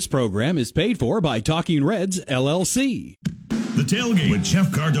This program is paid for by Talking Reds, LLC. The Tailgate with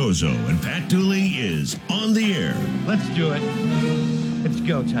Jeff Cardozo and Pat Dooley is on the air. Let's do it. It's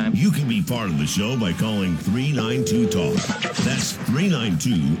go time. You can be part of the show by calling 392-TALK. That's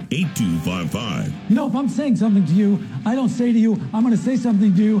 392-8255. If I'm saying something to you, I don't say to you, I'm going to say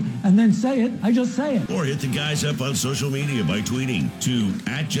something to you and then say it. I just say it. Or hit the guys up on social media by tweeting to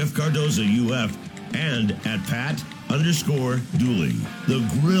 @JeffCardozoUF and @Pat_Dooley. The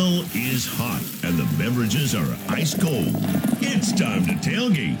grill is hot and the beverages are ice cold. It's time to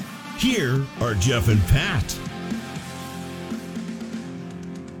tailgate. Here are Jeff and Pat.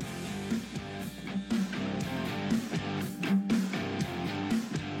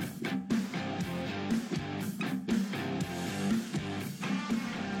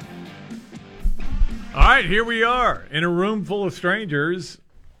 All right, here we are in a room full of strangers.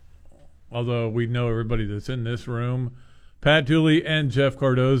 Although we know everybody that's in this room. Pat Dooley and Jeff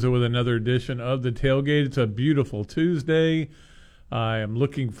Cardozo with another edition of The Tailgate. It's a beautiful Tuesday. I am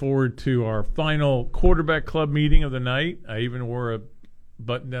looking forward to our final quarterback club meeting of the night. I even wore a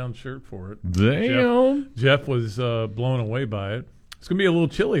button-down shirt for it. Damn. Jeff was blown away by it. It's going to be a little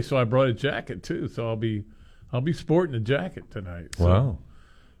chilly, so I brought a jacket too. So I'll be sporting a jacket tonight. So wow.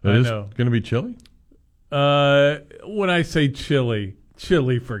 It is going to be chilly? When I say chilly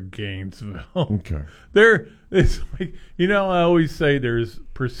for Gainesville. Okay. It's like, I always say there's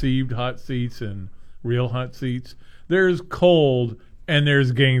perceived hot seats and real hot seats. There's cold and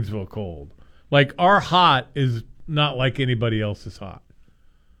there's Gainesville cold. Like our hot is not like anybody else's hot.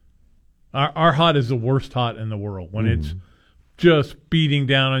 Our hot is the worst hot in the world when it's just beating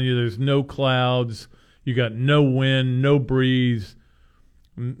down on you. There's no clouds. You got no wind, no breeze,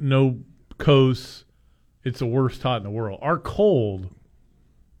 no coast. It's the worst hot in the world. Our cold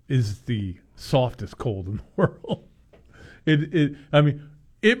is the softest cold in the world.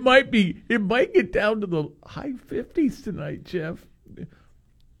 It might get down to the high 50s tonight, Jeff.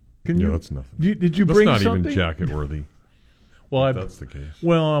 That's nothing. Did you bring something? That's not even jacket worthy. Well, if that's the case.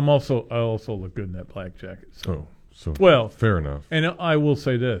 Well, I also look good in that black jacket. So fair enough. And I will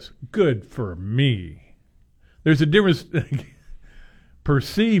say this: good for me. There's a difference.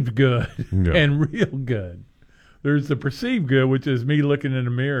 Perceived good and real good. There's the perceived good, which is me looking in a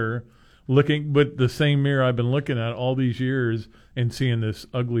mirror, but the same mirror I've been looking at all these years and seeing this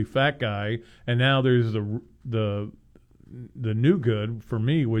ugly fat guy. And now there's the new good for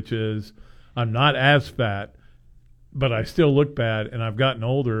me, which is I'm not as fat, but I still look bad, and I've gotten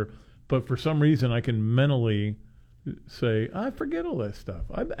older. But for some reason, I can mentally say I forget all that stuff.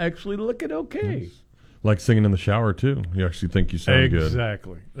 I'm actually looking okay. Yes. Like singing in the shower, too. You actually think you sound good.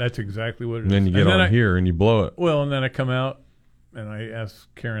 Exactly. That's exactly what it is. And then you get on here and you blow it. Well, and then I come out and I ask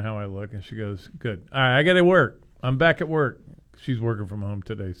Karen how I look, and she goes, good. All right, I got to work. I'm back at work. She's working from home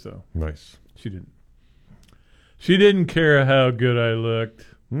today, so. Nice. She didn't care how good I looked.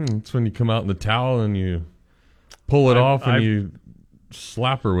 It's when you come out in the towel and you pull it off and you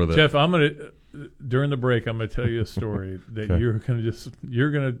slap her with it. Jeff, during the break, I'm going to tell you a story that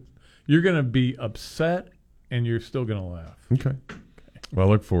you're going to be upset, and you're still going to laugh. Okay. Well, I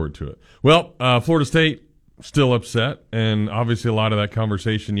look forward to it. Well, Florida State still upset, and obviously a lot of that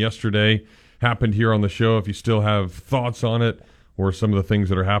conversation yesterday happened here on the show. If you still have thoughts on it or some of the things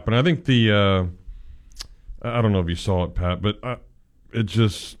that are happening. I think I don't know if you saw it, Pat, but it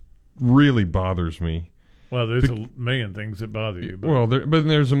just really bothers me. Well, there's a million things that bother you. But. Well, but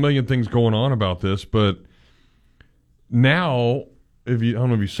there's a million things going on about this, but now... I don't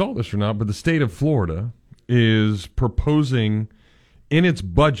know if you saw this or not, but the state of Florida is proposing in its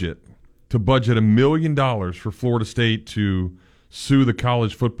budget to budget $1 million for Florida State to sue the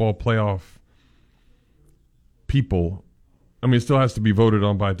college football playoff people. I mean, it still has to be voted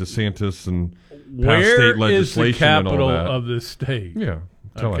on by DeSantis and pass state legislation Where is the capital and all that. of the state? Yeah.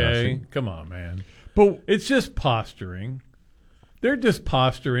 Okay, come on, man. But it's just posturing. They're just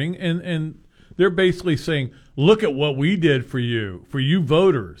posturing, and they're basically saying, look at what we did for you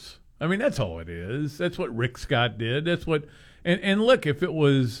voters. I mean, that's all it is. That's what Rick Scott did. That's what and look, if it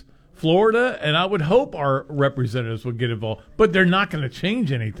was Florida, and I would hope our representatives would get involved, but they're not going to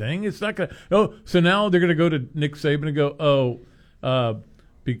change anything. It's not going to so now they're going to go to Nick Saban and go,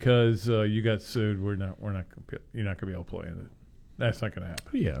 because you got sued, you're not going to be able to play in it. That's not going to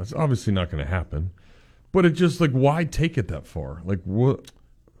happen. Yeah, it's obviously not going to happen. But it's just like, why take it that far? Like, what?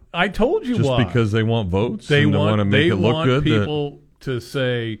 I told you just why. Just because they want votes? They want to make it look good? They want people to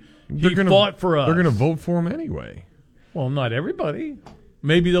say, he fought for us. They're going to vote for him anyway. Well, not everybody.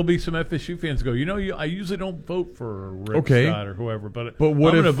 maybe there'll be some FSU fans go, I usually don't vote for Rick Scott or whoever, but what I'm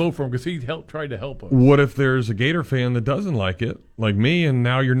going to if- vote for him because he tried to help us. What if there's a Gator fan that doesn't like it, like me, and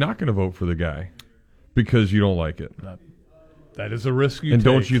now you're not going to vote for the guy because you don't like it? That is a risk you and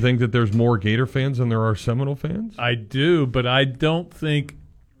take. don't you think that there's more Gator fans than there are Seminole fans? I do, but I don't think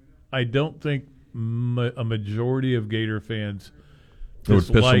a majority of Gator fans It would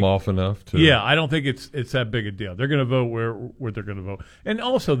piss them off enough to. Yeah, I don't think it's that big a deal. They're going to vote where they're going to vote. And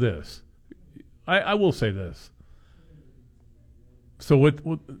also this, I will say this. So what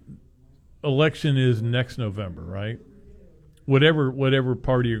election is next November, right? Whatever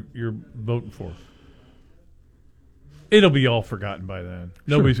party you're voting for, it'll be all forgotten by then.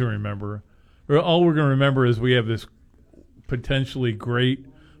 Nobody's going to remember. All we're going to remember is we have this potentially great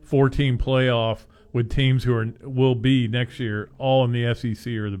 4-team playoff with teams who will be next year all in the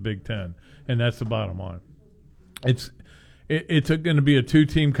SEC or the Big Ten, and that's the bottom line. It's going to be a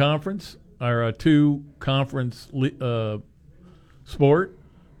 2-team conference or a 2-conference sport,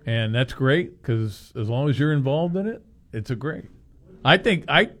 and that's great because as long as you're involved in it, it's a great. I think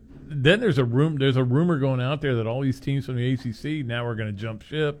then there's a rumor going out there that all these teams from the ACC now are going to jump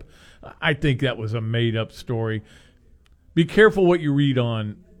ship. I think that was a made up story. Be careful what you read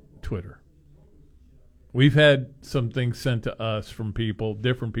on Twitter. We've had some things sent to us from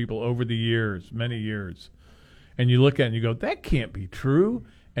different people over the years, many years. And you look at it and you go, that can't be true.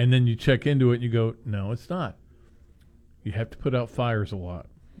 And then you check into it and you go, no, it's not. You have to put out fires a lot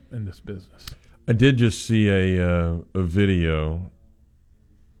in this business. I did just see a video,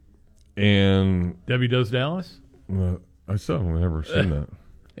 and Debbie Does Dallas? I still have never seen that.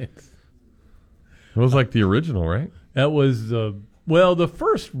 It was like the original, right? That was the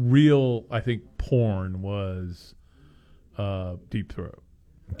first real, I think, porn was Deep Throat.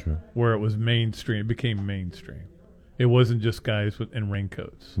 Okay. Where it was mainstream. It became mainstream. It wasn't just guys in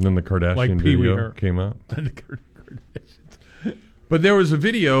raincoats. And then the Kardashian Like video came out. But there was a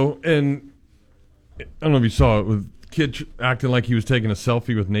video, and I don't know if you saw it, with kid acting like he was taking a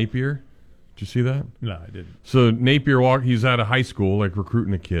selfie with Napier. Did you see that? No, I didn't. So Napier he's at a high school, like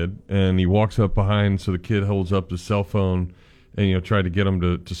recruiting a kid, and he walks up behind, so the kid holds up his cell phone and, try to get him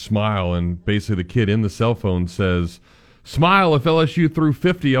to smile, and basically the kid in the cell phone says, "Smile if LSU threw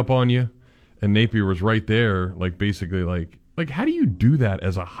 50 up on you." And Napier was right there, basically how do you do that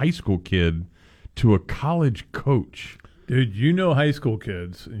as a high school kid to a college coach? Dude, high school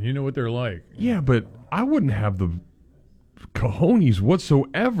kids, and you know what they're like. Yeah, but I wouldn't have the cojones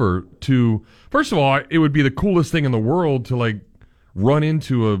whatsoever to. First of all, it would be the coolest thing in the world to run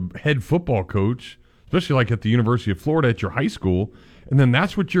into a head football coach, especially at the University of Florida at your high school, and then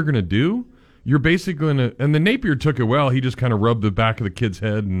that's what you're going to do. You're basically going to. And the Napier took it well. He just kind of rubbed the back of the kid's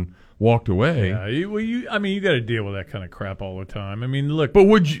head and walked away. Yeah, you got to deal with that kind of crap all the time. I mean, look. But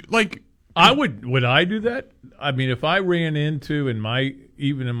would you Would I do that? I mean, if I ran into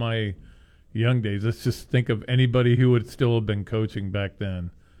even in my young days, let's just think of anybody who would still have been coaching back then.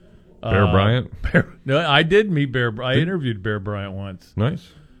 Bear Bryant? No, I did meet Bear. I interviewed Bear Bryant once. Nice.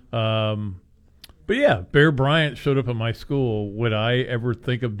 But yeah, Bear Bryant showed up at my school. Would I ever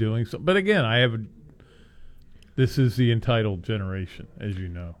think of doing so? But again, this is the entitled generation, as you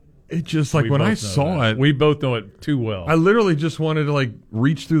know. It just when I saw it, we both know it too well. I literally just wanted to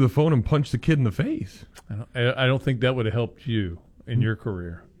reach through the phone and punch the kid in the face. I don't think that would have helped you in your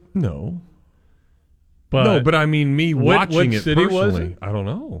career. No. But I mean, me watching it city personally, was it? I don't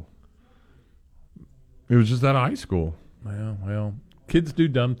know. It was just at high school. Well, kids do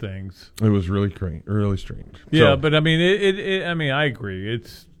dumb things. It was really strange. Yeah, but I mean, I agree.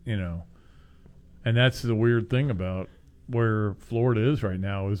 It's and that's the weird thing about where Florida is right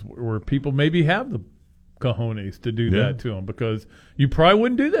now, is where people maybe have the cojones to do that to them, because you probably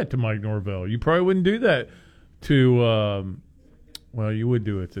wouldn't do that to Mike Norvell. You probably wouldn't do that to, you would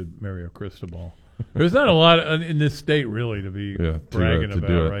do it to Mario Cristobal. There's not a lot in this state really to be bragging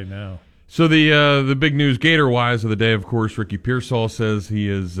about right now. So the big news Gator-wise of the day, of course, Ricky Pearsall says he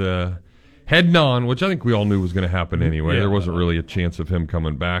is heading on, which I think we all knew was going to happen anyway. There wasn't really a chance of him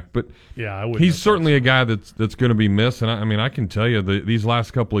coming back, but he's certainly a guy that's going to be missed. And I can tell you these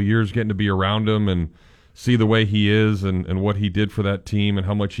last couple of years, getting to be around him and see the way he is and what he did for that team and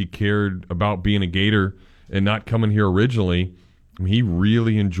how much he cared about being a Gator and not coming here originally. I mean, he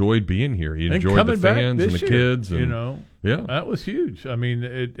really enjoyed being here. He enjoyed the fans and the kids. And, that was huge. I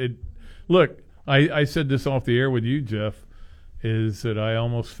mean, look, I said this off the air with you, Jeff, is that I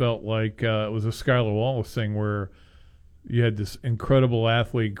almost felt like it was a Skylar Wallace thing where you had this incredible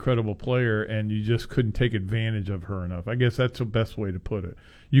athlete, incredible player, and you just couldn't take advantage of her enough. I guess that's the best way to put it.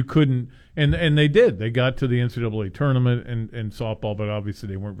 You couldn't, and they did. They got to the NCAA tournament in softball, but obviously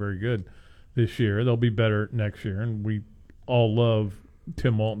they weren't very good this year. They'll be better next year, and we all love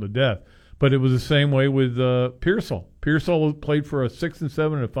Tim Walton to death. But it was the same way with Pearsall. Pearsall played for a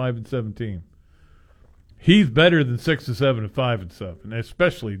 6-7 and a 5-7 team. He's better than 6-7 and 5-7,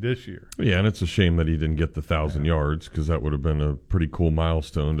 especially this year. Yeah, and it's a shame that he didn't get the 1,000 yards because that would have been a pretty cool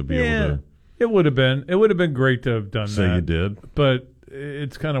milestone to be able to. It would have been. It would have been great to have done say that. You did, but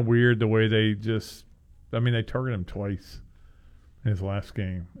it's kind of weird the way they just. I mean, they targeted him twice in his last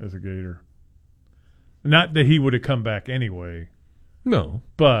game as a Gator. Not that he would have come back anyway. No,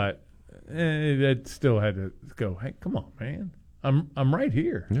 but that still had to go. Hey, come on, man! I'm right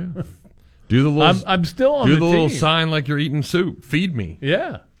here. Yeah. Do the little. I'm still on the team. Do the little sign like you're eating soup. Feed me.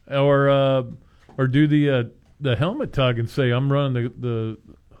 Yeah, or do the helmet tug and say I'm running the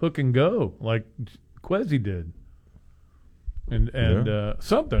hook and go like Quezzy did, and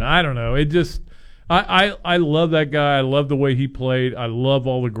something I don't know. It just I love that guy. I love the way he played. I love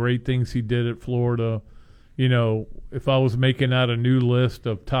all the great things he did at Florida. You know, if I was making out a new list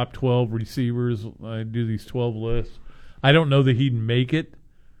of top 12 receivers, I'd do these 12 lists. I don't know that he'd make it.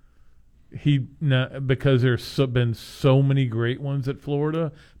 Because there's been so many great ones at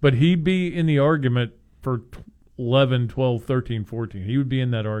Florida, but he'd be in the argument for 11, 12, 13, 14. He would be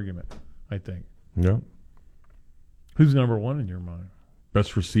in that argument, I think. Yeah. Who's number one in your mind?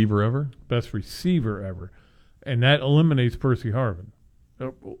 Best receiver ever? Best receiver ever. And that eliminates Percy Harvin.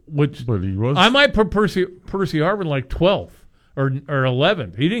 But he was. I might put Percy Harvin like 12th or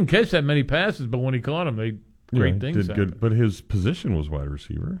 11th. He didn't catch that many passes, but when he caught them, great things did good. But his position was wide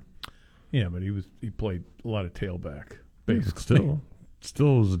receiver. Yeah, but he played a lot of tailback, basically. Yeah,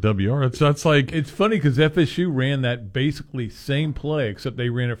 still was a WR. That's like it's funny because FSU ran that basically same play, except they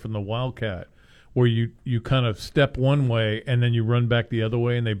ran it from the Wildcat, where you kind of step one way and then you run back the other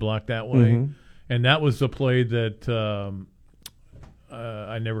way, and they block that way. Mm-hmm. And that was the play that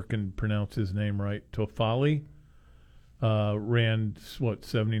I never can pronounce his name right. Tofali ran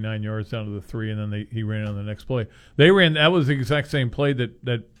 79 yards down to the 3, and then he ran on the next play. That was the exact same play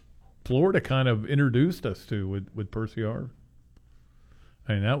that Florida kind of introduced us to with Percy Harvin.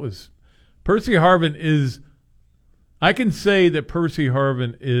 I mean, that was Percy Harvin is. I can say that Percy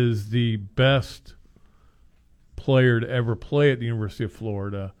Harvin is the best player to ever play at the University of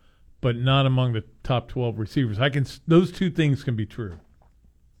Florida, but not among the top 12 receivers. Those two things can be true.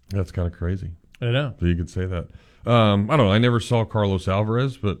 That's kind of crazy. I know. So you could say that. I don't know. I never saw Carlos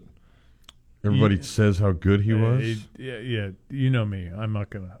Alvarez, but everybody says how good he was. Yeah. You know me. I'm not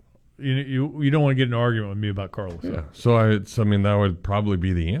gonna. You don't want to get in an argument with me about Carlos. Yeah. So I mean that would probably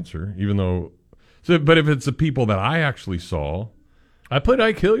be the answer, even though. But if it's the people that I actually saw, I put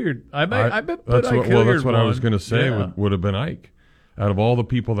Ike Hilliard. I put Ike Hilliard. Well, that's what I was going to say. Yeah. Would have been Ike. Out of all the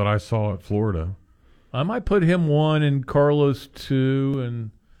people that I saw at Florida, I might put him 1 and Carlos 2 and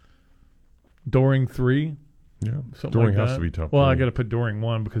Doring 3. Yeah, something Doring like has that. to be top. Well, 3. I got to put Doring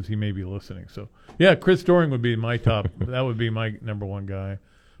 1 because he may be listening. So yeah, Chris Doring would be my top. That would be my number 1 guy.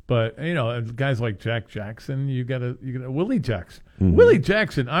 But guys like Jack Jackson, you got Willie Jackson. Mm-hmm. Willie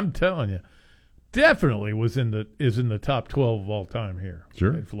Jackson, I'm telling you, definitely is in the top 12 of all time here.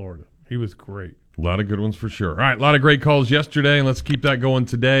 Sure. In Florida, he was great. A lot of good ones for sure. All right, a lot of great calls yesterday, and let's keep that going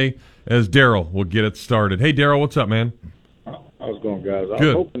today as Daryl will get it started. Hey, Daryl, what's up, man? How's it going, guys? I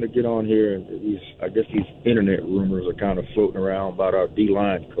Good. was hoping to get on here, and I guess these internet rumors are kind of floating around about our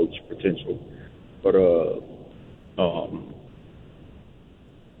D-line coach potential. But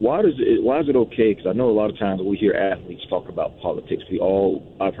why is it okay? Because I know a lot of times when we hear athletes talk about politics,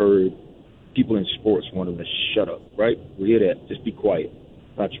 I've heard people in sports want them to shut up, right? We hear that. Just be quiet.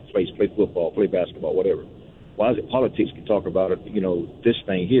 Not your place. Play football, play basketball, whatever. Why is it politics can talk about it, this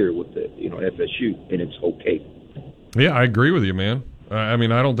thing here with the, FSU, and it's okay? Yeah, I agree with you, man. I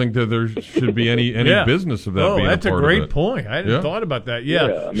mean, I don't think that there should be any Yeah. business of that being that's a part great of it. point. I hadn't thought about that.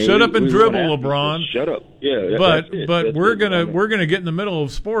 Yeah, I mean, shut up and we dribble, want LeBron. athletes to shut up. Yeah, But we're gonna get in the middle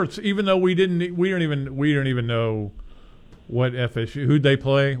of sports, even though we don't even know what FSU who they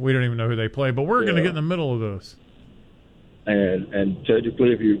play. We don't even know who they play, but we're gonna get in the middle of this. And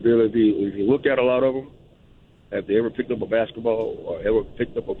technically, if you look at a lot of them, have they ever picked up a basketball or ever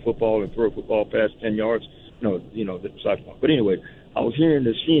picked up a football and throw a football past 10 yards? No, that's besides the point. But anyway, I was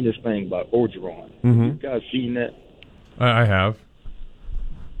seeing this thing about Orgeron. Mm-hmm. You guys seen that? I have.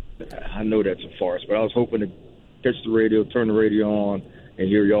 I know that's a farce, but I was hoping to catch the radio, turn the radio on, and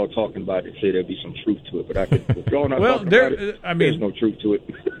hear y'all talking about it, say there'd be some truth to it. But if y'all not well, talking about it, there's no truth to it.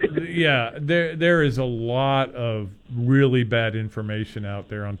 Yeah, there is a lot of really bad information out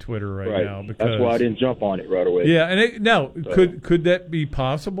there on Twitter right now. Because, that's why I didn't jump on it right away. Yeah, and could that be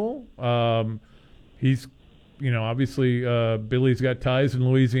possible? He's, obviously Billy's got ties in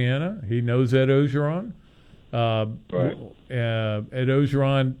Louisiana. He knows Ed Ogeron. Ed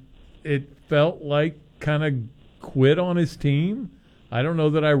Ogeron, it felt like kind of quit on his team. I don't know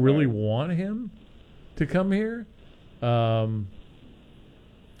that I really want him to come here. I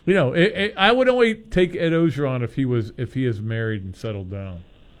would only take Ed Ogeron if he is married and settled down.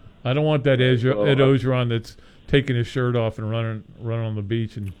 I don't want that Ed Ogeron that's taking his shirt off and running on the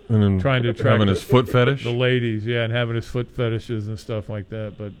beach and trying to attract having his foot fetish, the ladies, and having his foot fetishes and stuff like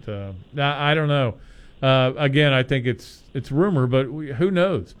that. But I don't know. Again, I think it's rumor, but who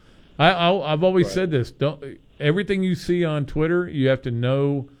knows? I've always said this: everything you see on Twitter, you have to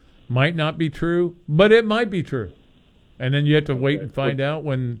know might not be true, but it might be true, and then you have to wait and find out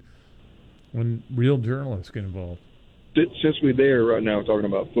when real journalists get involved. Since we're there right now talking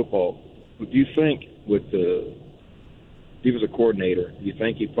about football, do you think with he was a coordinator, do you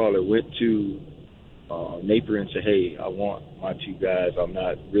think he probably went to Napier and said, hey, I want my two guys. I'm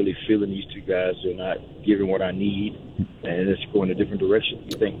not really feeling these two guys. They're not giving what I need, and it's going a different direction.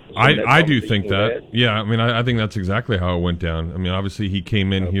 You think? I do think that. Yeah, I mean, I think that's exactly how it went down. I mean, obviously he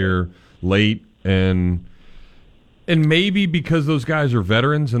came in here late, and maybe because those guys are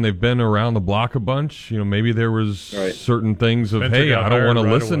veterans and they've been around the block a bunch, maybe there was certain things of, hey, I don't want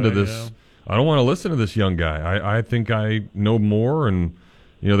to listen to this. I don't want to listen to this young guy. I think I know more, and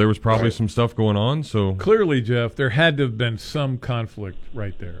there was probably some stuff going on. So clearly, Jeff, there had to have been some conflict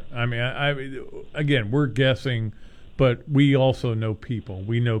right there. I mean, again, we're guessing, but we also know people.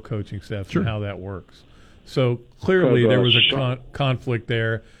 We know coaching staffs and how that works. So clearly, there was a conflict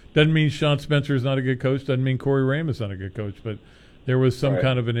there. Doesn't mean Sean Spencer is not a good coach. Doesn't mean Corey Ram is not a good coach. But there was some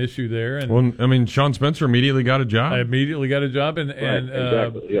kind of an issue there. And well, I mean, Sean Spencer immediately got a job.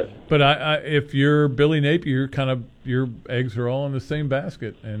 Exactly. Yeah. But if you're Billy Napier, your eggs are all in the same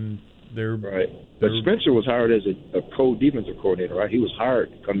basket, and they're right. But Spencer was hired as a co-defensive coordinator, right? He was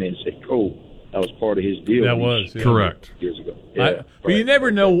hired to come in and say co. That was part of his deal. That was correct years ago. Yeah, but you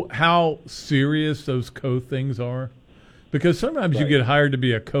never know how serious those co things are. Because sometimes you get hired to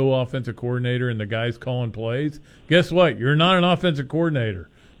be a co-offensive coordinator and the guy's calling plays. Guess what? You're not an offensive coordinator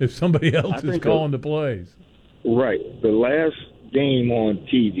if somebody else is calling the plays. Right. The last game on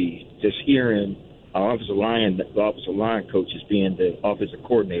TV, just hearing the offensive line coach is being the offensive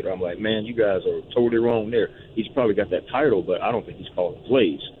coordinator, I'm like, man, you guys are totally wrong there. He's probably got that title, but I don't think he's calling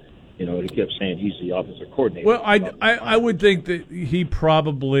plays. He kept saying he's the offensive coordinator. Well, I would think that he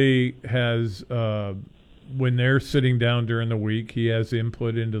probably has when they're sitting down during the week, he has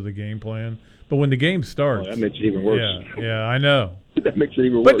input into the game plan. But when the game starts, that makes it even worse. Yeah, I know. That makes it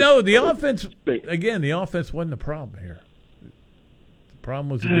even worse. But no, the offense. Again, the offense wasn't the problem here. The problem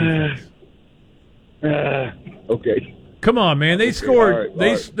was the defense. Okay. Come on, man. They scored.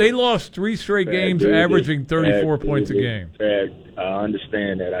 They lost 3 straight games, averaging 34 points a game. I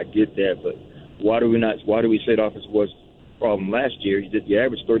understand that. I get that, but why do we say the offense was the problem last year? You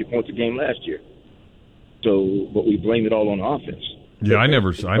averaged 30 points a game last year. So, but we blame it all on offense. Yeah, I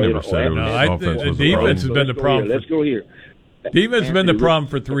never said it was offense was the defense has been the problem. Let's go here. Defense has been the problem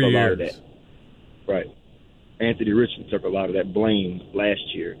for 3 years. Right. Anthony Richardson took a lot of that blame last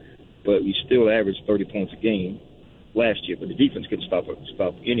year, but we still averaged 30 points a game last year. But the defense couldn't stop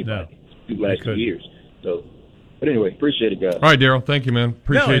anybody the last 2 years. So, but anyway, appreciate it, guys. All right, Daryl. Thank you, man.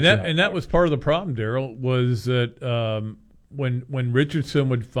 Appreciate it. And that was part of the problem, Daryl, was that when Richardson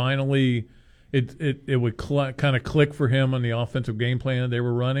would finally – It would kind of click for him on the offensive game plan that they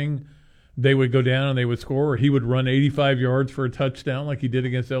were running. They would go down and they would score, or he would run 85 yards for a touchdown like he did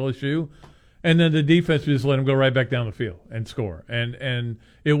against LSU, and then the defense would just let him go right back down the field and score. And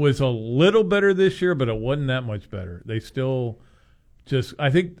it was a little better this year, but it wasn't that much better. They still just – I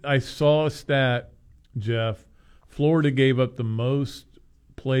think I saw a stat, Jeff, Florida gave up the most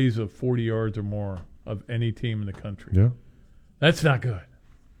plays of 40 yards or more of any team in the country. Yeah. That's not good.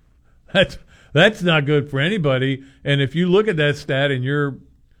 That's not good for anybody. And if you look at that stat and you're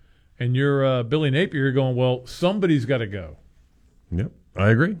Billy Napier, you're going, well, somebody's got to go. Yep, I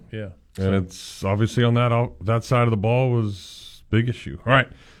agree. Yeah, and it's obviously on that side of the ball was a big issue. All right,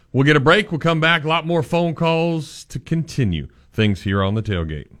 we'll get a break. We'll come back. A lot more phone calls to continue things here on the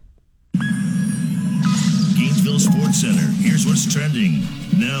Tailgate. Gainesville Sports Center. Here's what's trending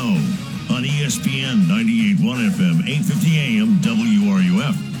now on ESPN 98.1 FM, 850 AM,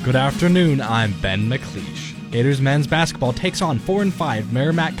 WRUF. Good afternoon, I'm Ben McLeish. Gators men's basketball takes on 4-5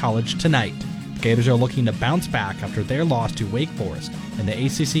 Merrimack College tonight. The Gators are looking to bounce back after their loss to Wake Forest in the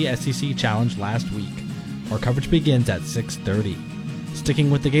ACC-SEC Challenge last week. Our coverage begins at 6:30.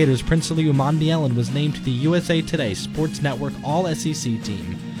 Sticking with the Gators, Prince Ali Umanmielen was named to the USA Today Sports Network All-SEC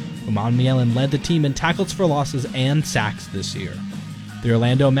team. Umanmielen led the team in tackles for losses and sacks this year. The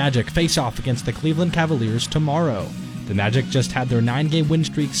Orlando Magic face off against the Cleveland Cavaliers tomorrow. The Magic just had their 9-game win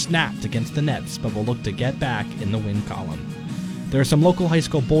streak snapped against the Nets, but will look to get back in the win column. There are some local high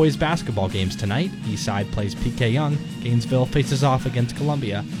school boys basketball games tonight. Eastside plays PK Young, Gainesville faces off against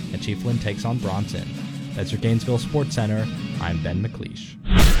Columbia, and Chiefland takes on Bronson. That's your Gainesville Sports Center. I'm Ben McLeish.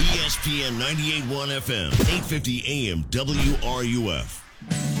 ESPN 98.1 FM, 850 AM, WRUF.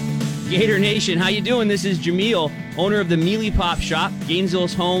 Gator Nation, how you doing? This is Jameel, owner of the Mealy Pop Shop,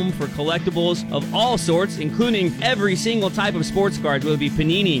 Gainesville's home for collectibles of all sorts, including every single type of sports cards, whether it be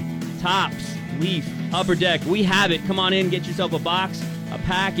Panini, Topps, Leaf, Upper Deck. We have it. Come on in, get yourself a box, a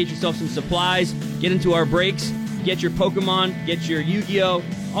pack, get yourself some supplies, get into our breaks, get your Pokemon, get your Yu-Gi-Oh!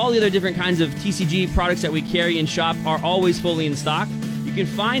 All the other different kinds of TCG products that we carry and shop are always fully in stock. You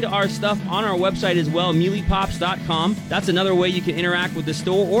can find our stuff on our website as well, mealypops.com. That's another way you can interact with the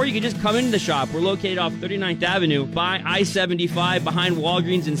store, or you can just come into the shop. We're located off 39th Avenue by I-75 behind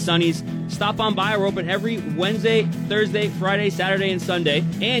Walgreens and Sonny's. Stop on by. We're open every Wednesday, Thursday, Friday, Saturday, and Sunday.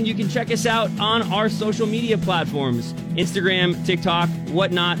 And you can check us out on our social media platforms, Instagram, TikTok,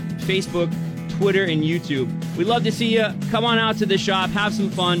 whatnot, Facebook, Twitter, and YouTube. We'd love to see you. Come on out to the shop. Have some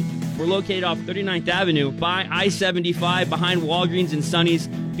fun. We're located off 39th Avenue by I-75 behind Walgreens and Sonny's.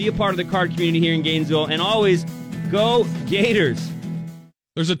 Be a part of the card community here in Gainesville. And always, go Gators!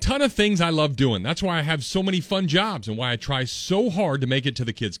 There's a ton of things I love doing. That's why I have so many fun jobs and why I try so hard to make it to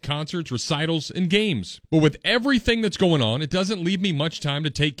the kids' concerts, recitals, and games. But with everything that's going on, it doesn't leave me much time to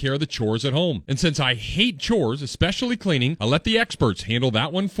take care of the chores at home. And since I hate chores, especially cleaning, I let the experts handle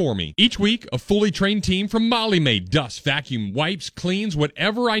that one for me. Each week, a fully trained team from Molly Maid dusts, vacuum, wipes, cleans,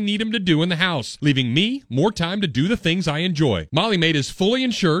 whatever I need them to do in the house, leaving me more time to do the things I enjoy. Molly Maid is fully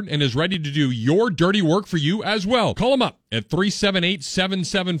insured and is ready to do your dirty work for you as well. Call them up at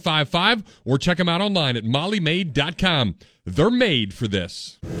 378-7755 or check them out online at mollymaid.com. They're made for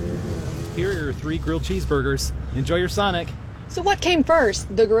this. Here are your 3 grilled cheeseburgers. Enjoy your Sonic. So what came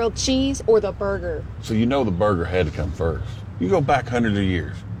first, the grilled cheese or the burger? So you know the burger had to come first. You go back hundreds of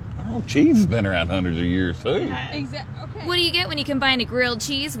years. Oh, cheese has been around hundreds of years, too. Exactly. Okay. What do you get when you combine a grilled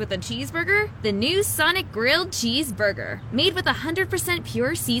cheese with a cheeseburger? The new Sonic Grilled Cheeseburger. Made with 100%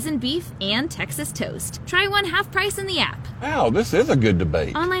 pure seasoned beef and Texas toast. Try one half price in the app. Wow, this is a good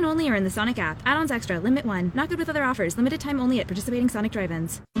debate. Online only or in the Sonic app. Add-ons extra. Limit 1. Not good with other offers. Limited time only at participating Sonic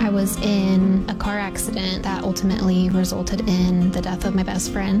drive-ins. I was in a car accident that ultimately resulted in the death of my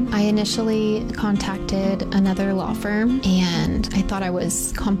best friend. I initially contacted another law firm and I thought I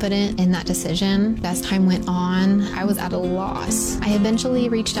was confident in that decision. As time went on, I was at a loss. I eventually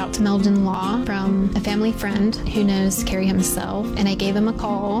reached out to Meldon Law from a family friend who knows Kerry himself, and I gave him a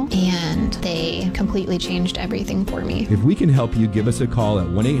call and they completely changed everything for me. If we can help you, give us a call at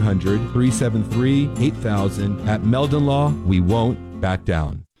 1-800-373-8000. At Meldon Law, we won't back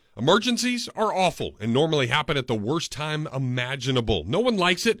down. Emergencies are awful and normally happen at the worst time imaginable. No one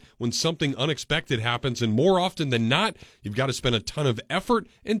likes it when something unexpected happens, and more often than not, you've got to spend a ton of effort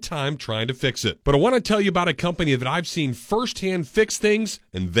and time trying to fix it. But I want to tell you about a company that I've seen firsthand fix things,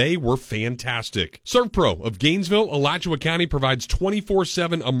 and they were fantastic. ServPro of Gainesville, Alachua County provides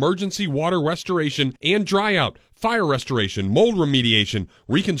 24/7 emergency water restoration and dryout, fire restoration, mold remediation,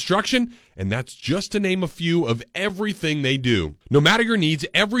 reconstruction, and that's just to name a few of everything they do. No matter your needs,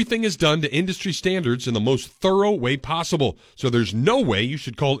 everything is done to industry standards in the most thorough way possible. So there's no way you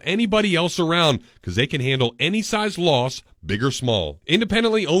should call anybody else around, because they can handle any size loss, big or small.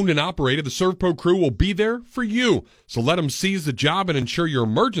 Independently owned and operated, the ServPro crew will be there for you. So let them seize the job and ensure your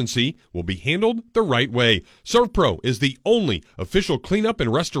emergency will be handled the right way. ServPro is the only official cleanup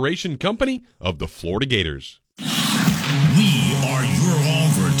and restoration company of the Florida Gators. We are your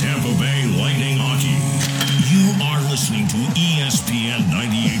home for Tampa Bay Lightning hockey. You are listening to ESPN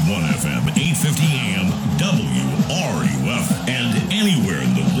 98.1 FM, 850 AM, WRUF, and anywhere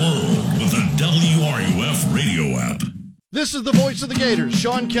in the world with the WRUF radio app. This is the voice of the Gators,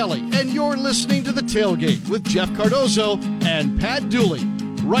 Sean Kelly, and you're listening to The Tailgate with Jeff Cardozo and Pat Dooley,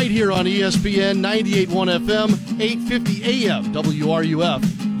 right here on ESPN 98.1 FM, 850 AM, WRUF,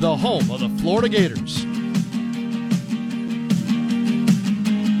 the home of the Florida Gators.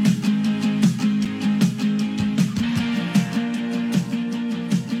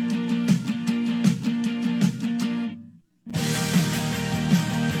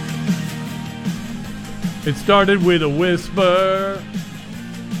 It started with a whisper.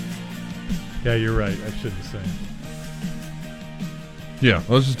 Yeah, you're right. I shouldn't sing. Yeah,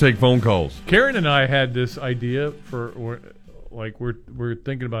 let's just take phone calls. Karen and I had this idea for, we're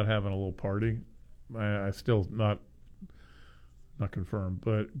thinking about having a little party. I still not confirmed,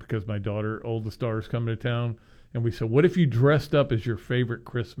 but because my oldest daughter's coming to town, and we said, what if you dressed up as your favorite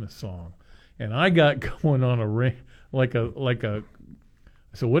Christmas song? And I got going on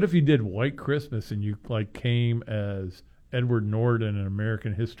so what if you did White Christmas and you came as Edward Norton in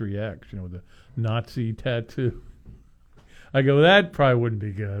American History X, with the Nazi tattoo? I go, that probably wouldn't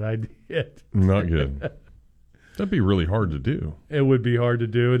be good. I did. Not good. That'd be really hard to do. It would be hard to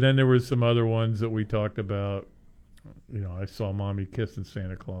do. And then there was some other ones that we talked about. I saw Mommy kissing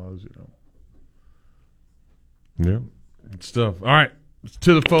Santa Claus, Yeah, good stuff. All right,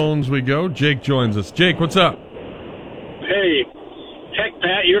 to the phones we go. Jake joins us. Jake, what's up? Hey, heck,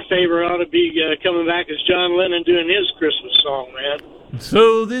 Pat, your favorite ought to be coming back as John Lennon doing his Christmas song, man.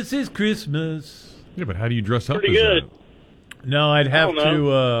 So this is Christmas. Yeah, but how do you dress up Pretty as good. that? No, I'd have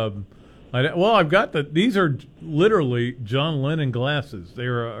to. I've got these are literally John Lennon glasses. They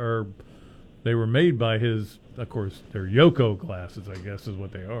were made by his. Of course, they're Yoko glasses, I guess is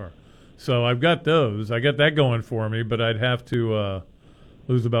what they are. So I've got those. I got that going for me, but I'd have to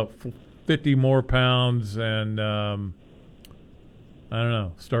lose about 50 more pounds and I don't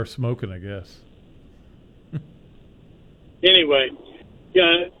know, start smoking, I guess. Anyway,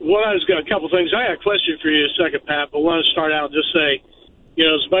 a couple things. I got a question for you in a second, Pat, but I want to start out and just say,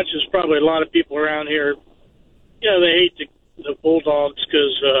 as much as probably a lot of people around here, they hate the Bulldogs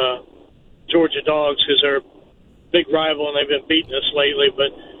Georgia Dogs, because they're a big rival and they've been beating us lately.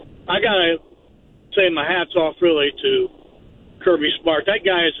 But I got to say my hat's off really to Kirby Smart. That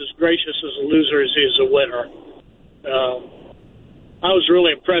guy is as gracious as a loser as he is a winner. I was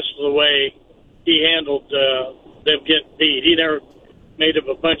really impressed with the way he handled them getting beat. He never made up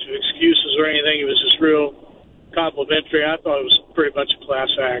a bunch of excuses or anything. It was just real complimentary. I thought it was pretty much a class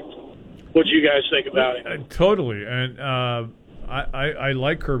act. What do you guys think about it? Totally. And I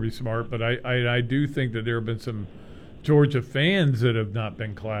like Kirby Smart, but I do think that there have been some Georgia fans that have not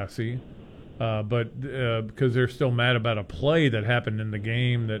been classy, because they're still mad about a play that happened in the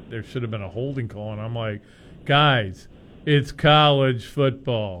game that there should have been a holding call. And I'm like, guys, it's college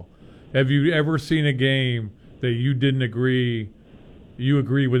football. Have you ever seen a game that you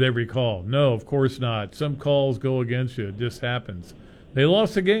agree with every call? No, of course not. Some calls go against you. It just happens. They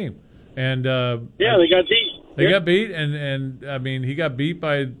lost the game. And they got beat. They got beat, and I mean, he got beat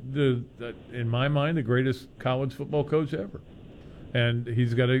by in my mind, the greatest college football coach ever. And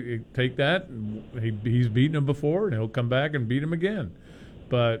he's got to take that. He's beaten him before, and he'll come back and beat him again.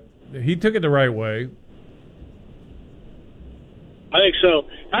 But he took it the right way. I think so.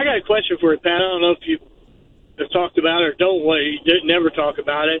 I got a question for you, Pat. I don't know if you have talked about it or don't. You didn't never talk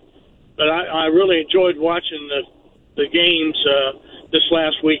about it, but I really enjoyed watching the games this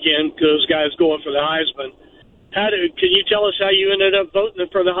last weekend. Those guys going for the Heisman. Can you tell us how you ended up voting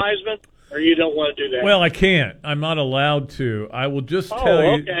for the Heisman, or you don't want to do that? Well, I can't. I'm not allowed to. I will just tell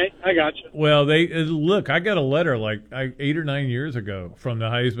you. Okay, I got you. Well, I got a letter 8 or 9 years ago from the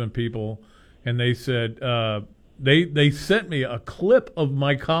Heisman people, and they said they sent me a clip of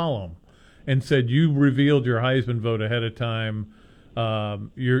my column and said, you revealed your Heisman vote ahead of time.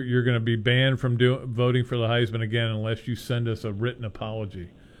 You're going to be banned from voting for the Heisman again unless you send us a written apology.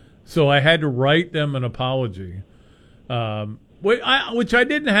 So I had to write them an apology, which I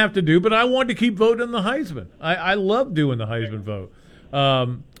didn't have to do, but I wanted to keep voting on the Heisman. I love doing the Heisman vote.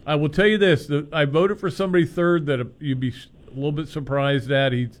 I will tell you this: I voted for somebody third that you'd be a little bit surprised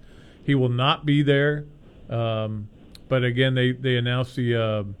at. He will not be there. But again, they announced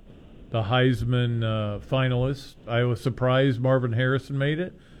the Heisman finalists. I was surprised Marvin Harrison made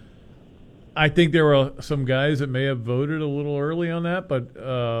it. I think there were some guys that may have voted a little early on that, but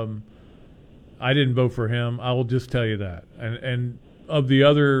I didn't vote for him. I will just tell you that. And of the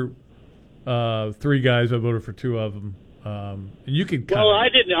other 3 guys, I voted for 2 of them. And you can. I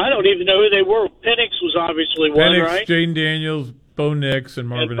didn't. I don't even know who they were. Penix was obviously one, right? Jaden Daniels, Bo Nix, and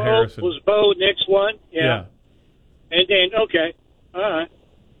Marvin Harrison. Was Bo Nix one? Yeah. And okay, all right.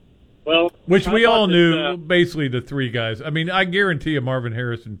 Well, which we all knew, basically the 3 guys. I mean, I guarantee you Marvin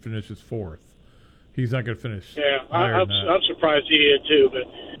Harrison finishes 4th. He's not going to finish. Yeah, I'm surprised he did too, but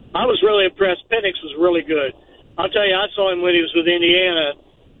I was really impressed. Penix was really good. I'll tell you, I saw him when he was with Indiana.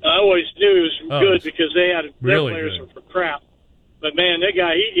 I always knew he was good because they had their players for crap. But man, that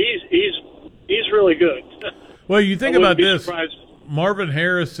guy, he's really good. Well, you think about this. Marvin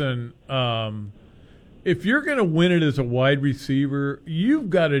Harrison, if you're going to win it as a wide receiver, you've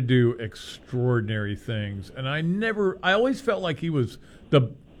got to do extraordinary things. And I always felt like he was I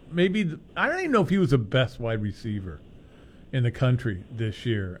don't even know if he was the best wide receiver in the country this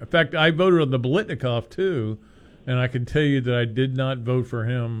year. In fact, I voted on the Biletnikoff too, and I can tell you that I did not vote for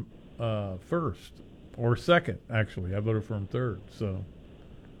him first or second. Actually, I voted for him third. So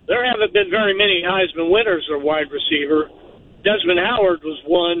there haven't been very many Heisman winners or wide receiver. Desmond Howard was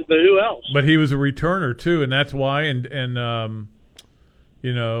one, but who else? But he was a returner too, and that's why.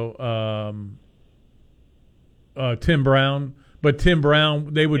 Tim Brown. But Tim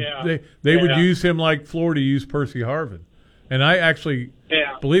Brown, they would use him like Florida used Percy Harvin. And I actually,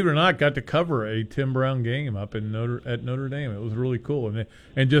 believe it or not, got to cover a Tim Brown game up in Notre Dame. It was really cool,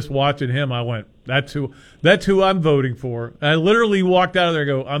 and just watching him, I went, "That's who I'm voting for." And I literally walked out of there and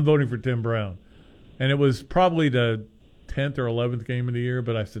go, "I'm voting for Tim Brown," and it was probably the 10th or 11th game of the year.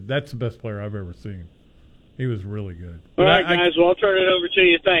 But I said, "That's the best player I've ever seen." He was really good. All right, guys. Well, I'll turn it over to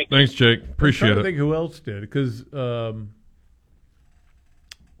you. Thanks. Thanks, Jake. Appreciate it. I think who else did, because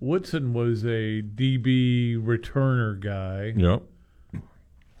Woodson was a DB returner guy. Yep.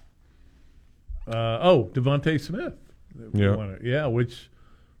 Devontae Smith. Yeah. Yeah, which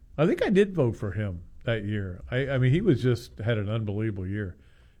I think I did vote for him that year. I mean, he had an unbelievable year.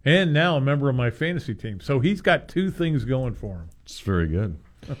 And now a member of my fantasy team. So he's got two things going for him. It's very good.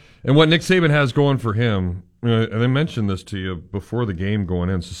 And what Nick Saban has going for him, and I mentioned this to you before the game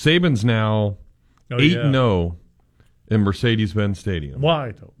going in. So Saban's now 8-0 in Mercedes-Benz Stadium.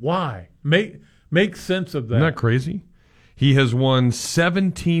 Why, though? Why? Make sense of that. Isn't that crazy? He has won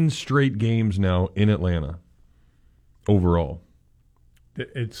 17 straight games now in Atlanta overall.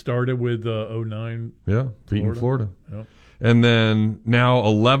 It started with 09. Yeah, beating Florida. Yep. And then now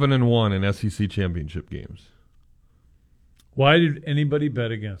 11-1 in SEC championship games. Why did anybody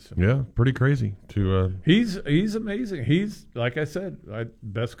bet against him? Yeah, pretty crazy. He's amazing. He's, like I said,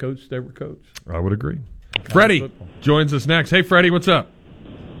 best coach to ever coach. I would agree. Freddie joins us next. Hey, Freddie, what's up?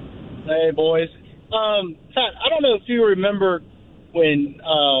 Hey, boys. Pat, I don't know if you remember when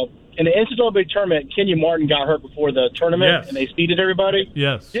in the NCAA tournament, Kenyon Martin got hurt before the tournament, and they speeded everybody.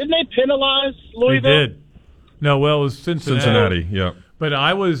 Yes. Didn't they penalize Louisville? They did. No, well, it was Cincinnati. Yeah. But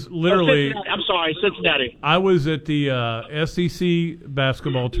I was literally... I'm sorry, Cincinnati. I was at the SEC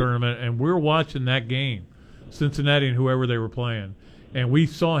basketball tournament, and we were watching that game, Cincinnati and whoever they were playing. And we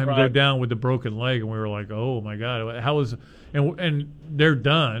saw him go down with the broken leg, and we were like, "Oh my God, how is?" And they're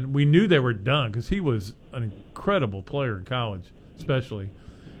done. We knew they were done because he was an incredible player in college, especially.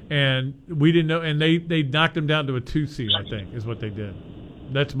 And we didn't know. And they knocked him down to a 2 seed, I think, is what they did.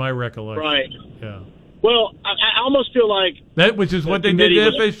 That's my recollection. Right. Yeah. Well, I almost feel like that, which is what they did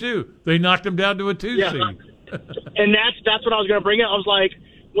to FSU. They knocked him down to a 2 seed. And that's what I was going to bring up. I was like,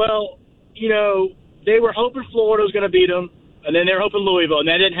 well, they were hoping Florida was going to beat them. And then they're hoping Louisville, and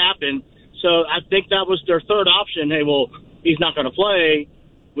that didn't happen. So I think that was their third option. Hey, well, he's not going to play.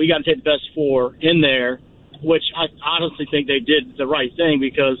 We got to take the best 4 in there, which I honestly think they did the right thing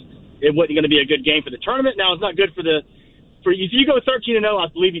because it wasn't going to be a good game for the tournament. Now, it's not good for if you go 13-0, I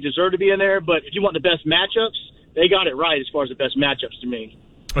believe you deserve to be in there. But if you want the best matchups, they got it right as far as the best matchups to me.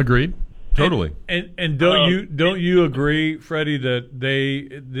 Agreed. Totally. And don't you agree, Freddie, that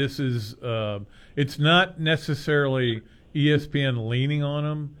this is it's not necessarily ESPN leaning on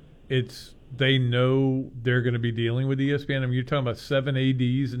them. It's they know they're going to be dealing with ESPN. I mean, you're talking about 7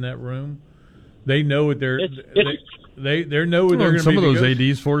 ADs in that room. They know what they're they know what they're going to be. Some of those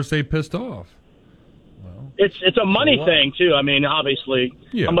ADs, Florida State pissed off. Well, it's a money thing too. I mean, obviously,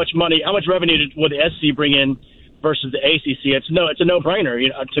 how much revenue would the SEC bring in versus the ACC? It's a no-brainer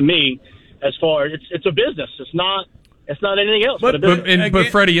to me. As far as it's a business, it's not anything else. But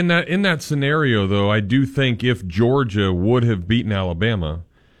Freddie, in that scenario, though, I do think if Georgia would have beaten Alabama,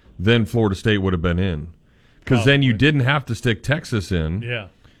 then Florida State would have been in, because then you didn't have to stick Texas in. Yeah.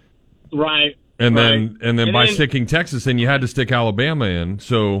 Right. And then by sticking Texas in, you had to stick Alabama in.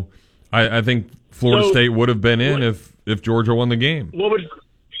 So I think Florida State would have been in if Georgia won the game. What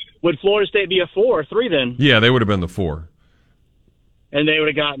would Florida State be, a 4 or 3 then? Yeah, they would have been the 4. And they would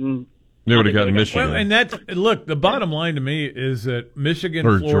have gotten. They would have gotten Michigan. Well, and look, the bottom line to me is that Michigan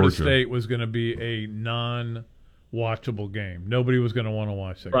Florida Georgia State was going to be a non-watchable game. Nobody was going to want to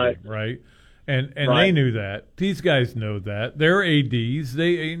watch that game, right? And they knew that. These guys know that. They're ADs.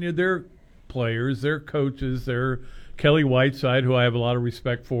 They're players. They're coaches. They're Kelly Whiteside, who I have a lot of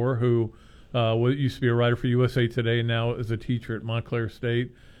respect for, who used to be a writer for USA Today and now is a teacher at Montclair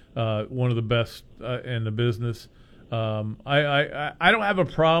State, one of the best in the business. I don't have a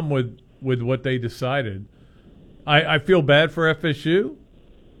problem with what they decided. I feel bad for FSU,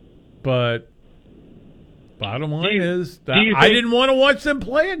 but Bottom line is that I didn't want to watch them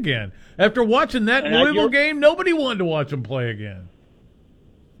play again. After watching that Louisville game, nobody wanted to watch them play again.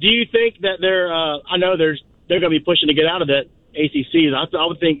 Do you think that they're? I know they're going to be pushing to get out of that ACC. I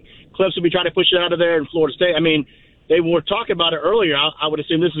would think Clemson would be trying to push it out of there, and Florida State. I mean, they were talking about it earlier. I would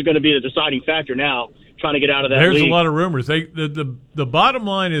assume this is going to be the deciding factor now, trying to get out of that. There's league. A lot of rumors. The bottom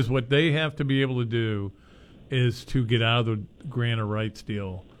line is what they have to be able to do is to get out of the grant of rights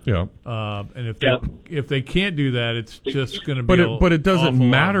deal. Yeah. And if they can't do that, it's just going to be. But it doesn't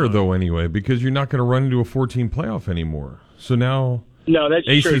matter though anyway, because you're not going to run into a 14 playoff anymore. So now. No, that's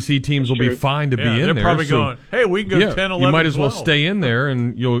ACC true. teams will be fine to be in they're there. Probably going, hey, we can go 10, 11, you might as well 12. stay in there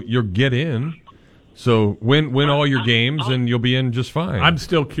and you'll get in. So win all your games and you'll be in just fine. I'm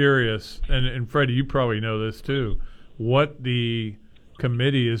still curious, and Freddie, you probably know this too, what the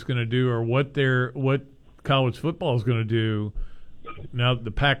committee is going to do or what college football is going to do now that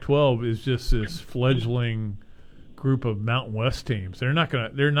the Pac-12 is just this fledgling group of Mountain West teams. They're not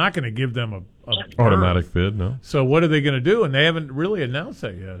going to give them a automatic bid, no. So what are they going to do? And they haven't really announced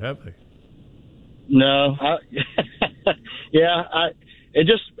that yet, have they? No.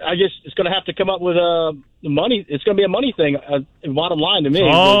 It's going to have to come up with money. It's going to be a money thing. Bottom line to me,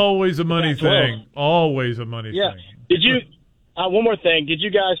 it's always a money thing. Always a money thing. Did you? One more thing. Did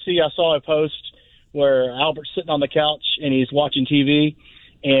you guys see? I saw a post where Albert's sitting on the couch and he's watching TV.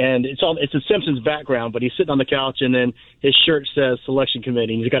 And it's a Simpsons background, but he's sitting on the couch, and then his shirt says "Selection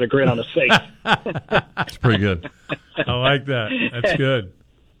Committee," and he's got a grin on his face. That's pretty good. I like that. That's good.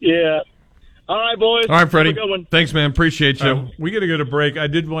 Yeah. All right, boys. All right, Freddie. Have a good one. Thanks, man. Appreciate you. We got to go to break. I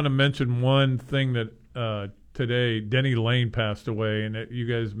did want to mention one thing that today Denny Lane passed away, and you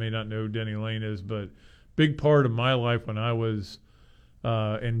guys may not know who Denny Lane is, but big part of my life when I was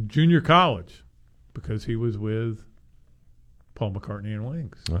in junior college, because he was with Paul McCartney and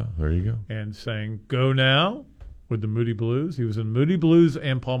Wings. Well, there you go. And sang "Go Now" with the Moody Blues. He was in Moody Blues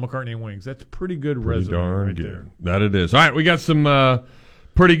and Paul McCartney and Wings. That's pretty good resume right there. That it is. All right, we got some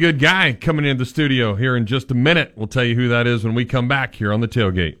pretty good guy coming into the studio here in just a minute. We'll tell you who that is when we come back here on the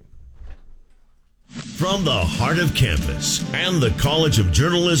Tailgate. From the heart of campus and the College of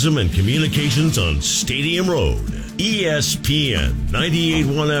Journalism and Communications on Stadium Road, ESPN 98.1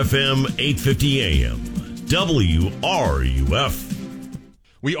 FM, 850 AM, WRUF.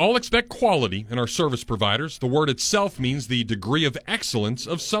 We all expect quality in our service providers. The word itself means the degree of excellence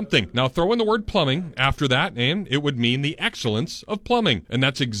of something. Now throw in the word plumbing after that, and it would mean the excellence of plumbing. And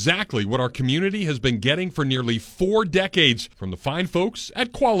that's exactly what our community has been getting for nearly 4 decades from the fine folks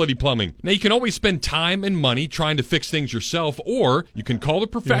at Quality Plumbing. Now you can always spend time and money trying to fix things yourself, or you can call the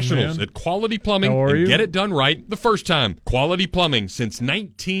professionals at Quality Plumbing and get it done right the first time. Quality Plumbing since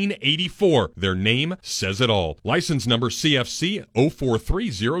 1984. Their name says it all. License number CFC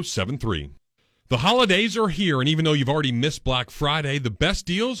 043073. The holidays are here, and even though you've already missed Black Friday, the best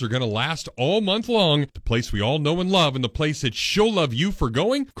deals are going to last all month long. The place we all know and love, and the place that she'll love you for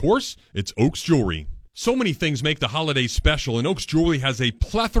going, of course, it's Oaks Jewelry. So many things make the holidays special, and Oaks Jewelry has a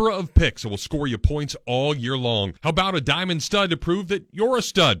plethora of picks that will score you points all year long. How about a diamond stud to prove that you're a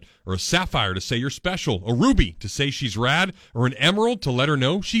stud, or a sapphire to say you're special, a ruby to say she's rad, or an emerald to let her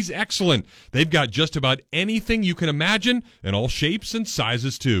know she's excellent? They've got just about anything you can imagine, in all shapes and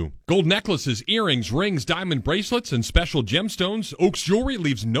sizes too. Gold necklaces, earrings, rings, diamond bracelets, and special gemstones, Oaks Jewelry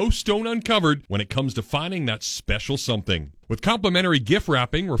leaves no stone uncovered when it comes to finding that special something. With complimentary gift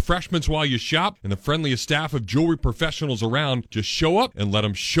wrapping, refreshments while you shop, and the friendliest staff of jewelry professionals around, just show up and let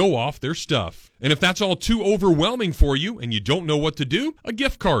them show off their stuff. And if that's all too overwhelming for you and you don't know what to do, a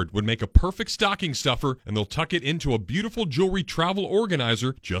gift card would make a perfect stocking stuffer, and they'll tuck it into a beautiful jewelry travel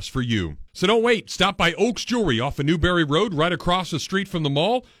organizer just for you. So don't wait. Stop by Oaks Jewelry off of Newberry Road right across the street from the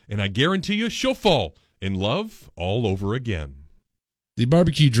mall, and I guarantee you she'll fall in love all over again. The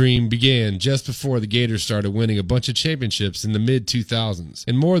barbecue dream began just before the Gators started winning a bunch of championships in the mid-2000s.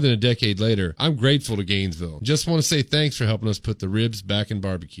 And more than a decade later, I'm grateful to Gainesville. Just want to say thanks for helping us put the ribs back in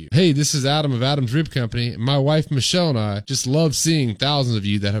barbecue. Hey, this is Adam of Adam's Rib Company, and my wife Michelle and I just love seeing thousands of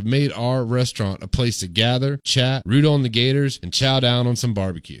you that have made our restaurant a place to gather, chat, root on the Gators, and chow down on some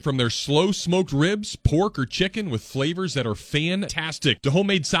barbecue. From their slow smoked ribs, pork, or chicken with flavors that are fantastic, to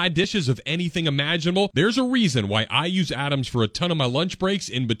homemade side dishes of anything imaginable, there's a reason why I use Adam's for a ton of my lunch lunch breaks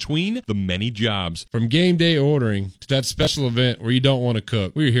in between the many jobs. From game day ordering to that special event where you don't want to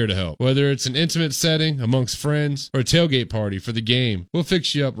cook, we're here to help. Whether it's an intimate setting amongst friends or a tailgate party for the game, we'll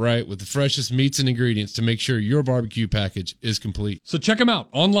fix you up right with the freshest meats and ingredients to make sure your barbecue package is complete. So check them out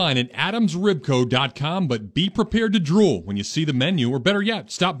online at adamsribco.com, but be prepared to drool when you see the menu, or better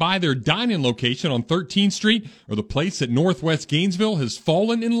yet, stop by their dine-in location on 13th Street or the place that Northwest Gainesville has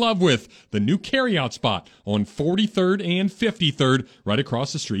fallen in love with, the new carryout spot on 43rd and 53rd, right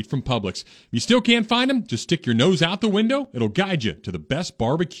across the street from Publix. If you still can't find them, just stick your nose out the window. It'll guide you to the best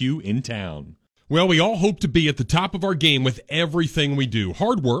barbecue in town. Well, we all hope to be at the top of our game with everything we do.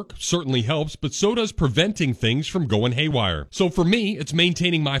 Hard work certainly helps, but so does preventing things from going haywire. So for me, it's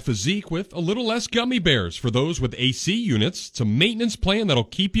maintaining my physique with a little less gummy bears. For those with AC units, it's a maintenance plan that'll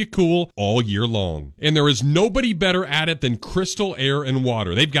keep you cool all year long. And there is nobody better at it than Crystal Air and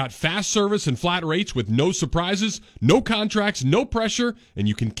Water. They've got fast service and flat rates with no surprises, no contracts, no pressure, and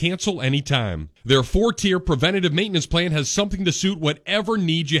you can cancel anytime. Their 4-tier preventative maintenance plan has something to suit whatever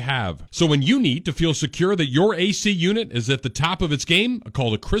need you have. So when you need to feel secure that your AC unit is at the top of its game, a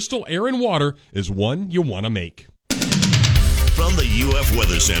call to Crystal Air and Water is one you want to make. From the UF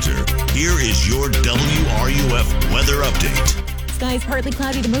Weather Center, here is your WRUF weather update. Skies partly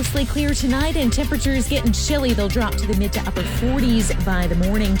cloudy to mostly clear tonight, and temperatures getting chilly. They'll drop to the mid to upper 40s by the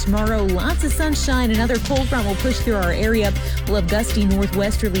morning. Tomorrow, lots of sunshine. Another cold front will push through our area. We'll have gusty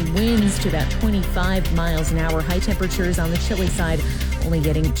northwesterly winds to about 25 miles an hour. High temperatures on the chilly side, only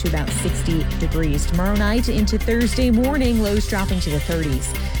getting to about 60 degrees. Tomorrow night into Thursday morning, lows dropping to the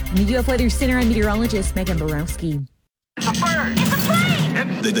 30s. In the UF Weather Center, I'm meteorologist Megan Borowski. It's a bird! It's a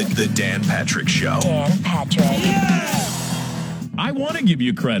plane! The Dan Patrick Show. Dan Patrick. Yeah! I want to give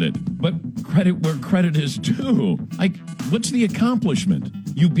you credit, but credit where credit is due. Like, what's the accomplishment?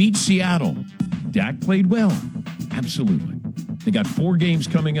 You beat Seattle. Dak played well. Absolutely. They got 4 games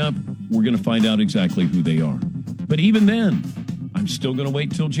coming up. We're going to find out exactly who they are. But even then, I'm still going to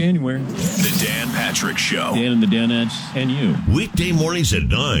wait till January. The Dan Patrick Show. Dan and the Danettes and you. Weekday mornings at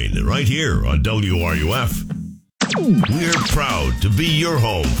 9, right here on WRUF. We're proud to be your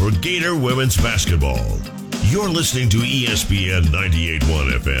home for Gator women's basketball. You're listening to ESPN 98.1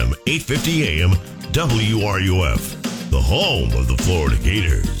 FM, 850 AM, WRUF, the home of the Florida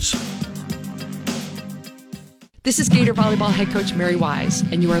Gators. This is Gator Volleyball head coach Mary Wise,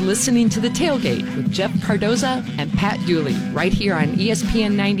 and you are listening to The Tailgate with Jeff Cardozo and Pat Dooley, right here on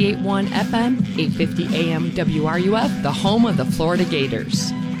ESPN 98.1 FM, 850 AM, WRUF, the home of the Florida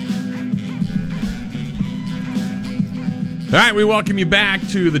Gators. All right, we welcome you back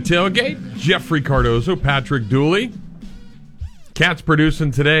to The Tailgate. Jeffrey Cardozo, Patrick Dooley. Cat's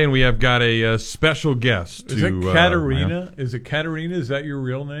producing today, and we have got a special guest. Is it Katerina? Is it Katerina? Is that your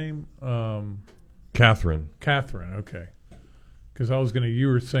real name? Catherine. Catherine, okay. Because you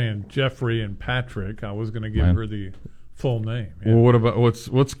were saying Jeffrey and Patrick. I was going to give her the full name. Yeah. Well, what about, what's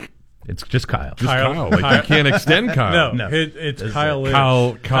It's just Kyle. Just Kyle. Like, you can't extend Kyle. No. It's Kyle.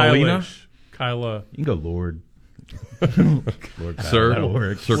 Kylina? Kyla. You can go Lord. Lord Kyle. Sir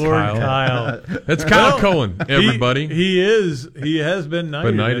Lord Kyle. It's Kyle Cohen, everybody. He has been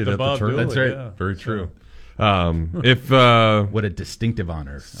knighted at the Bob tournament. Dooley. That's right. Yeah. Very true. What a distinctive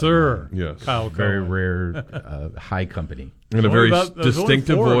honor, sir. Yes, Kyle very Cohen. rare, high company, and a very there's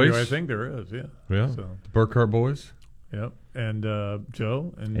distinctive only 4 voice. of you, I think there is. Yeah. Yeah. So. The Burkhart boys. Yep. And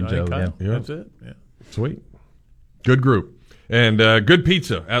Joe and Joe. Kyle. Yeah. That's it. Yeah. Sweet. Good group. And good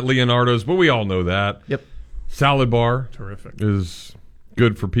pizza at Leonardo's, but we all know that. Yep. Salad bar. Terrific. Is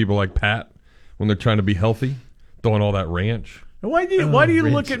good for people like Pat when they're trying to be healthy, throwing all that ranch. And why do you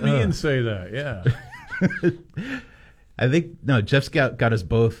look at me and say that? Yeah. I think Jeff's got us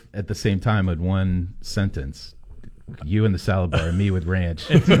both at the same time with one sentence. You and the salad bar, me with ranch.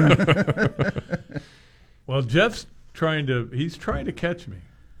 Well, Jeff's trying to catch me,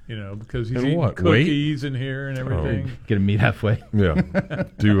 because he's And eating what? cookies in here and everything. Get him meet halfway. Yeah.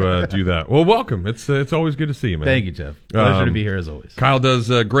 Do that. Well, welcome. It's always good to see you, man. Thank you, Jeff. Pleasure to be here as always. Kyle does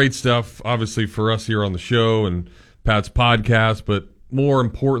great stuff, obviously, for us here on the show and Pat's podcast, but more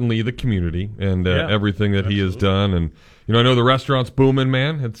importantly, the community and everything that he has done. And, I know the restaurant's booming,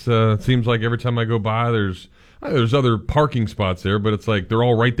 man. It's it seems like every time I go by, there's other parking spots there, but it's like they're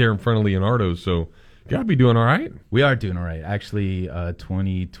all right there in front of Leonardo's, so you got to be doing all right. We are doing all right. Actually,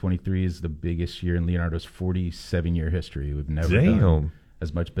 2023 is the biggest year in Leonardo's 47-year history. We've never done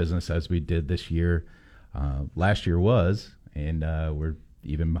as much business as we did this year. Last year was, and we're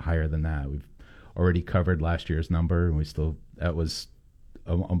even higher than that. We've already covered last year's number, and that was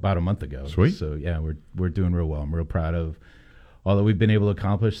about a month ago. Sweet. So, yeah, we're doing real well. I'm real proud of all that we've been able to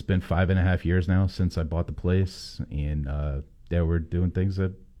accomplish. It's been 5.5 years now since I bought the place, and we're doing things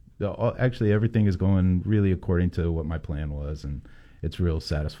that actually everything is going really according to what my plan was, and it's real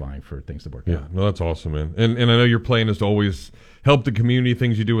satisfying for things to work out. Yeah, no, that's awesome, man. And I know your plan is to always help the community,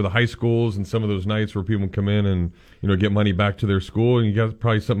 things you do with the high schools and some of those nights where people come in and, get money back to their school. And you got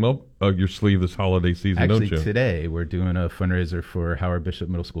probably something up your sleeve this holiday season, Actually, don't you? Today we're doing a fundraiser for Howard Bishop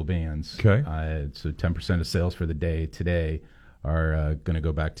Middle School bands. Okay. So 10% of sales for the day today are going to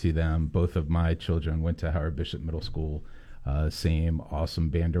go back to them. Both of my children went to Howard Bishop Middle School. Same awesome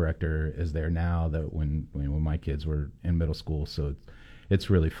band director is there now that when my kids were in middle school. So it's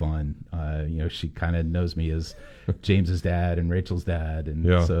really fun. She kind of knows me as James's dad and Rachel's dad, and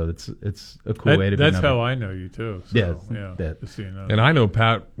so it's a cool way to. That's how I know you too. So, just so you know. And I know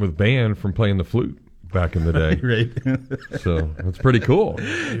Pat with band from playing the flute back in the day, right? So that's pretty cool.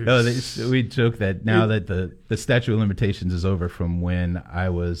 No, we joke that now that the statute of limitations is over from when I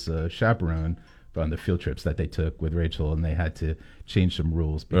was a chaperone on the field trips that they took with Rachel, and they had to change some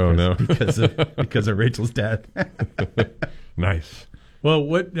rules because of Rachel's dad. Nice. Well,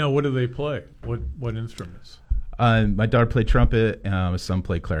 what do they play? What instruments? My daughter played trumpet, and my son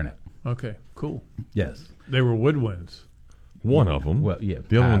played clarinet. Okay, cool. Yes, they were woodwinds. One of them. Well, yeah.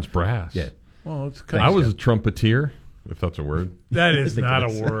 The other one's brass. Yeah. Well, it's I was a trumpeteer, if that's a word. That is not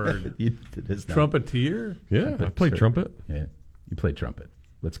a word. It is not. Trumpeteer? Yeah, I played trumpet. Yeah, you played trumpet.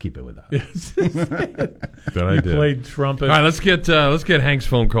 Let's keep it with that. Yes. That I did. Played trumpet. All right, let's get Hank's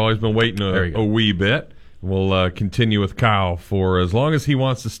phone call. He's been waiting a wee bit. We'll continue with Kyle for as long as he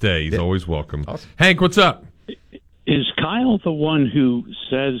wants to stay. He's always welcome. Awesome. Hank, what's up? Is Kyle the one who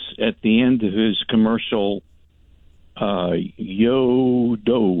says at the end of his commercial, yo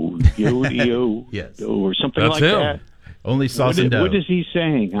do, yes, do, or something That's like him. that? Only sauce and dough. What is he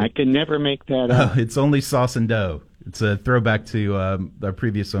saying? I can never make that up. It's only sauce and dough. It's a throwback to our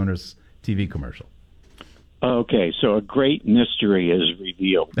previous owner's TV commercial. Okay, so a great mystery is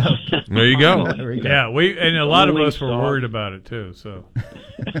revealed. There you go. Yeah, and a lot Only of us were sauce. worried about it too. So,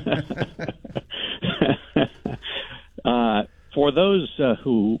 for those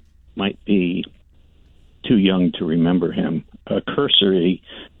who might be too young to remember him, a cursory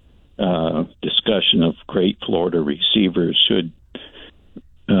discussion of great Florida receivers should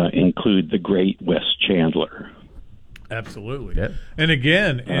include the great Wes Chandler. absolutely. Yep. And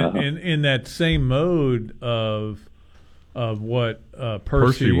again, in that same mode of what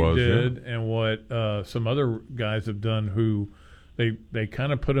Percy was, did and what some other guys have done, who they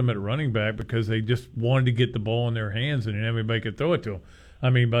kind of put him at running back because they just wanted to get the ball in their hands and everybody could throw it to him. I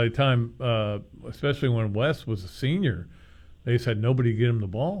mean, by the time, especially when Wes was a senior, they said nobody get him the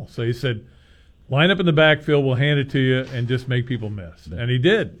ball. So he said, line up in the backfield, we'll hand it to you, and just make people miss. And he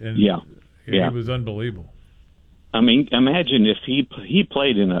did. And he was unbelievable. I mean, imagine if he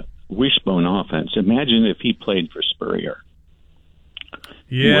played in a wishbone offense. Imagine if he played for Spurrier.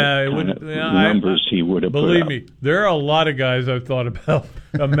 Yeah, what kind of numbers he would have put up. Believe me, there are a lot of guys I've thought about.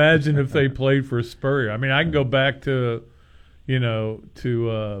 Imagine if they played for Spurrier. I mean, I can go back to,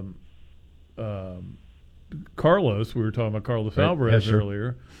 Carlos. We were talking about Carlos Alvarez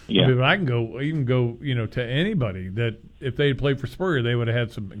earlier. Yeah. I mean, I can go, to anybody that if they had played for Spurrier, they would have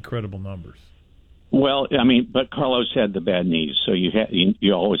had some incredible numbers. Well, I mean, but Carlos had the bad knees, so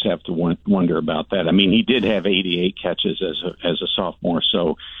you always have to wonder about that. I mean, he did have 88 catches as a sophomore,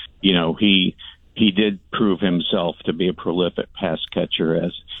 so he did prove himself to be a prolific pass catcher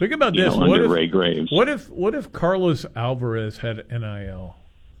as think about this under Ray Graves. What if Carlos Alvarez had NIL?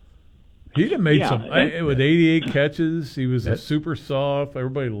 He'd have made with 88 catches. He was a super soft.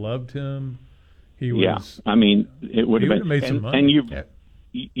 Everybody loved him. He was. Yeah, I mean, it would have made some money. And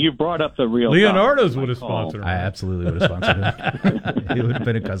you brought up the real Leonardo's would have sponsored him. I absolutely would have sponsored him. He would have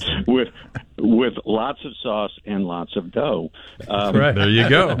been a customer. With lots of sauce and lots of dough. Right. There you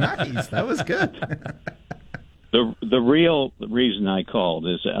go. Nice. That was good. The real reason I called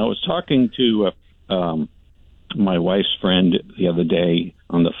is I was talking to my wife's friend the other day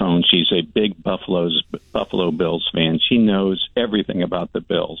on the phone. She's a big Buffalo Bills fan. She knows everything about the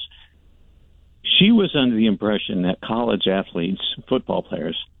Bills. She was under the impression that college athletes, football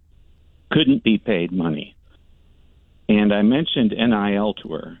players, couldn't be paid money. And I mentioned NIL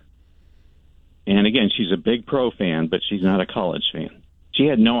to her. And again, she's a big pro fan, but she's not a college fan. She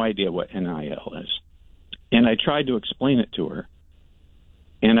had no idea what NIL is. And I tried to explain it to her.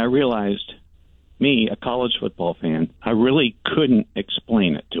 And I realized, me, a college football fan, I really couldn't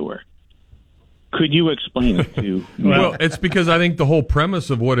explain it to her. Could you explain it to me? Well, it's because I think the whole premise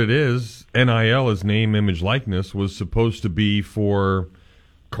of what it is, NIL is name, image, likeness, was supposed to be for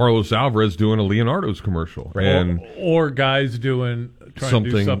Carlos Alvarez doing a Leonardo's commercial, and or guys trying to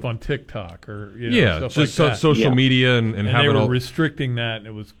do stuff on TikTok or stuff just like that. social media and having they were restricting that,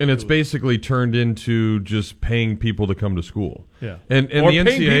 and it's basically turned into just paying people to come to school. Yeah, and or the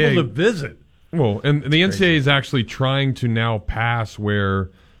paying NCAA people to visit. Well, and the NCAA is actually trying to now pass where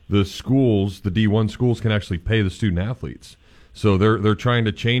the schools, the D1 schools, can actually pay the student athletes. So they're trying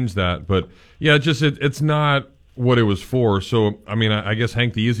to change that, but yeah, it's not what it was for. So I mean, I guess,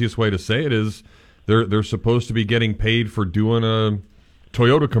 Hank, the easiest way to say it is they're supposed to be getting paid for doing a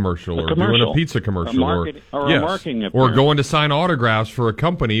Toyota commercial or doing a pizza commercial or a marketing or going to sign autographs for a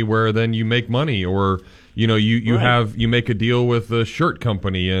company where then you make money, or you make a deal with a shirt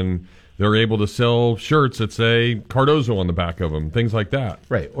company and they're able to sell shirts that say Cardozo on the back of them, things like that.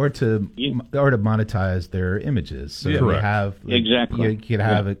 Right, or to monetize their images. So they have exactly. You could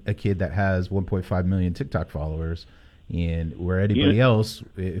have a kid that has 1.5 million TikTok followers, and where anybody else,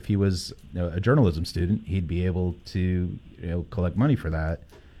 if he was a journalism student, he'd be able to collect money for that.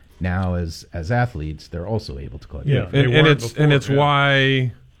 Now, as athletes, they're also able to collect. Yeah, and it's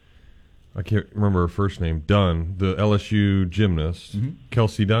why. I can't remember her first name. Dunn, the LSU gymnast,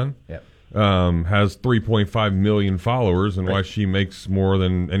 Kelsey Dunn, has 3.5 million followers, and why she makes more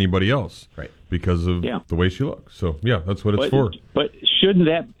than anybody else, because of the way she looks. So that's what it's for. But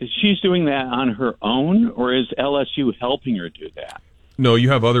shouldn't she's doing that on her own, or is LSU helping her do that? No,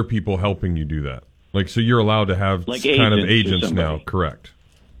 you have other people helping you do that. So you're allowed to have kind of agents now, correct?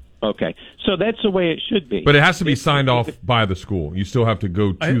 Okay, so that's the way it should be. But it has to be signed off by the school. You still have to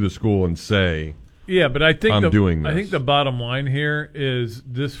go to the school and say, but I think I'm doing this. I think the bottom line here is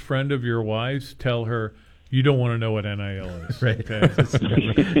this friend of your wife's, tell her you don't want to know what NIL is. Right.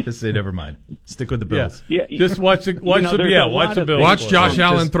 Okay? Just say never mind. Stick with the Bills. Yeah. Just watch the Bills. Watch Josh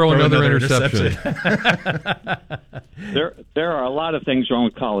Allen throw another interception. There are a lot of things wrong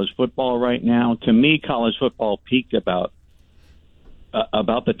with college football right now. To me, college football peaked about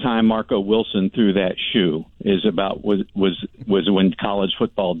the time Marco Wilson threw that shoe was when college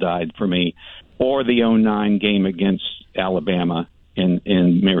football died for me, or the 2009 game against Alabama in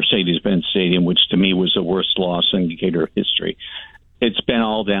Mercedes-Benz Stadium, which to me was the worst loss in Gator history. It's been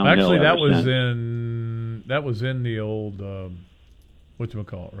all downhill. Actually, that was since. in the old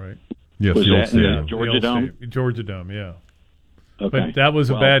whatchamacallit, right? Yes, was that in the Georgia Dome? Georgia Dome, yeah. Okay. But that was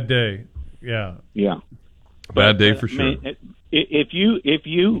a bad day. Yeah. Yeah. Bad day for sure. If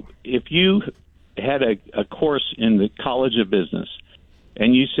you had a course in the College of Business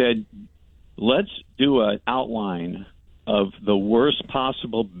and you said, let's do an outline of the worst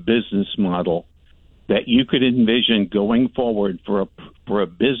possible business model that you could envision going forward for a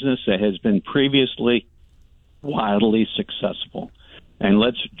business that has been previously wildly successful, and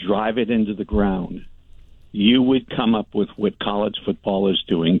let's drive it into the ground, you would come up with what college football is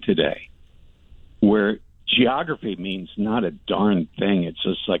doing today, where geography means not a darn thing. It's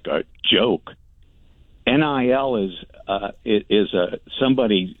just like a joke. NIL is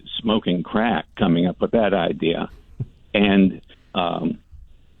somebody smoking crack coming up with that idea. And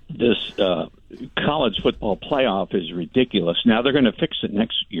this college football playoff is ridiculous. Now they're going to fix it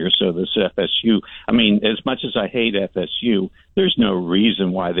next year. So this FSU, I mean, as much as I hate FSU, there's no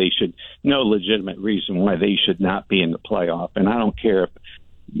legitimate reason why they should not be in the playoff. And I don't care if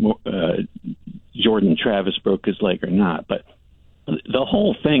Jordan Travis broke his leg or not, but the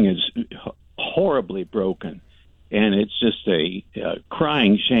whole thing is horribly broken, and it's just a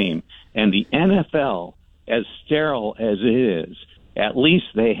crying shame. And the NFL, as sterile as it is, at least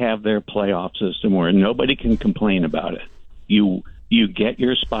they have their playoff system where nobody can complain about it. You get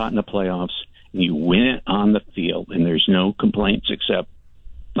your spot in the playoffs, and you win it on the field, and there's no complaints except,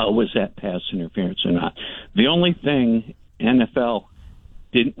 was that pass interference or not? The only thing NFL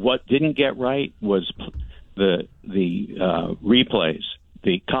didn't get right was the replays.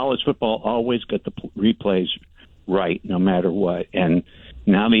 The college football always got the replays right, no matter what, and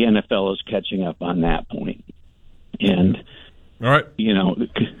now the NFL is catching up on that point. And all right,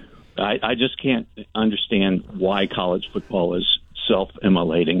 I just can't understand why college football is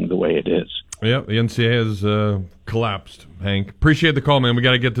self-immolating the way it is. Yeah, the NCAA has collapsed. Hank, appreciate the call, man. We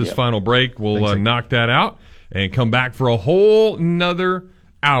got to get this final break. We'll knock that out and come back for a whole nother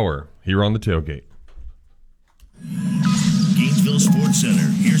hour here on the Tailgate. Gainesville Sports Center.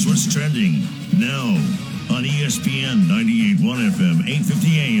 Here's what's trending now on ESPN 98.1 FM,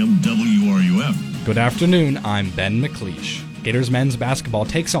 850 AM, WRUF. Good afternoon. I'm Ben McLeish. Gators men's basketball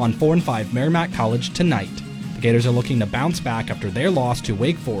takes on 4-5 Merrimack College tonight. The Gators are looking to bounce back after their loss to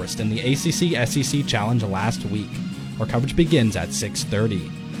Wake Forest in the ACC-SEC Challenge last week. Our coverage begins at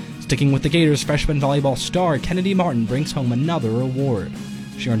 6:30. Sticking with the Gators, freshman volleyball star Kennedy Martin brings home another award.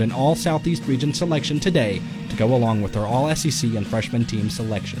 She earned an All-Southeast Region selection today to go along with her All-SEC and freshman team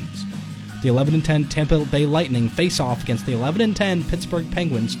selections. The 11-10 Tampa Bay Lightning face off against the 11-10 Pittsburgh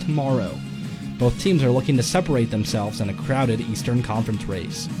Penguins tomorrow. Both teams are looking to separate themselves in a crowded Eastern Conference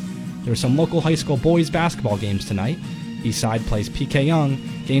race. There are some local high school boys basketball games tonight. Eastside plays PK Young,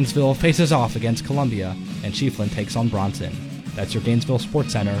 Gainesville faces off against Columbia, and Chiefland takes on Bronson. That's your Gainesville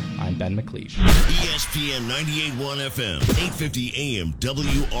Sports Center. I'm Ben McLeish. ESPN 98.1 FM, 850 AM,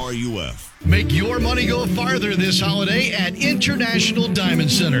 WRUF. Make your money go farther this holiday at International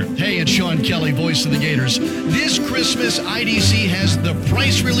Diamond Center. Hey, it's Sean Kelly, voice of the Gators. This Christmas, IDC has the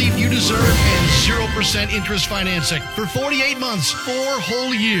price relief you deserve and 0% interest financing for 48 months, 4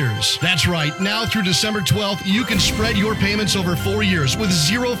 whole years. That's right. Now through December 12th, you can spread your payments over 4 years with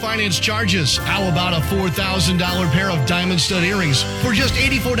 0 finance charges. How about a $4,000 pair of diamond stud earrings for just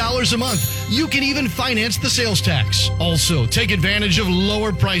 $84 a month? You can even finance the sales tax. Also, take advantage of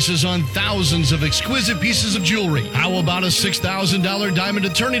lower prices on thousands of exquisite pieces of jewelry. How about a $6,000 diamond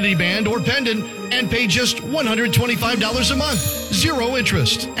eternity band or pendant and pay just $125 a month? 0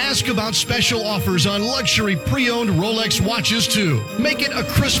 interest. Ask about special offers on luxury pre-owned Rolex watches too. Make it a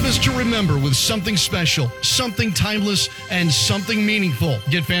Christmas to remember with something special, something timeless, and something meaningful.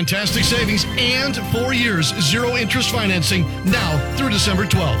 Get fantastic savings and 4 years 0 interest financing now through December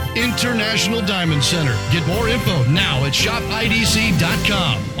 12th. International Diamond Center. Get more info now at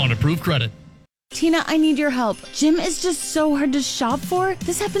shopidc.com on approved credit. Tina, I need your help. Gym is just so hard to shop for.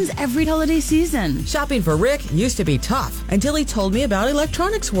 This happens every holiday season. Shopping for Rick used to be tough until he told me about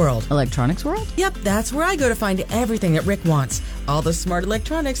Electronics World. Electronics World? Yep, that's where I go to find everything that Rick wants. All the smart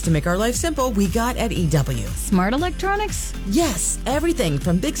electronics to make our life simple we got at EW. Smart electronics? Yes, everything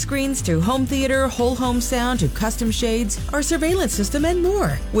from big screens to home theater, whole home sound to custom shades, our surveillance system, and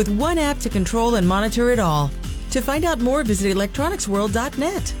more. With one app to control and monitor it all. To find out more, visit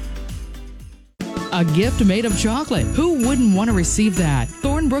electronicsworld.net. A gift made of chocolate. Who wouldn't want to receive that?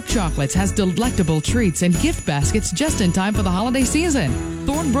 Thornbrook Chocolates has delectable treats and gift baskets just in time for the holiday season.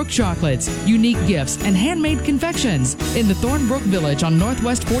 Thornbrook Chocolates, unique gifts and handmade confections in the Thornbrook Village on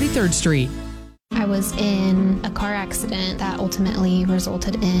Northwest 43rd Street. I was in a car accident that ultimately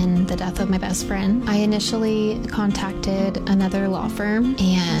resulted in the death of my best friend. I initially contacted another law firm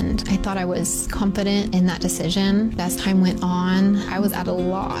and I thought I was confident in that decision. As time went on, I was at a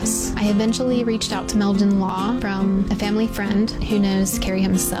loss. I eventually reached out to Meldon Law from a family friend who knows Kerry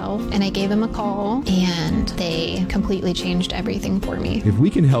himself, and I gave him a call and they completely changed everything for me. If we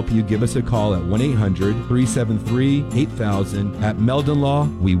can help you, give us a call at 1-800-373-8000. At Meldon Law,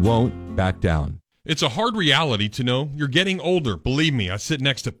 we won't back down. It's a hard reality to know you're getting older. Believe me, I sit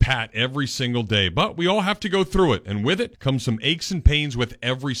next to Pat every single day, but we all have to go through it, and with it comes some aches and pains with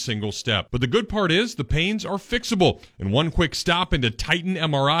every single step. But the good part is the pains are fixable, and one quick stop into Titan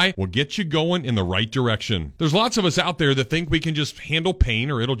MRI will get you going in the right direction. There's lots of us out there that think we can just handle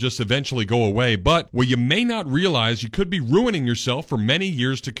pain or it'll just eventually go away, but what you may not realize, you could be ruining yourself for many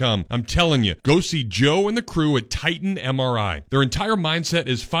years to come. I'm telling you, go see Joe and the crew at Titan MRI. Their entire mindset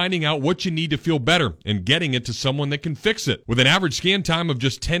is finding out what you need to feel better and getting it to someone that can fix it. With an average scan time of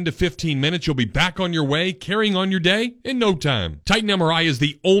just 10 to 15 minutes, you'll be back on your way, carrying on your day in no time. Titan MRI is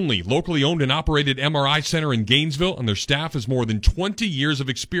the only locally owned and operated MRI center in Gainesville, and their staff has more than 20 years of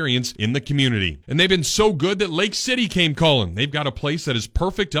experience in the community. And they've been so good that Lake City came calling. They've got a place that is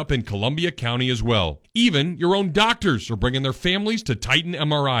perfect up in Columbia County as well. Even your own doctors are bringing their families to Titan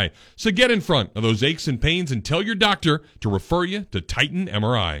MRI. So get in front of those aches and pains and tell your doctor to refer you to Titan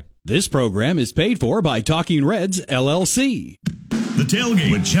MRI. This program is paid for by Talking Reds, LLC. The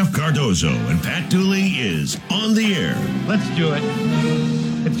Tailgate with Jeff Cardozo and Pat Dooley is on the air. Let's do it.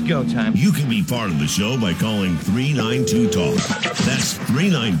 It's go time. You can be part of the show by calling 392-TALK. That's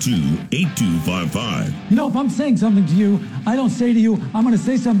 392-8255. You know, if I'm saying something to you, I don't say to you, I'm going to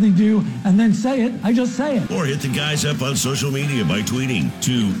say something to you and then say it. I just say it. Or hit the guys up on social media by tweeting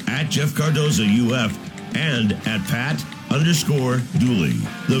to @JeffCardozoUF and @Pat_Dooley.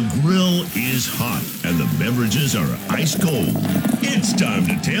 The grill is hot and the beverages are ice cold. It's time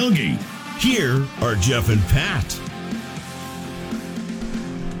to tailgate. Here are Jeff and Pat.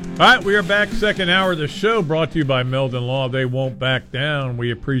 All right, we are back. Second hour of the show brought to you by Meldon Law. They won't back down. We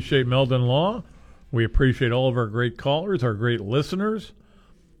appreciate Meldon Law. We appreciate all of our great callers, our great listeners,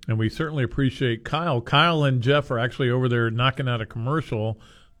 and we certainly appreciate Kyle. Kyle and Jeff are actually over there knocking out a commercial,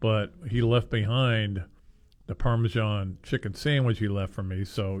 but he left behind the Parmesan chicken sandwich he left for me.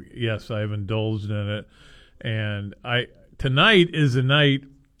 So, yes, I've indulged in it. And tonight is the night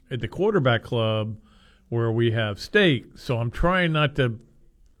at the Quarterback Club where we have steak. So I'm trying not to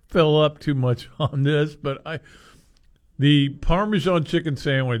fill up too much on this, but The Parmesan chicken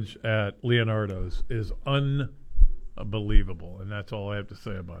sandwich at Leonardo's is unbelievable, and that's all I have to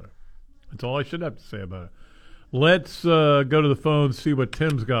say about it. That's all I should have to say about it. Let's go to the phone, see what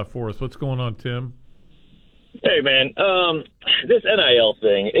Tim's got for us. What's going on, Tim? Hey, man. This NIL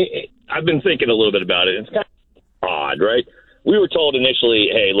thing, I've been thinking a little bit about it. It's kind of odd, right? We were told initially,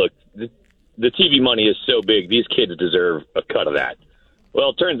 hey, look, the TV money is so big, these kids deserve a cut of that. Well,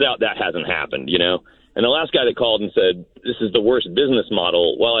 it turns out that hasn't happened, you know? And the last guy that called and said, this is the worst business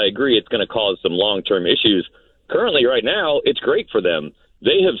model, while I agree it's going to cause some long-term issues, currently right now, it's great for them.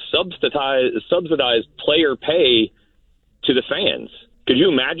 They have subsidized player pay to the fans. Could you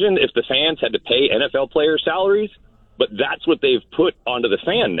imagine if the fans had to pay NFL player salaries? But that's what they've put onto the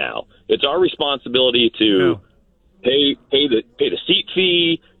fan now. It's our responsibility to pay the seat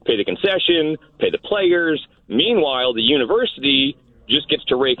fee, pay the concession, pay the players. Meanwhile, the university just gets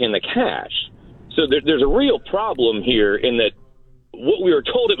to rake in the cash. So there's a real problem here in that what we were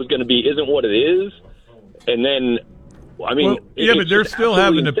told it was going to be isn't what it is. And then, I mean, but they're still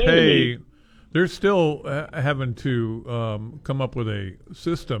having to pay. They're still having to come up with a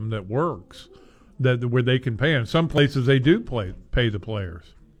system that works, where they can pay. In some places, they do pay the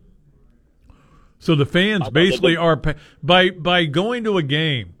players. So the fans basically are by going to a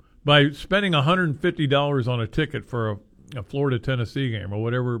game, by spending $150 on a ticket for a Florida Tennessee game or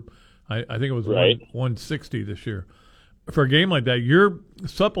whatever. I think it was $160 this year. For a game like that, you're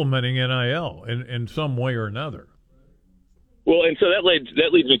supplementing NIL in some way or another. Well, and so that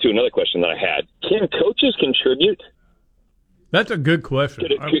leads me to another question that I had. Can coaches contribute? That's a good question.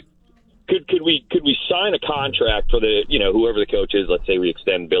 Could we sign a contract for the, whoever the coach is? Let's say we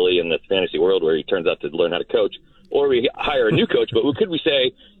extend Billy in the fantasy world where he turns out to learn how to coach, or we hire a new coach. But could we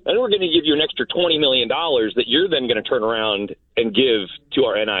say, and we're going to give you an extra $20 million that you're then going to turn around and give to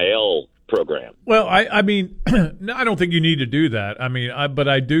our NIL program? Well, I mean, no, I don't think you need to do that. I mean, but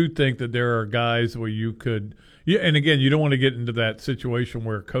I do think that there are guys where you could. Yeah, and again, you don't want to get into that situation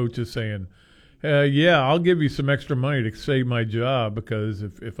where a coach is saying, "Yeah, I'll give you some extra money to save my job," because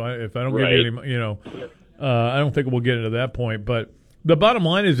if I don't give you any, I don't think we'll get into that point. But the bottom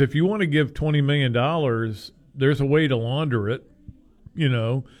line is, if you want to give $20 million, there's a way to launder it,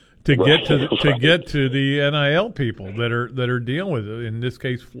 to get to the NIL people that are dealing with it. In this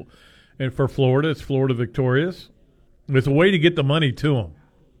case, and for Florida, it's Florida Victorious. There's a way to get the money to them.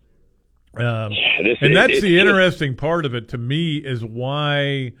 And that's the interesting part of it to me, is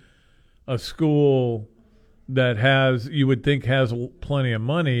why a school that you would think has plenty of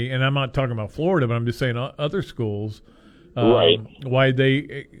money, and I'm not talking about Florida, but I'm just saying other schools, why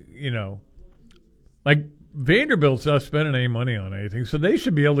they, like Vanderbilt's not spending any money on anything, so they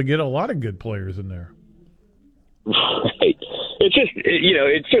should be able to get a lot of good players in there. Right.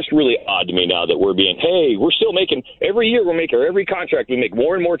 It's just really odd to me now that we're still making, every year every contract, we make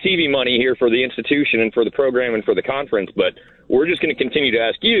more and more TV money here for the institution and for the program and for the conference, but we're just going to continue to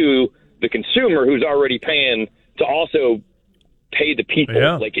ask you, the consumer who's already paying, to also pay the people.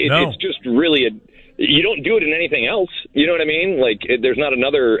 Yeah, it's just really you don't do it in anything else. You know what I mean? Like, there's not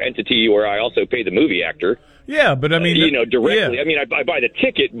another entity where I also pay the movie actor. Yeah, but I mean, directly. Yeah. I mean, I buy the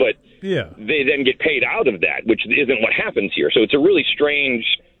ticket, but they then get paid out of that, which isn't what happens here. So it's a really strange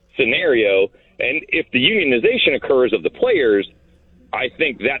scenario. And if the unionization occurs of the players, I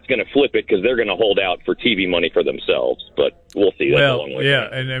think that's going to flip it, because they're going to hold out for TV money for themselves. But we'll see. That's a long way. Yeah,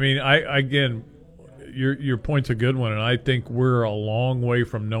 and I mean, your point's a good one, and I think we're a long way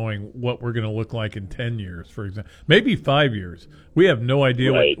from knowing what we're going to look like in 10 years, for example. Maybe 5 years. We have no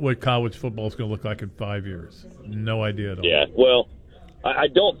idea what college football is going to look like in 5 years. No idea at all. Yeah, well, I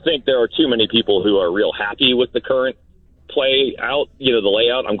don't think there are too many people who are real happy with the current play out, the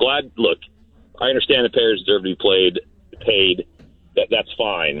layout. I'm glad. Look, I understand the players deserve to be paid. That's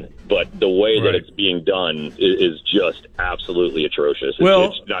fine, but the way that it's being done is just absolutely atrocious.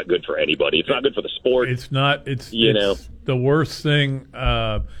 It's not good for anybody. It's not good for the sport. It's not. It's the worst thing.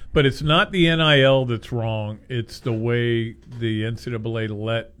 But it's not the NIL that's wrong. It's the way the NCAA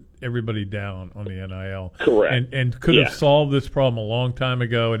let everybody down on the NIL. Correct. And could have solved this problem a long time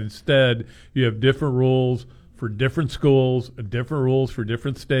ago. And instead, you have different rules for different schools, different rules for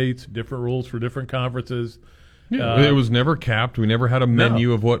different states, different rules for different conferences. Yeah, it was never capped. We never had a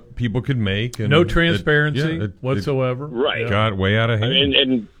menu of what people could make. And no transparency whatsoever. Right. Got way out of hand. I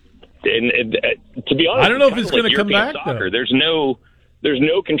mean, and to be honest, I don't know if it's going to come back, though. There's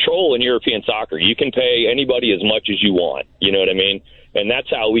no control in European soccer. You can pay anybody as much as you want. You know what I mean? And that's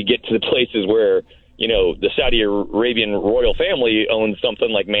how we get to the places where, the Saudi Arabian royal family owns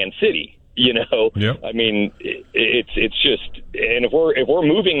something like Man City. I mean, it's just, and if we're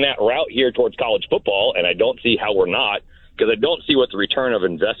moving that route here towards college football, and I don't see how we're not, because I don't see what the return of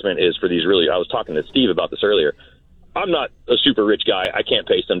investment is for these really. I was talking to Steve about this earlier. I'm not a super rich guy. I can't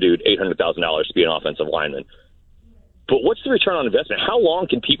pay some dude $800,000 to be an offensive lineman. But what's the return on investment? How long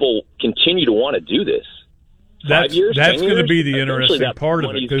can people continue to want to do this? 5 years? That's going to be the interesting part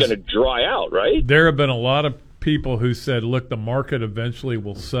of it. It's going to dry out, right? There have been a lot of people who said, look, the market eventually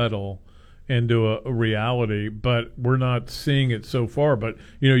will settle into a reality, but we're not seeing it so far. But,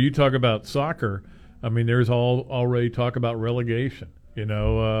 you talk about soccer. I mean, there's already talk about relegation.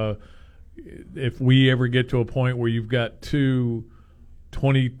 If we ever get to a point where you've got two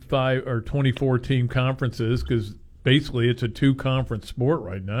 25 or 24 team conferences, because basically it's a 2-conference sport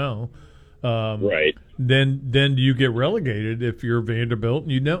right now, right? Then you get relegated if you're Vanderbilt,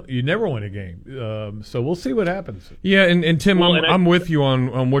 and you never win a game. So we'll see what happens. Yeah, and Tim, I'm with you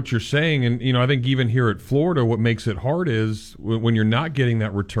on what you're saying, and I think even here at Florida, what makes it hard is when you're not getting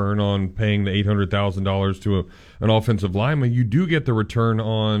that return on paying the $800,000 to an offensive lineman, you do get the return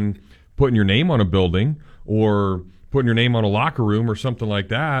on putting your name on a building or putting your name on a locker room or something like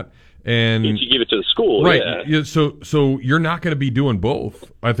that. And if you give it to the school, right? Yeah. So you're not going to be doing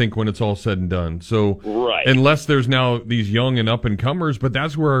both, I think, when it's all said and done. So right. Unless there's now these young and up and comers, but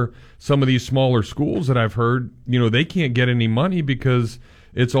that's where some of these smaller schools that I've heard, they can't get any money because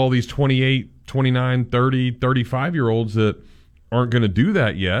it's all these 28, 29, 30, 35-year-olds that aren't going to do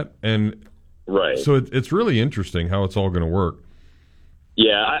that yet. And right. So it's really interesting how it's all going to work.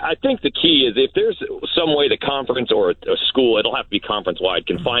 Yeah, I think the key is if there's some way the conference or a school, it'll have to be conference-wide,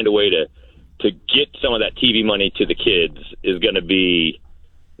 can find a way to get some of that TV money to the kids is going to be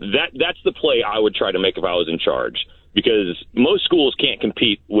that's the play I would try to make if I was in charge, because most schools can't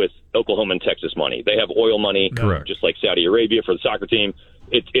compete with Oklahoma and Texas money. They have oil money, correct, just like Saudi Arabia for the soccer team.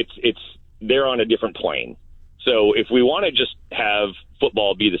 It's they're on a different plane. So if we want to just have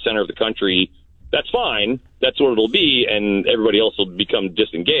football be the center of the country, that's fine. That's what it'll be, and everybody else will become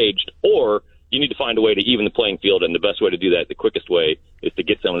disengaged. Or you need to find a way to even the playing field, and the best way to do that, the quickest way, is to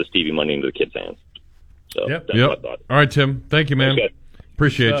get some of this TV money into the kids' hands. So that's what I thought. All right, Tim. Thank you, man. Okay.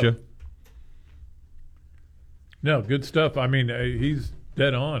 Appreciate you. No, good stuff. I mean, he's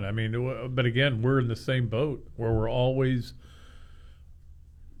dead on. I mean, but again, we're in the same boat where we're always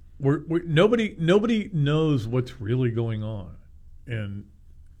nobody knows what's really going on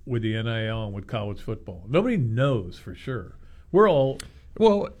with the NIL and with college football. Nobody knows for sure. We're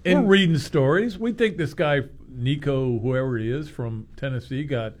reading stories. We think this guy Nico, whoever he is from Tennessee,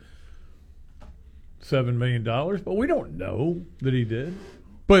 got $7 million, but we don't know that he did.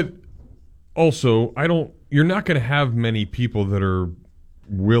 But also, you're not going to have many people that are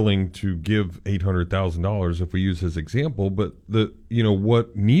willing to give $800,000 if we use his example, but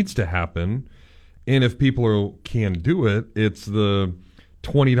what needs to happen, and if people can do it, it's the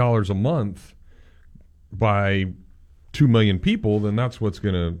 $20 a month by 2 million people, then that's what's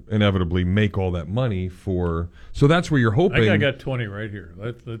going to inevitably make all that money for. So that's where you're hoping. I got 20 right here.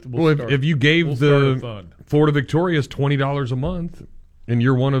 If you gave the Florida Victorious $20 a month, and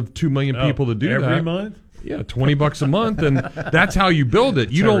you're one of 2 million people to do every that every month. Yeah, $20 a month, and that's how you build it.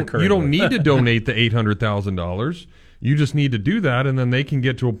 You don't need to donate the $800,000. You just need to do that, and then they can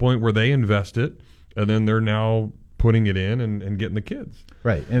get to a point where they invest it, and then they're now putting it in and getting the kids.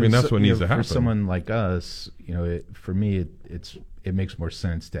 Right. I mean, that's what needs to happen. For someone like us, for me, it makes more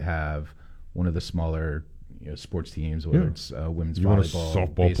sense to have one of the smaller sports teams, whether it's women's volleyball,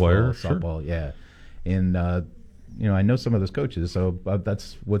 softball baseball, player, softball, yeah. And I know some of those coaches, so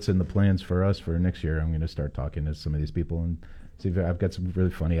that's what's in the plans for us for next year. I'm going to start talking to some of these people and see if I've got some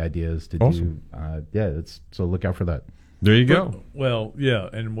really funny ideas to do. So look out for that. There you go. Well, yeah,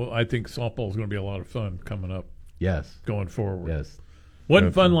 and I think softball is going to be a lot of fun coming up. Yes. Going forward. Yes.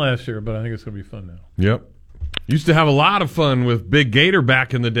 Wasn't fun last year, but I think it's going to be fun now. Yep. Used to have a lot of fun with Big Gator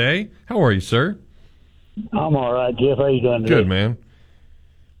back in the day. How are you, sir? I'm all right, Jeff. How you doing today? Good, man.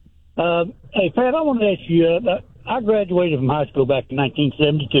 Hey, Pat, I want to ask you, I graduated from high school back in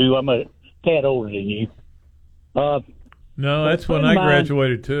 1972. I'm a tad older than you. No, that's when I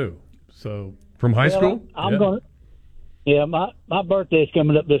graduated, too. So from high school? I'm going to. Yeah, my birthday's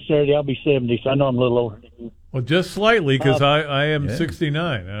coming up this Saturday. I'll be 70, so I know I'm a little older than you. Well, just slightly, because I am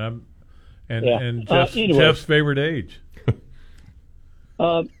 69, and Jeff's favorite age.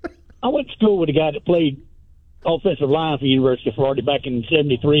 I went to school with a guy that played offensive line for University of Florida back in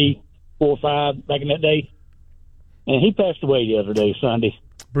 73, 4, 5, back in that day. And he passed away the other day, Sunday.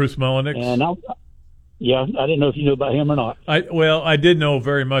 Bruce Mullenix? And I didn't know if you knew about him or not. I did know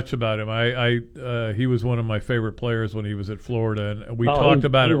very much about him. He was one of my favorite players when he was at Florida, and we talked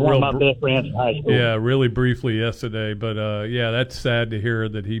about it one of my best friends in high school. Yeah, really briefly yesterday. But that's sad to hear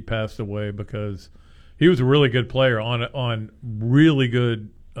that he passed away because He was a really good player on really good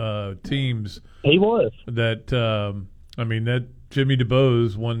teams. He was. That that Jimmy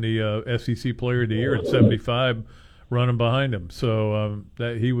DeBose won the SEC Player of the Year at 75, running behind him. So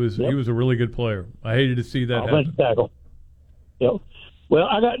that he was a really good player. I hated to see that happen. Tackle. Yep. Well,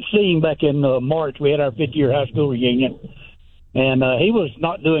 I got to see him back in March. We had our 5th-year high school reunion, and he was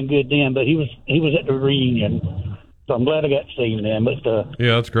not doing good then, but he was at the reunion. So I'm glad I got to see him then. But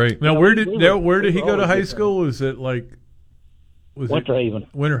yeah, that's great. Now, where did he go to high school? Was it like Winter Haven?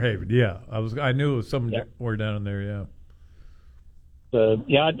 Winter Haven, yeah. I knew it was somewhere down in there, yeah. So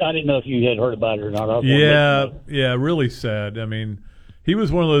yeah, I didn't know if you had heard about it or not. Yeah, really sad. I mean, he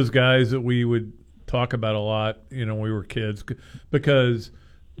was one of those guys that we would talk about a lot, when we were kids, because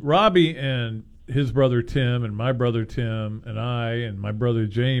Robbie and his brother Tim and my brother Tim and I and my brother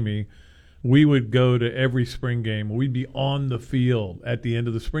Jamie, we would go to every spring game. We'd be on the field at the end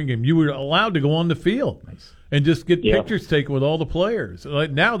of the spring game. You were allowed to go on the field and just get pictures taken with all the players.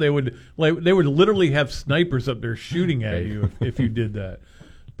 Like now they would literally have snipers up there shooting at you if you did that.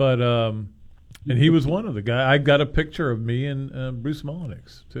 But and he was one of the guys. I got a picture of me and Bruce Molyneux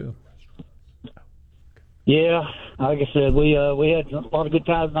too. Yeah, like I said, we had a lot of good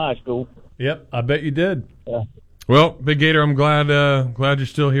times in high school. Yep, I bet you did. Yeah. Well, Big Gator, I'm glad you're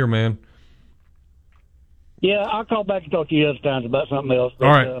still here, man. Yeah, I'll call back and talk to you other times about something else. But,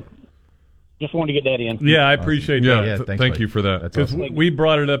 all right. Just wanted to get that in. Yeah, I appreciate that. Yeah, thank you for that. Because we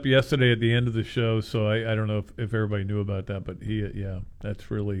brought it up yesterday at the end of the show, so I don't know if everybody knew about that, but it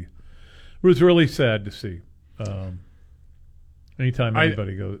was really sad to see. Anytime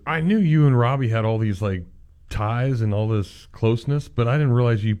anybody goes. I knew you and Robbie had all these like ties and all this closeness, but I didn't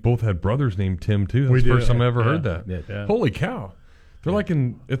realize you both had brothers named Tim too. That's the first time I ever heard that. Yeah. Holy cow. They're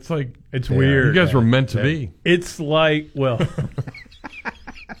it's weird. You guys were meant to be. It's like, well,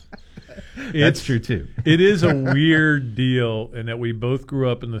 that's true too. It is a weird deal in that we both grew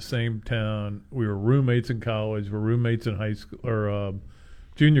up in the same town. We were roommates in college. We're roommates in high school or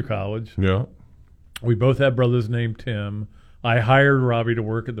junior college. Yeah. We both had brothers named Tim. I hired Robbie to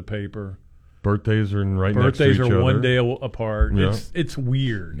work at the paper. Birthdays are next to each other. Birthdays are one day apart. Yeah. It's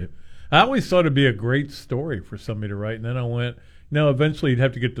weird. Yep. I always thought it'd be a great story for somebody to write, and then I went, no, eventually you'd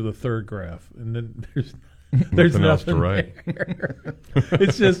have to get to the third graph, and then there's nothing else to write.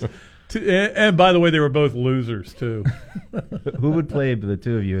 It's just, and by the way, they were both losers too. Who would play the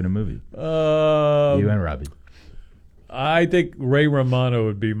two of you in a movie? You and Robbie. I think Ray Romano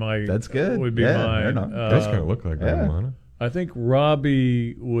would be my. That's good. Would be mine. That's gonna look like Ray Romano. I think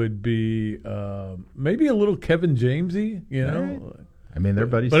Robbie would be maybe a little Kevin Jamesy, Right. I mean, they're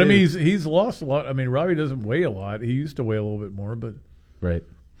buddies. But too. I mean, he's lost a lot. I mean, Robbie doesn't weigh a lot. He used to weigh a little bit more, but right.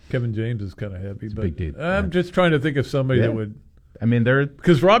 Kevin James is kind of heavy. But big dude. I'm just trying to think of somebody that would. I mean,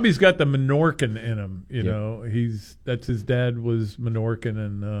 because Robbie's got the Menorcan in him. You know, that's his dad was Menorcan,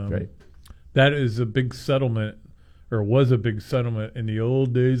 and that is a big settlement, or was a big settlement in the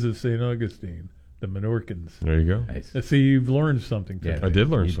old days of St. Augustine. The Menorcans. There you go. Nice. See, you've learned something. Yeah, I did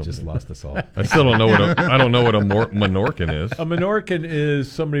learn you something. Just lost us all. I still don't know what I don't know what a Menorcan is. A Menorcan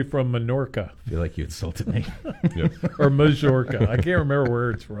is somebody from Menorca. I feel like you insulted me. Or Majorca. I can't remember where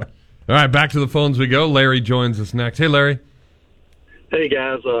it's from. All right, back to the phones we go. Larry joins us next. Hey, Larry. Hey,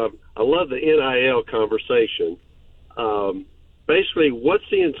 guys. I love the NIL conversation. Basically, what's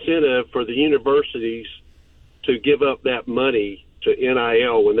the incentive for the universities to give up that money to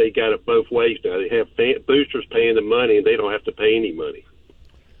NIL when they got it both ways now? They have boosters paying the money, and they don't have to pay any money.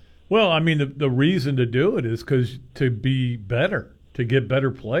 Well, I mean, the reason to do it is because to be better, to get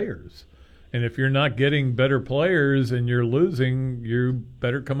better players. And if you're not getting better players and you're losing, you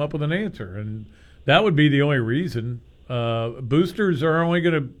better come up with an answer. And that would be the only reason. Boosters are only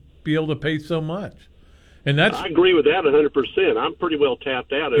going to be able to pay so much. And I agree with that 100%. I'm pretty well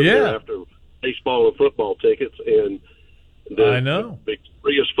tapped out over there after baseball and football tickets, and I know. It's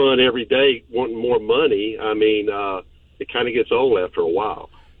free as fun every day, wanting more money. I mean, it kind of gets old after a while.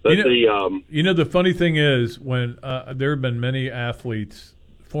 But the funny thing is, when there have been many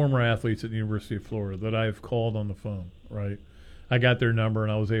former athletes at the University of Florida that I've called on the phone, right? I got their number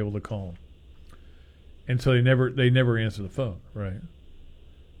and I was able to call them. And so they never answer the phone, right?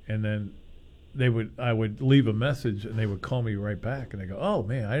 And then I would leave a message and they would call me right back and they go, "Oh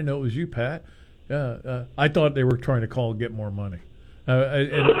man, I didn't know it was you, Pat. I thought they were trying to call and get more money."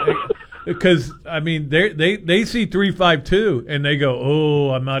 Because I mean, they see 352 and they go,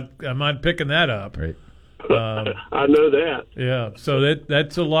 "Oh, I'm not picking that up." Right. I know that. Yeah. So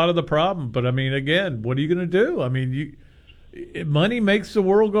that's a lot of the problem. But I mean, again, what are you going to do? I mean, money makes the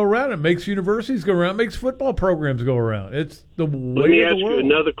world go around. It makes universities go around. It makes football programs go around. It's the way of the world. Let me ask you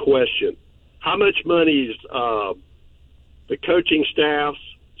another question. how much money is the coaching staffs,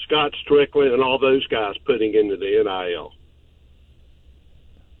 Scott Strickland, and all those guys putting into the NIL?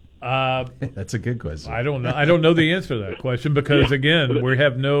 That's a good question. I don't know. I don't know the answer to that question because again, we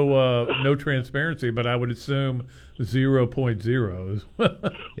have no transparency. But I would assume 0.0 is.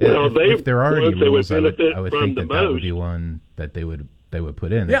 If there are any rules, I would think that would be one that they would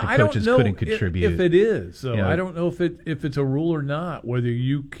put in. Yeah, the coaches couldn't contribute if it is. So I don't know if it's a rule or not. Whether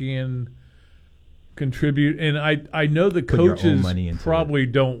you can contribute, and I know the coaches probably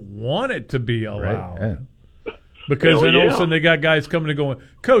don't want it to be allowed. Right? Yeah. Because then all of a sudden they got guys coming and going,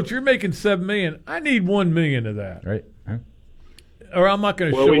 Coach, you're making $7 million. I need $1 million of that. Right. Huh? Or I'm not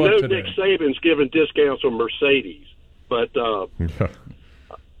going to show Well, we know up today. Nick Saban's giving discounts on Mercedes, but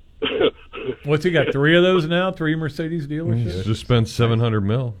what's he got? 3 of those now? 3 Mercedes dealerships? Just spent $700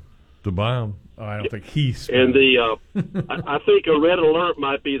 million to buy them. Oh, I don't think he spent. And I think a red alert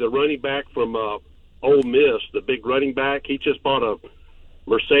might be the running back from Ole Miss, the big running back. He just bought a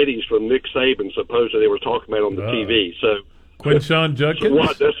Mercedes from Nick Saban, supposedly they were talking about on the TV. So Quinshawn Judkins?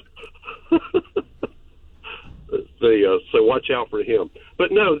 So watch out for him.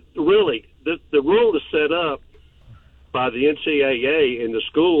 But no, really, the rule is set up by the NCAA and the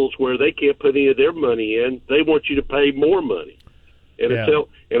schools where they can't put any of their money in. They want you to pay more money. And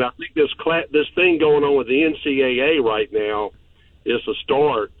and I think this thing going on with the NCAA right now is a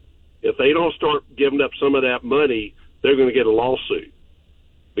start. If they don't start giving up some of that money, they're going to get a lawsuit.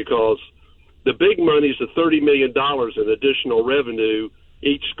 Because the big money is the $30 million in additional revenue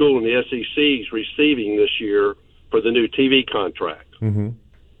each school in the SEC is receiving this year for the new TV contract. Mm-hmm.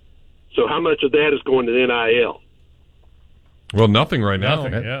 So how much of that is going to NIL? Well, nothing right now.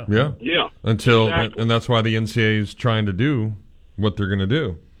 Nothing, yeah. Until exactly. and that's why the NCAA is trying to do what they're going to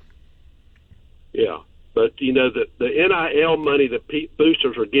do. Yeah, but the NIL money that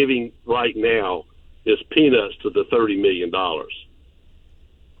boosters are giving right now is peanuts to the $30 million.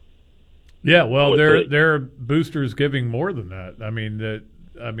 Yeah, well, they're boosters giving more than that.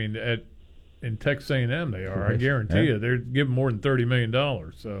 In Texas A&M they are. I guarantee you, they're giving more than $30 million.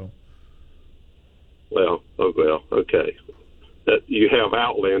 So, well, okay. That you have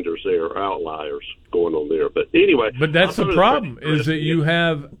outlanders there, outliers going on there. But anyway, but that's the problem is that you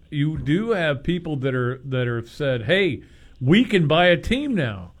do have people that are said, hey, we can buy a team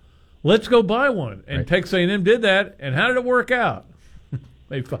now. Let's go buy one. And Texas A&M did that. And how did it work out?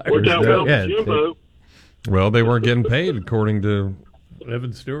 They fired Jimbo. Well, they weren't getting paid according to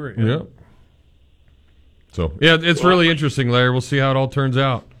Evan Stewart. Yeah. So, it's really interesting, Larry. We'll see how it all turns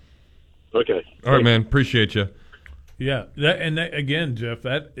out. Okay. All right, man. Appreciate you. Yeah. Again, Jeff,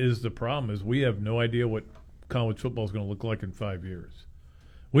 that is the problem is we have no idea what college football is going to look like in 5 years.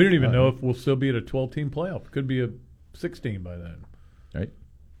 We don't even know if we'll still be at a 12-team playoff. It could be a 16 by then. Right.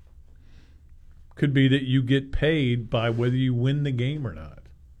 Could be that you get paid by whether you win the game or not.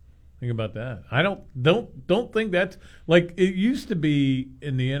 Think about that. I don't think that's like it used to be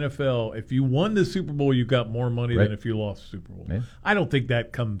in the NFL. If you won the Super Bowl, you got more money than if you lost the Super Bowl. Yeah. I don't think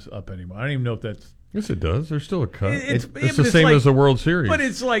that comes up anymore. I don't even know if that's. Yes, it does. There's still a cut. It's the it's same like, as the World Series. But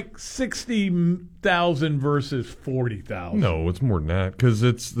it's like 60,000 versus 40,000. No, it's more than that because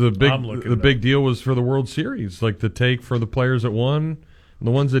it's the big deal was for the World Series, like the take for the players that won and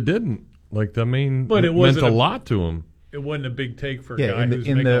the ones that didn't. Like it meant a lot to them. It wasn't a big take for a guy in who's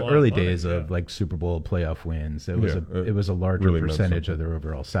the making a lot early of money. days of like Super Bowl playoff wins. It was a larger really percentage of their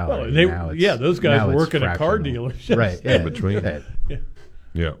overall salary. Those guys were working at car dealerships, right? In between.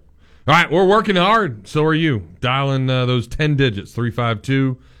 Yeah. All right, we're working hard. So are you. Dialing those 10 digits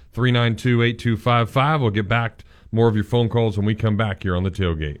 352-392-8255. We'll get back to more of your phone calls when we come back here on the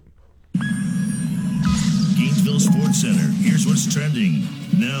Tailgate. Gainesville Sports Center. Here's what's trending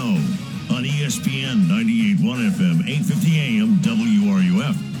now on ESPN 98.1 FM, 850 AM,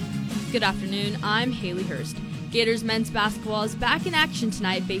 WRUF. Good afternoon. I'm Haley Hurst. Gators men's basketball is back in action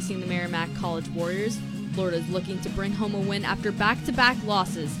tonight facing the Merrimack College Warriors. Florida is looking to bring home a win after back-to-back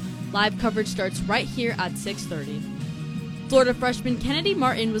losses. Live coverage starts right here at 6:30. Florida freshman Kennedy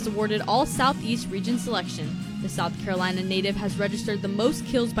Martin was awarded All-Southeast Region selection. The South Carolina native has registered the most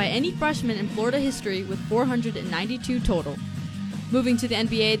kills by any freshman in Florida history with 492 total. Moving to the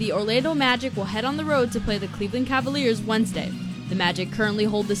NBA, the Orlando Magic will head on the road to play the Cleveland Cavaliers Wednesday. The Magic currently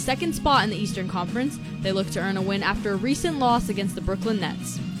hold the second spot in the Eastern Conference. They look to earn a win after a recent loss against the Brooklyn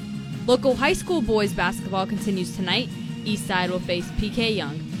Nets. Local high school boys basketball continues tonight. Eastside will face PK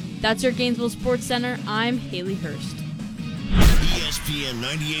Young. That's your Gainesville Sports Center. I'm Haley Hurst. ESPN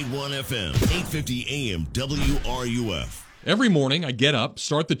 98.1 FM, 850 AM, WRUF. Every morning, I get up,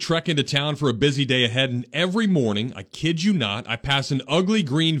 start the trek into town for a busy day ahead, and every morning, I kid you not, I pass an ugly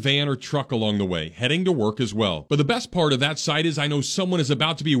green van or truck along the way, heading to work as well. But the best part of that sight is I know someone is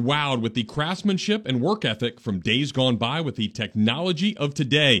about to be wowed with the craftsmanship and work ethic from days gone by with the technology of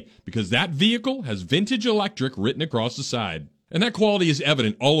today, because that vehicle has Vintage Electric written across the side. And that quality is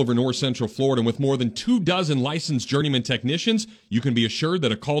evident all over North Central Florida. And with more than 24 licensed journeyman technicians, you can be assured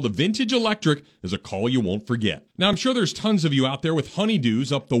that a call to Vintage Electric is a call you won't forget. Now, I'm sure there's tons of you out there with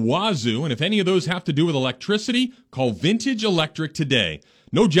honeydews up the wazoo, and if any of those have to do with electricity, call Vintage Electric today.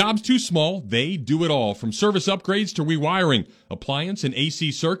 No job's too small. They do it all, from service upgrades to rewiring, appliance and AC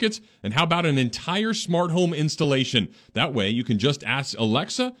circuits, and how about an entire smart home installation? That way, you can just ask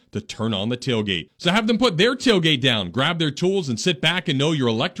Alexa to turn on the tailgate. So have them put their tailgate down, grab their tools, and sit back and know your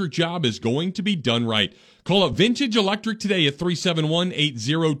electric job is going to be done right. Call up Vintage Electric today at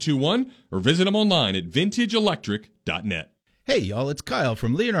 371-8021 or visit them online at vintageelectric.net. Hey y'all, it's Kyle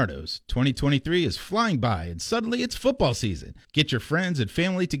from Leonardo's. 2023 is flying by and suddenly it's football season. Get your friends and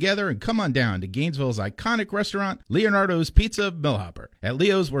family together and come on down to Gainesville's iconic restaurant, Leonardo's Pizza of Millhopper. At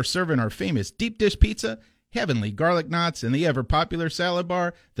Leo's, we're serving our famous deep dish pizza, heavenly garlic knots, and the ever-popular salad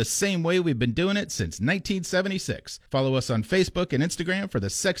bar the same way we've been doing it since 1976. Follow us on Facebook and Instagram for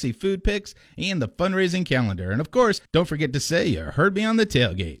the sexy food pics and the fundraising calendar. And of course, don't forget to say you heard me on the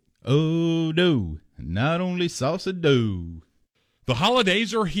tailgate. Oh no, not only salsa dough. The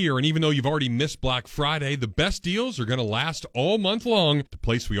holidays are here, and even though you've already missed Black Friday, the best deals are going to last all month long. The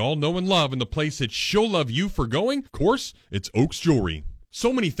place we all know and love, and the place that she'll love you for going, of course, it's Oaks Jewelry.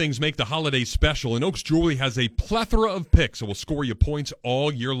 So many things make the holidays special, and Oaks Jewelry has a plethora of picks that will score you points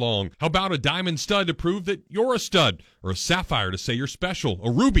all year long. How about a diamond stud to prove that you're a stud, or a sapphire to say you're special, a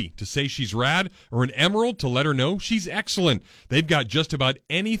ruby to say she's rad, or an emerald to let her know she's excellent? They've got just about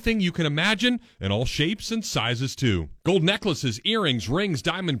anything you can imagine, in all shapes and sizes too. Gold necklaces, earrings, rings,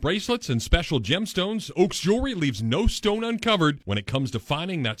 diamond bracelets, and special gemstones, Oaks Jewelry leaves no stone uncovered when it comes to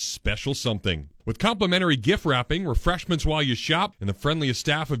finding that special something. With complimentary gift wrapping, refreshments while you shop, and the friendliest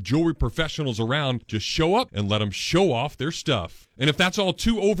staff of jewelry professionals around, just show up and let them show off their stuff. And if that's all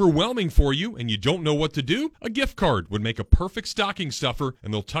too overwhelming for you and you don't know what to do, a gift card would make a perfect stocking stuffer,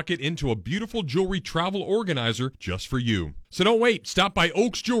 and they'll tuck it into a beautiful jewelry travel organizer just for you. So don't wait. Stop by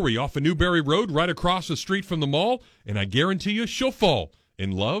Oaks Jewelry off of Newberry Road right across the street from the mall, and I guarantee you she'll fall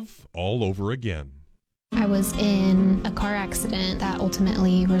in love all over again. I was in a car accident that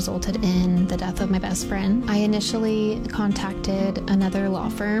ultimately resulted in the death of my best friend. I initially contacted another law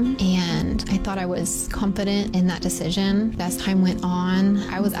firm and I thought I was confident in that decision. As time went on,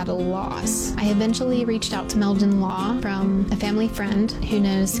 I was at a loss. I eventually reached out to Meldon Law from a family friend who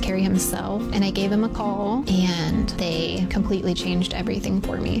knows Kerry himself, and I gave him a call and they completely changed everything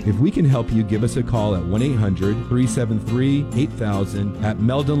for me. If we can help you, give us a call at 1-800-373-8000. At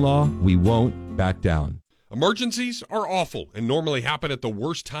Meldon Law, we won't back down. Emergencies are awful and normally happen at the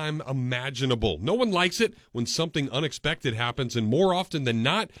worst time imaginable. No one likes it when something unexpected happens, and more often than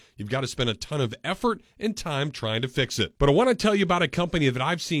not, you've got to spend a ton of effort and time trying to fix it. But I want to tell you about a company that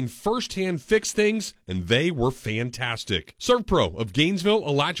I've seen firsthand fix things, and they were fantastic. ServPro of Gainesville,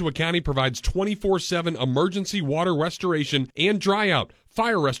 Alachua County provides 24/7 emergency water restoration and dryout,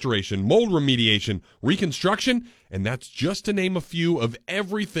 fire restoration, mold remediation, reconstruction, and that's just to name a few of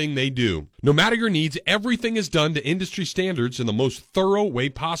everything they do. No matter your needs, everything is done to industry standards in the most thorough way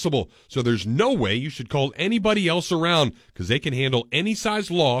possible. So there's no way you should call anybody else around, because they can handle any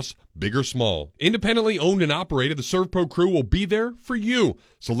size loss, big or small. Independently owned and operated, the ServPro crew will be there for you.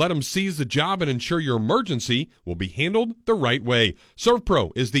 So let them seize the job and ensure your emergency will be handled the right way.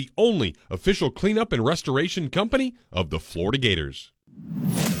 ServPro is the only official cleanup and restoration company of the Florida Gators.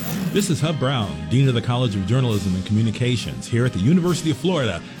 This is Hub Brown, Dean of the College of Journalism and Communications here at the University of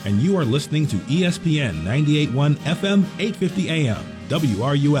Florida, and you are listening to ESPN 98.1 FM, 850 AM,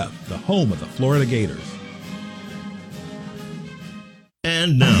 WRUF, the home of the Florida Gators.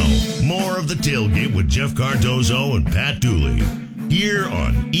 And now, more of the Tailgate with Jeff Cardozo and Pat Dooley, here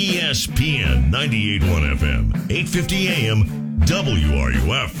on ESPN 98.1 FM, 850 AM,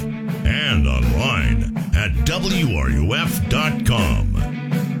 WRUF, and online at WRUF.com.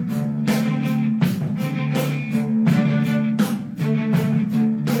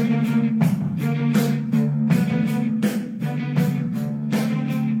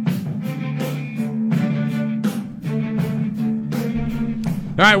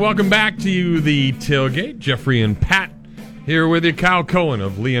 All right, welcome back to the Tailgate. Jeffrey and Pat here with you. Kyle Cohen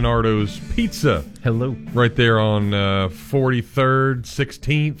of Leonardo's Pizza. Hello. Right there on 43rd,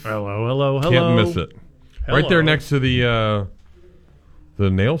 16th. Hello, hello, hello. Can't miss it. Hello. Right there next to the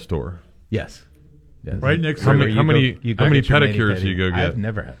nail store. Yes. Yeah, right next How to many pedicures do you go get? I've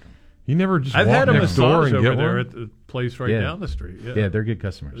never had them. You never just I've walk had a next door massage and over get there one? at the place right down the street. Yeah, they're good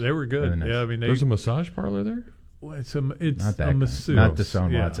customers. They were good. Really nice. Yeah, I mean, There's a massage parlor there? Well, it's Not that a kind. masseuse. Not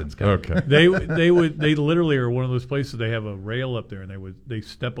Deshaun Watson's kind. Okay. They literally are one of those places. They have a rail up there, and they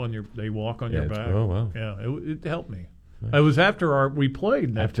step on they walk on your back. Oh wow. Yeah, it helped me. It was after we played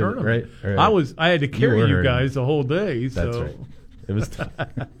in that tournament. Right. I had to carry you guys the whole day. So. That's right. It was.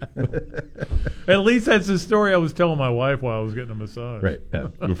 At least that's the story I was telling my wife while I was getting a massage. Right. Yeah.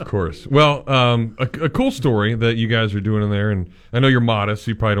 Of course. Well, a cool story that you guys are doing in there, and I know you're modest,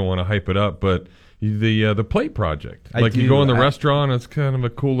 so you probably don't want to hype it up, but the plate project. You go in the restaurant, it's kind of a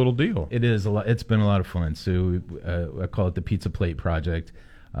cool little deal. It is a lot. It's been a lot of fun. So I call it the Pizza Plate Project.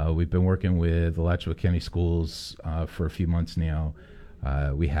 We've been working with the Alachua County schools for a few months now.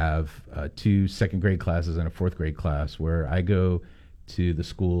 We have 2 second grade classes and a 4th grade class where I go to the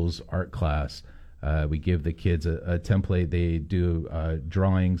school's art class. We give the kids a template. They do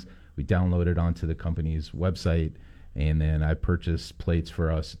drawings. We download it onto the company's website. And then I purchase plates for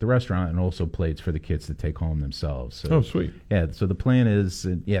us at the restaurant and also plates for the kids to take home themselves. So, oh, sweet. Yeah, so the plan is,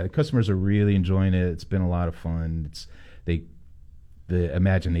 the customers are really enjoying it. It's been a lot of fun. The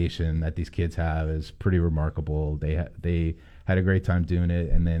imagination that these kids have is pretty remarkable. They had a great time doing it.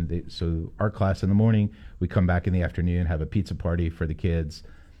 And then, so our class in the morning, we come back in the afternoon, have a pizza party for the kids.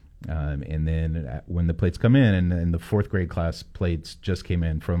 And then when the plates come in, and the 4th grade class plates just came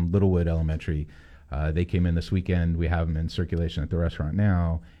in from Littlewood Elementary. They came in this weekend. We have them in circulation at the restaurant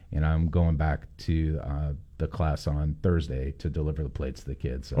now, and I'm going back to the class on Thursday to deliver the plates to the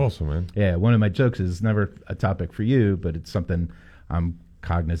kids. So, awesome, man. Yeah, one of my jokes is never a topic for you, but it's something I'm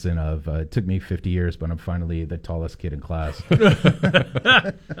cognizant of. It took me 50 years, but I'm finally the tallest kid in class.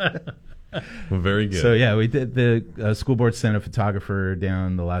 Well, very good. So, yeah, we did. The school board sent a photographer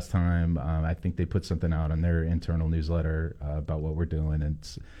down the last time. I think they put something out on their internal newsletter about what we're doing. And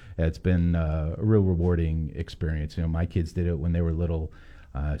it's been a real rewarding experience. You know, my kids did it when they were little,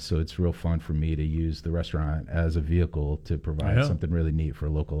 so it's real fun for me to use the restaurant as a vehicle to provide something really neat for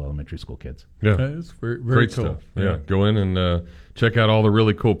local elementary school kids. Yeah, it's very great cool. Stuff. Yeah, go in and check out all the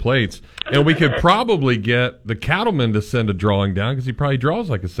really cool plates. And we could probably get the cattleman to send a drawing down because he probably draws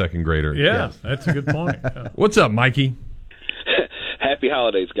like a second grader. Yeah, that's a good point. Yeah. What's up, Mikey? Happy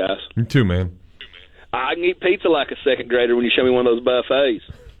holidays, guys. You too, man. I can eat pizza like a second grader when you show me one of those buffets.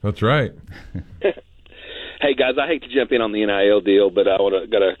 That's right. Hey, guys, I hate to jump in on the NIL deal, but I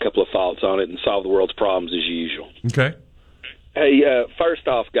got a couple of thoughts on it and solve the world's problems as usual. Okay. Hey, first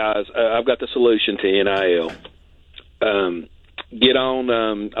off, guys, I've got the solution to NIL. Get on,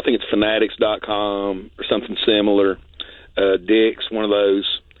 I think it's fanatics.com or something similar, Dick's, one of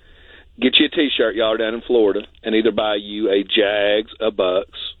those. Get you a T-shirt, y'all are down in Florida, and either buy you a Jags, a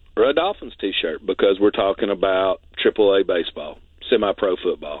Bucks, or a Dolphins T-shirt because we're talking about AAA baseball, semi-pro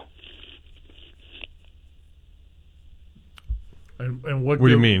football. And what do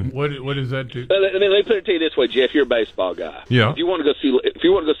you mean? What does that do? Let me put it to you this way, Jeff. You're a baseball guy. Yeah. If you want to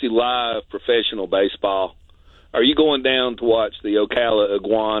go see live professional baseball, are you going down to watch the Ocala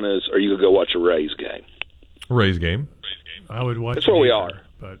Iguanas, or are you going to go watch a Rays game? Rays game. I would watch. That's where we are.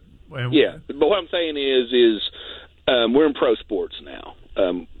 But what I'm saying is we're in pro sports now.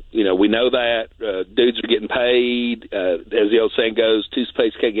 We know that dudes are getting paid. As the old saying goes,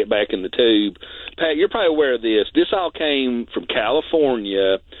 toothpaste can't get back in the tube. Pat, you're probably aware of this. This all came from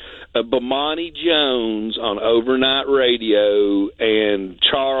California. Bomani Jones on overnight radio and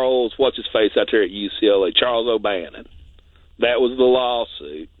Charles, what's his face out there at UCLA, Charles O'Bannon. That was the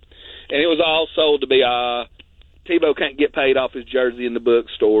lawsuit. And it was all sold to be, Tebow can't get paid off his jersey in the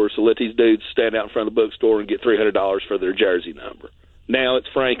bookstore, so let these dudes stand out in front of the bookstore and get $300 for their jersey number. Now it's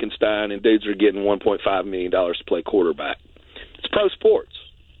Frankenstein, and dudes are getting $1.5 million to play quarterback. It's pro sports.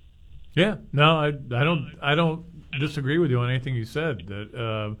 Yeah, no, I don't disagree with you on anything you said.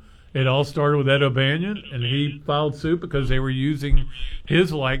 That it all started with Ed O'Banion, and he filed suit because they were using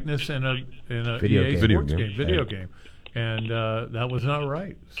his likeness in a EA Sports game, and that was not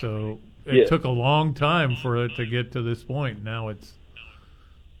right. So it took a long time for it to get to this point. Now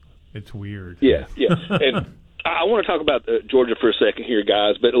it's weird. Yeah. And I want to talk about Georgia for a second here,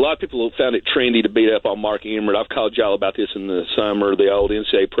 guys, but a lot of people found it trendy to beat up on Mark Emmert. I've called y'all about this in the summer, the old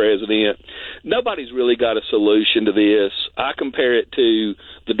NCAA president. Nobody's really got a solution to this. I compare it to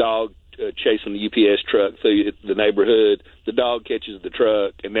the dog chasing the UPS truck through the neighborhood. The dog catches the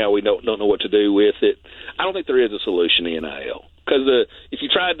truck, and now we don't know what to do with it. I don't think there is a solution to NIL. Because if you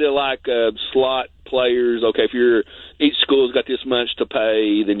tried to slot players, okay, if each school's got this much to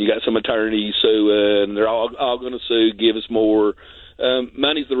pay, then you got some attorneys suing, and they're all going to sue, give us more.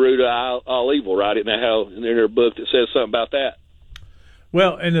 money's the root of all evil, right? Isn't that how in their book that says something about that?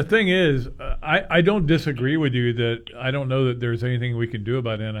 Well, and the thing is, I don't disagree with you that I don't know that there's anything we can do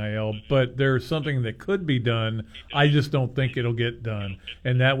about NIL, but there's something that could be done. I just don't think it'll get done,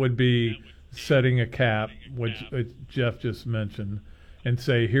 and that would be setting a cap, which Jeff just mentioned, and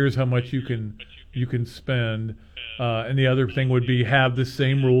say here's how much you can spend. And the other thing would be have the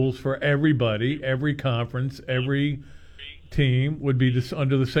same rules for everybody, every conference, every team would be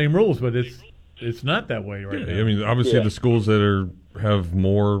under the same rules, but it's not that way right now. I mean, obviously the schools that have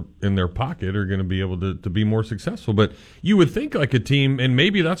more in their pocket are going to be able to be more successful. But you would think like a team, and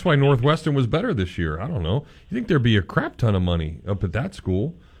maybe that's why Northwestern was better this year. I don't know. You think there'd be a crap ton of money up at that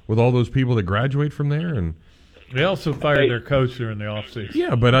school with all those people that graduate from there, and they also fired their coach during the offseason.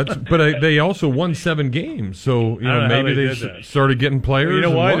 Yeah, but they also won 7 games, so maybe they started getting players. You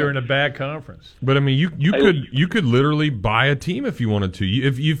know why? They're in a bad conference. But I mean, you could literally buy a team if you wanted to.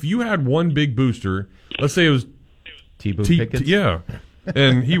 If you had one big booster, let's say it was T-Boone Pickens,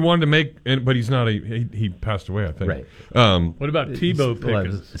 and he wanted to make, but he's not he passed away, I think. Right. What about Tebow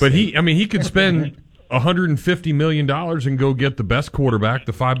Pickens? But he could spend $150 million and go get the best quarterback,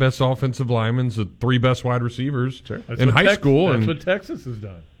 the 5 best offensive linemen, the 3 best wide receivers in high school. That's what Texas has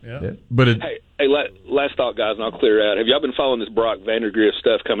done. Yeah. But hey, last thought, guys, and I'll clear out. Have y'all been following this Brock Vandagriff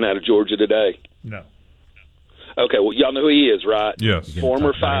stuff coming out of Georgia today? No. Okay, well, y'all know who he is, right? Yes.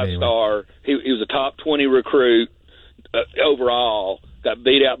 Former 5-star. He was a top 20 recruit overall. Got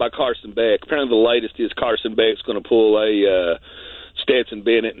beat out by Carson Beck. Apparently the latest is Carson Beck's going to pull a Stetson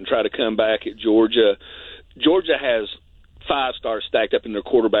Bennett and try to come back at Georgia. Georgia has 5-stars stacked up in their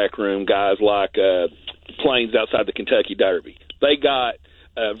quarterback room, guys like Plains outside the Kentucky Derby. They got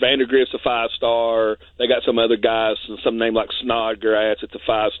Vandagriff's a 5-star. They got some other guys, some name like Snodgrass, it's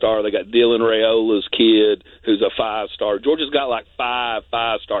a 5-star. They got Dylan Rayola's kid, who's a 5-star. Georgia's got like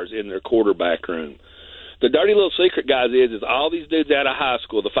 5-stars in their quarterback room. The dirty little secret, guys, is all these dudes out of high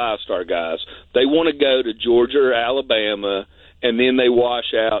school, the 5-star guys, they want to go to Georgia or Alabama, and then they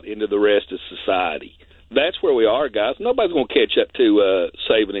wash out into the rest of society. That's where we are, guys. Nobody's going to catch up to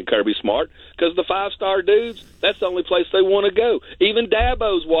Saban and Kirby Smart because the 5-star dudes, that's the only place they want to go. Even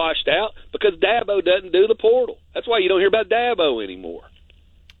Dabo's washed out because Dabo doesn't do the portal. That's why you don't hear about Dabo anymore.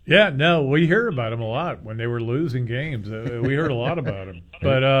 Yeah, no, we hear about him a lot when they were losing games. We heard a lot about him.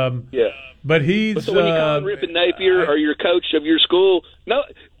 But but he's so when you call him Rippin' Napier or your coach of your school, no,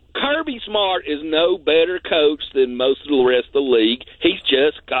 Kirby Smart is no better coach than most of the rest of the league. He's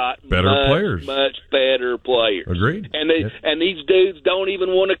just got much better players. Agreed. And these dudes don't even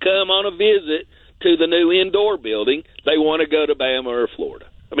want to come on a visit to the new indoor building. They want to go to Bama or Florida.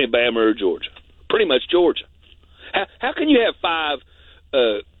 I mean, Bama or Georgia. Pretty much Georgia. How can you have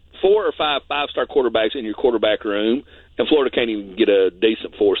 4 or 5 5-star quarterbacks in your quarterback room, and Florida can't even get a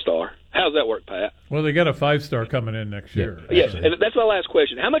decent 4-star? How's that work, Pat? Well, they got a 5-star coming in next year. Yes, and that's my last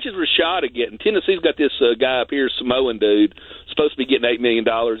question. How much is Rashada getting? Tennessee's got this guy up here, Samoan dude, supposed to be getting $8 million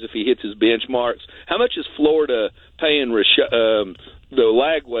if he hits his benchmarks. How much is Florida paying the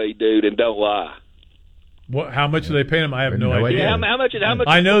Lagway dude, and don't lie? How much are they paying him? I have no idea. Yeah, how much?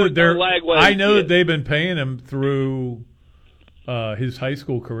 I know that Lagway I know that they've been paying him through his high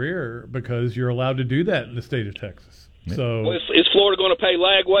school career because you're allowed to do that in the state of Texas. So is Florida going to pay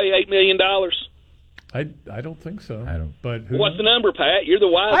Lagway $8 million? I don't think so. I don't. But what's the number, Pat? You're the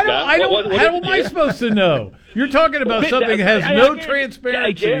wise guy. How am I supposed to know? You're talking about something that has no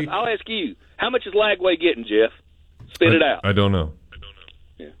transparency. Hey, Jeff, I'll ask you. How much is Lagway getting, Jeff? Spit it out. I don't know.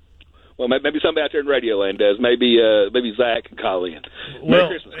 Yeah. Well, maybe somebody out there in Radio Land does. Maybe Zach can call in. Merry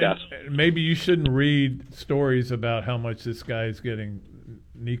Christmas, guys. Maybe you shouldn't read stories about how much this guy's getting,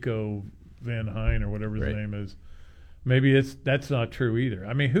 Nico Van Hine or whatever his name is. Maybe that's not true either.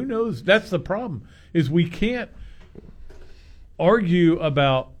 I mean, who knows? That's the problem, is we can't argue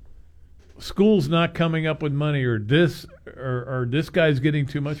about schools not coming up with money or this guy's getting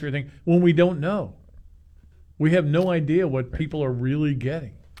too much or anything when we don't know. We have no idea what people are really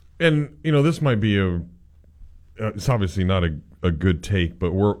getting. And, this might be it's obviously not a good take,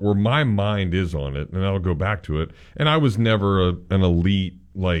 but where my mind is on it, and I'll go back to it, and I was never an elite,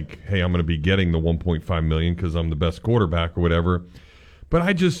 like, hey, I'm going to be getting the $1.5 million because I'm the best quarterback or whatever. But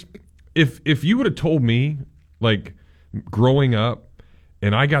I just, if you would have told me, like, growing up,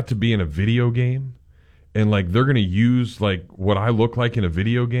 and I got to be in a video game, and, like, they're going to use, like, what I look like in a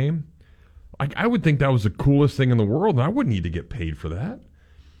video game, I would think that was the coolest thing in the world, and I wouldn't need to get paid for that.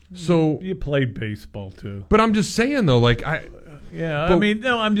 So you played baseball too. But I'm just saying, though, like,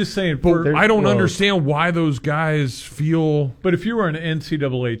 I'm just saying. I don't understand why those guys feel. But if you were an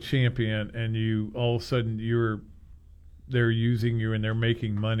NCAA champion and you all of a sudden you're they're using you and they're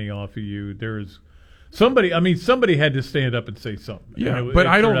making money off of you, there's somebody had to stand up and say something. Yeah, but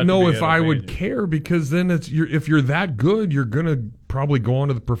I don't know if I would care, because then if you're that good, you're going to probably go on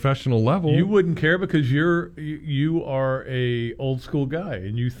to the professional level. You wouldn't care because you are a old school guy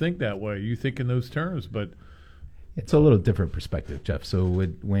and you think that way. You think in those terms, but it's a little different perspective, Jeff. So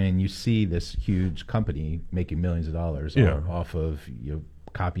when you see this huge company making millions of dollars off of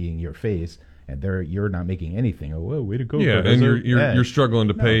copying your face, and you're not making anything. Oh, well, way to go! Yeah, and you're struggling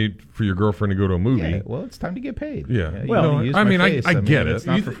to pay for your girlfriend to go to a movie. Yeah, well, it's time to get paid. Yeah, well, I get it.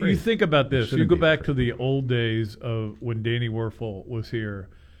 You think about this. You go back to the old days of when Danny Werfel was here,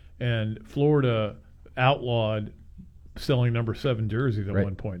 and Florida outlawed selling number 7 jerseys at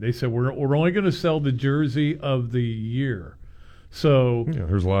one point. They said we're only going to sell the jersey of the year. So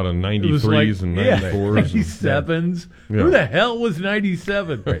there's a lot of 93s and 94s. 97s. Who the hell was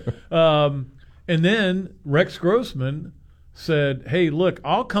 97? Right. And then Rex Grossman said, hey, look,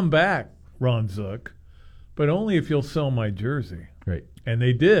 I'll come back, Ron Zook, but only if you'll sell my jersey. Right. And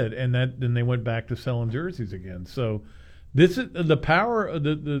they did, and then they went back to selling jerseys again. So this is the power.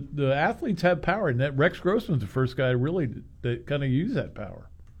 The athletes have power, and that Rex Grossman's the first guy really that kind of used that power.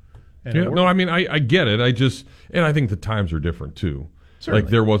 I get it. I think the times are different too. Certainly.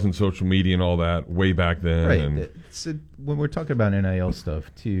 Like there wasn't social media and all that way back then. Right. And when we're talking about NIL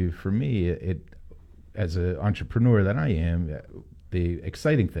stuff too, for me, it as an entrepreneur that I am, the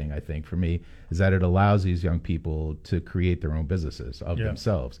exciting thing I think for me is that it allows these young people to create their own businesses of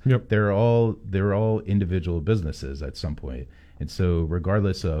themselves. Yep. They're all individual businesses at some point, and so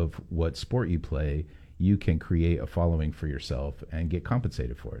regardless of what sport you play, you can create a following for yourself and get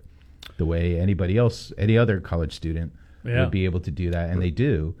compensated for it, the way any other college student would be able to do that, and they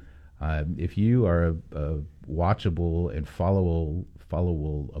do. If you are a watchable and followable,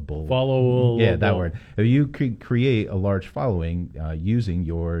 that word. If you create a large following using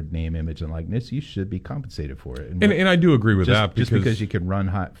your name, image, and likeness, you should be compensated for it. And I do agree with that. Just because you can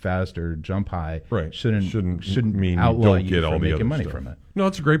run fast or jump high, right, shouldn't mean outlaw you don't get all the making other money stuff from it. No,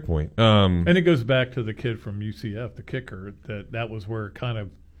 that's a great point. And it goes back to the kid from UCF, the kicker. That was where it kind of.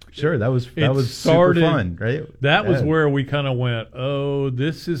 Sure, that was super fun, right? That was where we kind of went, oh,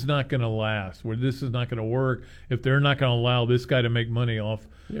 this is not going to last. Where this is not going to work if they're not going to allow this guy to make money off.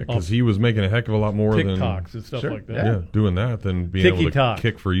 Yeah, because he was making a heck of a lot more TikToks and stuff like that. Yeah, doing that than being able to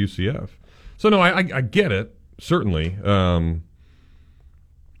kick for UCF. So no, I get it certainly,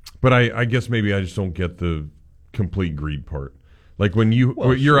 but I guess maybe I just don't get the complete greed part. Like when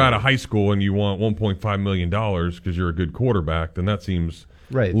you're out of high school and you want $1.5 million because you're a good quarterback, then that seems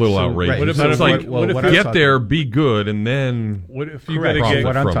a little outrageous. Right. What if get there, be good, and then what if you got to get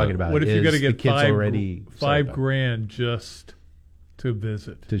what I'm talking about? What if you got to get $5 just to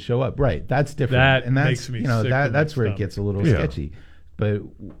visit, to show up? Right, that's different. That makes me sick. That's where it gets a little sketchy. But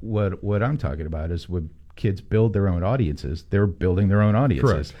what I'm talking about is when kids build their own audiences, they're building their own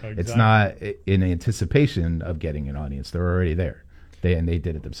audiences. Correct. It's not in anticipation of getting an audience; they're already there. They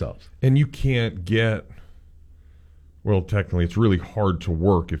did it themselves. And you can't get. Well, technically, it's really hard to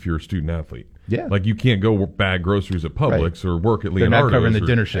work if you're a student athlete. Yeah, like you can't go bag groceries at Publix or work at Leonardo's. They're not covering the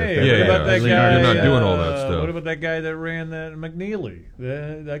dinner shift. Hey, what about that guy? You're not doing all that stuff. What about that guy that ran that McNeely?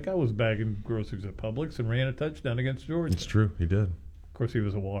 That guy was bagging groceries at Publix and ran a touchdown against Georgia. It's true, he did. Of course, he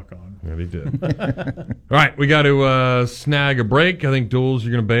was a walk-on. Yeah, he did. All right, we got to snag a break. I think, Dooley,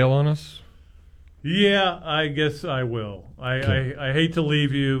 you're going to bail on us. Yeah, I guess I will. I hate to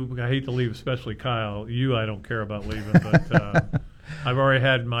leave you. I hate to leave especially Kyle. You, I don't care about leaving, but I've already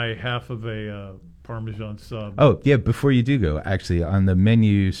had my half of a Parmesan sub. Oh, yeah, before you do go, actually, on the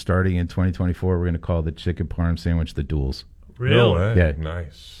menu starting in 2024, we're going to call the chicken parm sandwich the Duels. Really? No way. Yeah.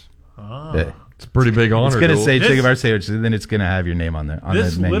 Nice. Yeah. It's a pretty big honor. It's going to say chicken parm sandwich, and then it's going to have your name on there.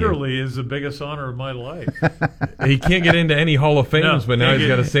 This literally is the biggest honor of my life. He can't get into any Hall of Fames, but now he's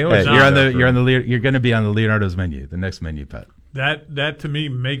got a sandwich. You're going to be on the Leonardo's menu, the next menu, Pat. That to me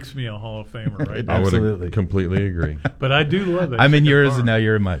makes me a Hall of Famer, right? Absolutely. I would completely agree. But I do love it. I'm in yours, and now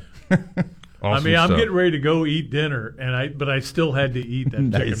you're in mine. Awesome I'm stuff. getting ready to go eat dinner, but I still had to eat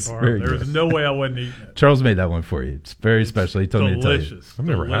that chicken parm. There was no way I wasn't eating it. Charles made that one for you. It's very special. He told me to tell you. Delicious. I've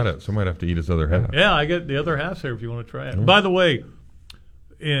never had it, so I might have to eat his other half. Yeah, I get the other half there if you want to try it. By the way,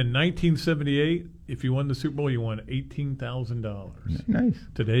 in 1978, if you won the Super Bowl, you won $18,000. Nice.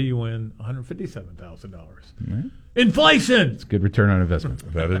 Today you win $157,000. Right. Inflation. It's a good return on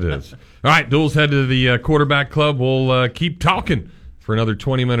investment. That it is. All right, Dooley's head to the quarterback club. We'll keep talking for another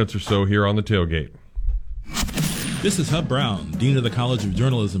 20 minutes or so here on the Tailgate. This is Hub Brown, Dean of the College of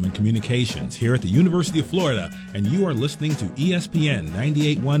Journalism and Communications here at the University of Florida, and you are listening to ESPN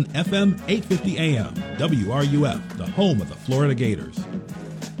 98.1 FM, 850 AM, WRUF, the home of the Florida Gators.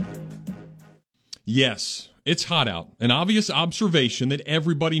 Yes, it's hot out. An obvious observation that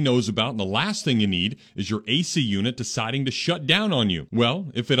everybody knows about, and the last thing you need is your AC unit deciding to shut down on you.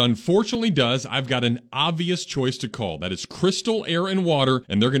 Well, if it unfortunately does, I've got an obvious choice to call. That is Crystal Air and Water,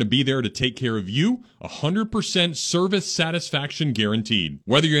 and they're going to be there to take care of you. 100% service satisfaction guaranteed.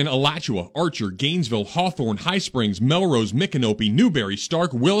 Whether you're in Alachua, Archer, Gainesville, Hawthorne, High Springs, Melrose, Micanopy, Newberry,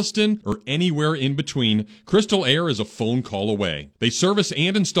 Stark, Williston, or anywhere in between, Crystal Air is a phone call away. They service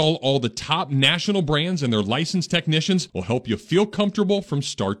and install all the top national brands, and their licensed technicians will help you feel comfortable from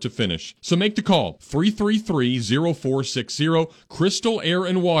start to finish. So make the call, 333-0460, Crystal Air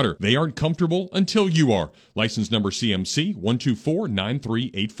and Water. They aren't comfortable until you are. License number CMC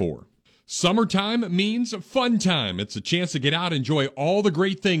 1249384. Summertime means fun time. It's a chance to get out and enjoy all the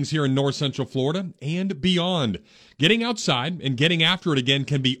great things here in North Central Florida and beyond. Getting outside and getting after it again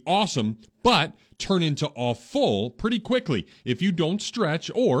can be awesome, but turn into awful pretty quickly if you don't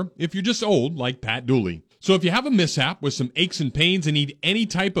stretch or if you're just old like Pat Dooley. So if you have a mishap with some aches and pains and need any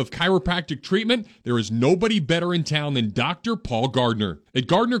type of chiropractic treatment, there is nobody better in town than Dr. Paul Gardner. At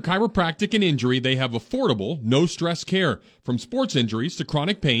Gardner Chiropractic and Injury, they have affordable, no-stress care. From sports injuries to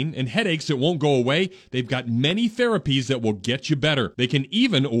chronic pain and headaches that won't go away, they've got many therapies that will get you better. They can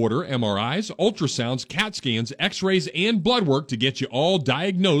even order MRIs, ultrasounds, CAT scans, x-rays, and blood work to get you all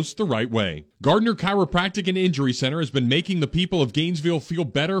diagnosed the right way. Gardner Chiropractic and Injury Center has been making the people of Gainesville feel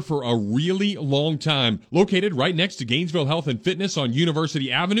better for a really long time. Located right next to Gainesville Health and Fitness on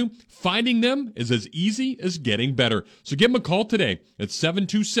University Avenue, finding them is as easy as getting better. So give them a call today at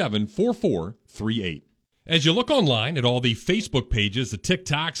 727-4438. As you look online at all the Facebook pages, the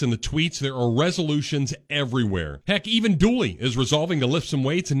TikToks, and the tweets, there are resolutions everywhere. Heck, even Dooley is resolving to lift some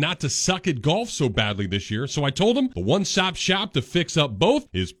weights and not to suck at golf so badly this year. So I told him the one-stop shop to fix up both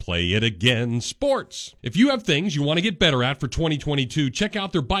is Play It Again Sports. If you have things you want to get better at for 2022, check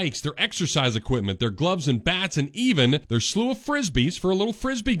out their bikes, their exercise equipment, their gloves and bats, and even their slew of frisbees for a little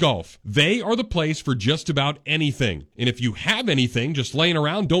frisbee golf. They are the place for just about anything. And if you have anything just laying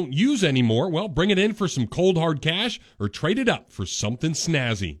around, don't use anymore, well, bring it in for some cold hard cash or trade it up for something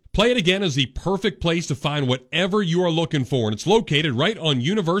snazzy. Play It Again is the perfect place to find whatever you are looking for, and it's located right on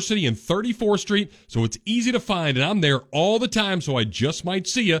University and 34th Street, so it's easy to find, and I'm there all the time, so I just might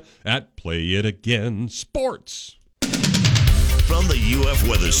see you at Play It Again Sports. From the UF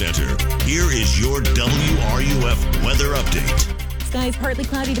Weather Center, here is your WRUF weather update. Skies partly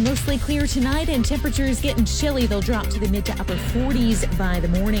cloudy to mostly clear tonight, and temperatures getting chilly. They'll drop to the mid to upper 40s by the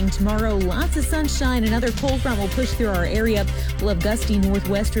morning. Tomorrow, lots of sunshine. Another cold front will push through our area. We'll have gusty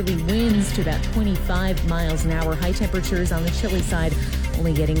northwesterly winds to about 25 miles an hour. High temperatures on the chilly side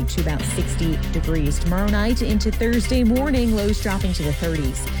only getting to about 60 degrees. Tomorrow night into Thursday morning, lows dropping to the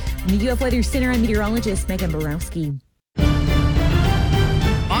 30s. In the UF Weather Center, I'm meteorologist Megan Borowski.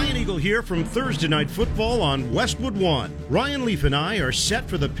 Ian Eagle here from Thursday Night Football on Westwood One. Ryan Leaf and I are set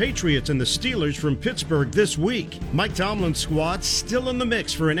for the Patriots and the Steelers from Pittsburgh this week. Mike Tomlin's squad still in the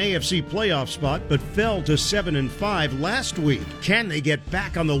mix for an AFC playoff spot, but fell to 7-5 last week. Can they get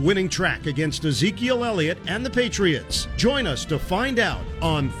back on the winning track against Ezekiel Elliott and the Patriots? Join us to find out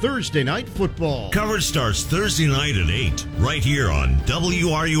on Thursday Night Football. Coverage starts Thursday night at 8, right here on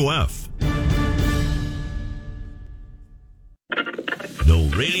WRUF. No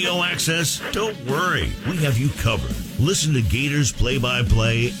radio access? Don't worry. We have you covered. Listen to Gators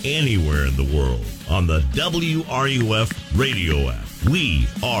play-by-play anywhere in the world on the WRUF radio app. We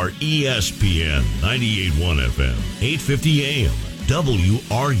are ESPN 98.1 FM, 850 AM,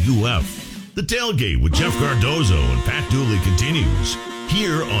 WRUF. The Tailgate with Jeff Cardozo and Pat Dooley continues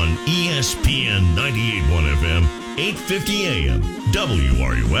here on ESPN 98.1 FM, 850 AM,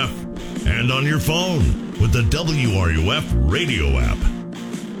 WRUF, and on your phone with the WRUF radio app.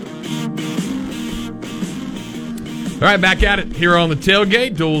 All right, back at it here on the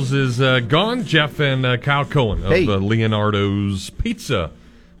Tailgate. Doles is gone. Jeff and Kyle Cohen of Leonardo's Pizza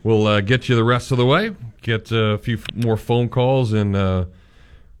will get you the rest of the way. Get a few more phone calls. And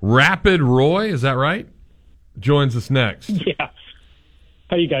Rapid Roy, is that right? Joins us next. Yeah.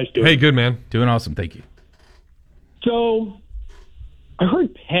 How you guys doing? Hey, good, man. Doing awesome. Thank you. So I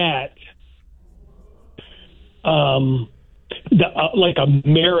heard Pat like a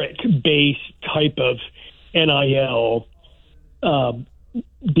merit-based type of NIL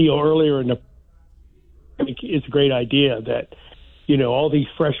deal earlier in the. I think it's a great idea that all these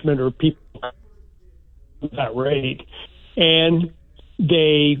freshmen or people at that rate, and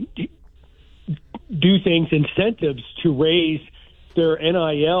they do things, incentives to raise their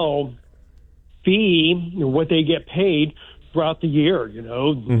NIL fee, what they get paid throughout the year,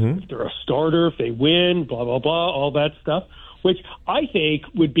 if they're a starter, if they win, blah, blah, blah, all that stuff, which I think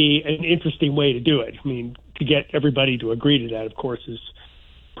would be an interesting way to do it. I mean, to get everybody to agree to that, of course, is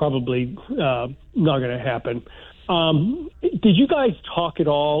probably not going to happen. Did you guys talk at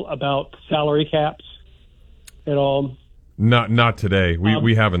all about salary caps at all? Not today.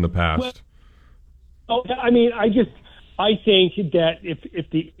 We have in the past. Well, I mean, I think that if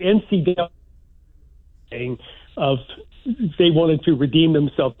the NCAA of they wanted to redeem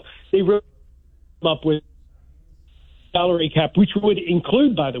themselves, they wrote up with salary cap, which would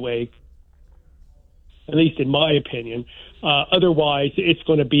include, by the way, at least in my opinion, otherwise it's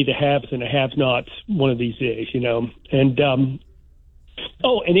going to be the haves and the have-nots one of these days, And and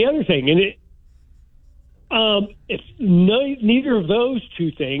the other thing, if neither of those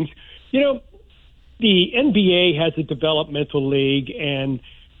two things, the NBA has a developmental league and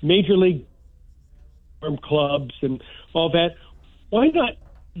Major League clubs and all that. Why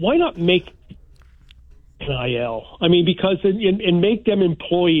not make NIL? I mean, because and make them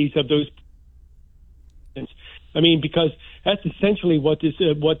employees of those. I mean, because that's essentially what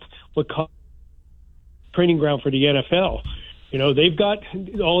training ground for the NFL. They've got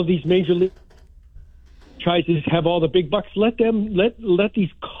all of these major league franchises have all the big bucks. Let these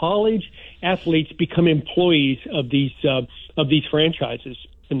college athletes become employees of these franchises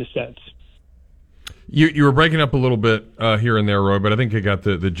in a sense. You were breaking up a little bit here and there, Roy, but I think I got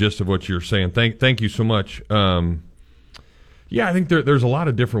the gist of what you're saying. Thank you so much. Yeah, I think there's a lot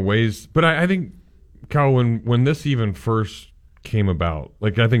of different ways, but I think, Kyle, when this even first came about,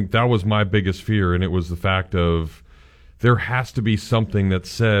 I think that was my biggest fear, and it was the fact of there has to be something that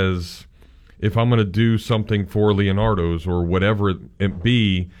says if I'm going to do something for Leonardo's or whatever it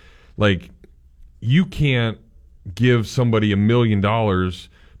be, you can't give somebody $1 million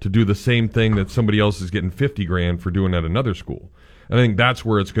to do the same thing that somebody else is getting $50,000 for doing at another school. And I think that's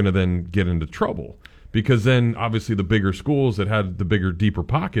where it's going to then get into trouble, because then obviously the bigger schools that had the bigger, deeper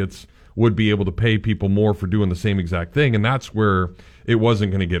pockets would be able to pay people more for doing the same exact thing, and that's where it wasn't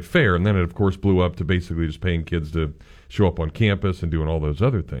going to get fair. And then it, of course, blew up to basically just paying kids to show up on campus and doing all those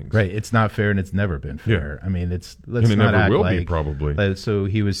other things. Right. It's not fair, and it's never been fair. Yeah. I mean, let's and it not never act will like, be, probably. So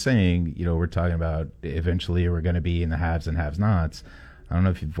he was saying, we're talking about eventually we're going to be in the haves and have-nots. I don't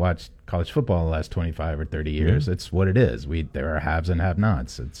know if you've watched college football in the last 25 or 30 years. Yeah. It's what it is. There are haves and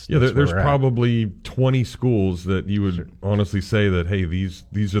have-nots. There's probably 20 schools that you would honestly say that, hey,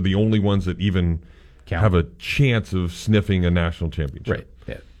 these are the only ones that even have a chance of sniffing a national championship. Right.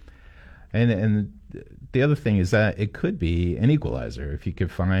 Yeah. And the other thing is that it could be an equalizer. If you could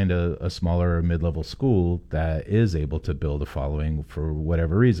find a smaller or mid-level school that is able to build a following for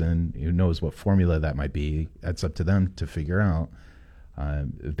whatever reason, who knows what formula that might be, that's up to them to figure out.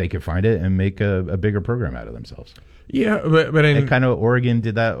 If they could find it and make a bigger program out of themselves. Yeah, but and kind of Oregon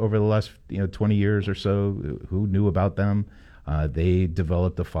did that over the last 20 years or so. Who knew about them? They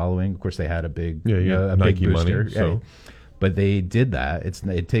developed a following. Of course, they had a big a Nike big booster. Money, so. But they did that.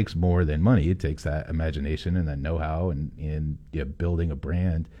 It takes more than money. It takes that imagination and that know-how and building a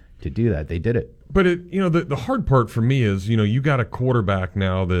brand to do that. They did it. But the hard part for me is you got a quarterback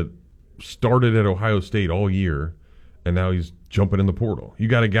now that started at Ohio State all year, and now he's jumping in the portal. You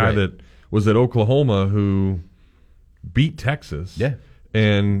got a guy that was at Oklahoma who beat Texas. Yeah.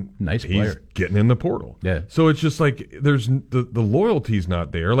 And nice he's player. Getting in the portal. Yeah. So it's just there's the loyalty's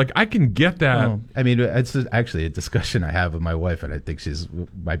not there. I can get that. Well, I mean, it's actually a discussion I have with my wife, and I think she's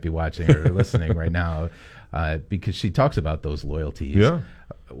might be watching or listening right now because she talks about those loyalties. Yeah.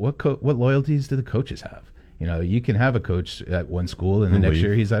 What loyalties do the coaches have? You can have a coach at one school and the next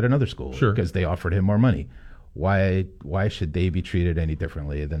year he's at another school because they offered him more money. Why should they be treated any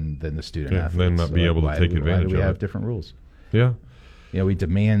differently than the student athletes? Then not be able to take advantage of it. Why do we have different rules? Yeah. We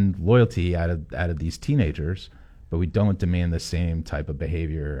demand loyalty out of these teenagers, but we don't demand the same type of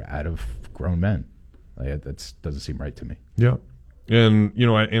behavior out of grown men. That doesn't seem right to me. Yeah. And,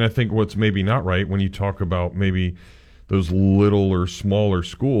 I think what's maybe not right when you talk about maybe those little or smaller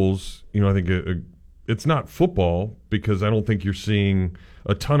schools, I think it's not football, because I don't think you're seeing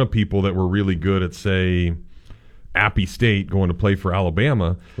a ton of people that were really good at, say, Appy State going to play for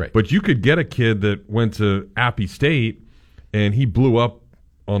Alabama. Right. But you could get a kid that went to Appy State and he blew up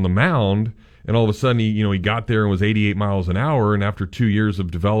on the mound, and all of a sudden he got there and was 88 miles an hour, and after 2 years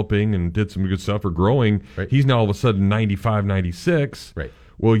of developing and did some good stuff or growing, he's now all of a sudden 95, 96. Right.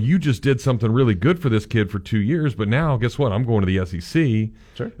 Well, you just did something really good for this kid for 2 years, but now guess what? I'm going to the SEC,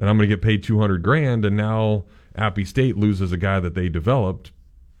 sure, and I'm going to get paid $200,000, and now Appy State loses a guy that they developed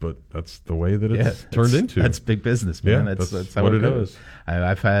but that's the way that it's turned into. That's big business, man. Yeah, that's how what it it goes. is.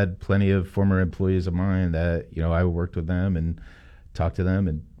 I've had plenty of former employees of mine that, I worked with them and talked to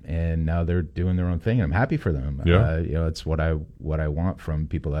them, and now they're doing their own thing. I'm happy for them. Yeah. It's what I want from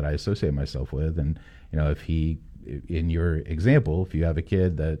people that I associate myself with. And, if in your example, if you have a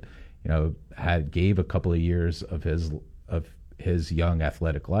kid that, gave a couple of years of his young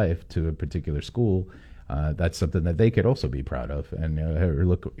athletic life to a particular school, that's something that they could also be proud of. And hey,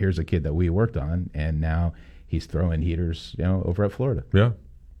 look, here's a kid that we worked on, and now he's throwing heaters, over at Florida. Yeah,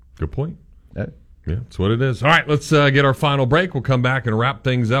 good point. Yeah, that's what it is. All right, let's get our final break. We'll come back and wrap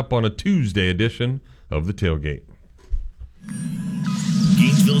things up on a Tuesday edition of The Tailgate.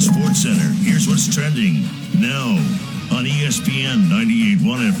 Gainesville Sports Center. Here's what's trending now on ESPN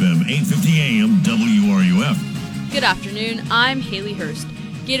 98.1 FM, 850 AM, WRUF. Good afternoon. I'm Haley Hurst.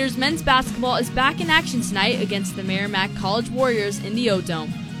 Gators men's basketball is back in action tonight against the Merrimack College Warriors in the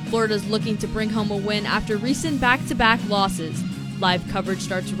O-Dome. Florida's looking to bring home a win after recent back-to-back losses. Live coverage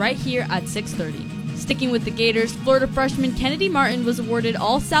starts right here at 6:30. Sticking with the Gators, Florida freshman Kennedy Martin was awarded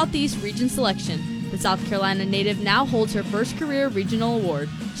All-Southeast Region selection. The South Carolina native now holds her first career regional award.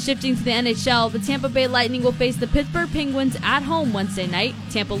 Shifting to the NHL, the Tampa Bay Lightning will face the Pittsburgh Penguins at home Wednesday night.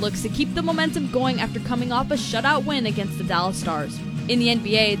 Tampa looks to keep the momentum going after coming off a shutout win against the Dallas Stars. In the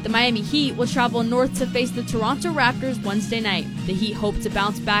NBA, the Miami Heat will travel north to face the Toronto Raptors Wednesday night. The Heat hope to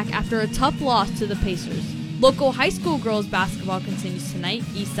bounce back after a tough loss to the Pacers. Local high school girls basketball continues tonight.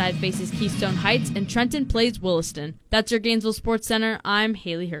 Eastside faces Keystone Heights and Trenton plays Williston. That's your Gainesville Sports Center. I'm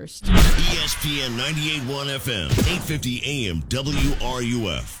Haley Hurst. ESPN 98.1 FM, 850 AM,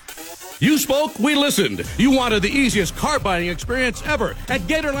 WRUF. You spoke, we listened. You wanted the easiest car buying experience ever. At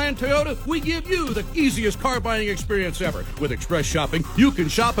Gatorland Toyota, we give you the easiest car buying experience ever. With Express Shopping, you can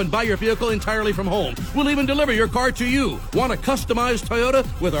shop and buy your vehicle entirely from home. We'll even deliver your car to you. Want a customized Toyota?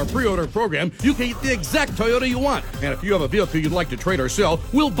 With our pre-order program, you can get the exact Toyota you want. And if you have a vehicle you'd like to trade or sell,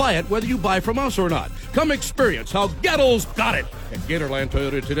 we'll buy it whether you buy from us or not. Come experience how Gatto's got it at Gatorland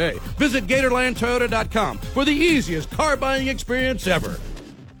Toyota today. Visit GatorlandToyota.com for the easiest car buying experience ever.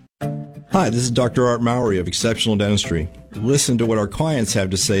 Hi, this is Dr. Art Mowry of Exceptional Dentistry. Listen to what our clients have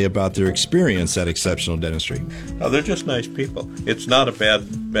to say about their experience at Exceptional Dentistry. Oh, they're just nice people. It's not a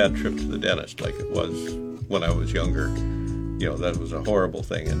bad trip to the dentist like it was when I was younger. That was a horrible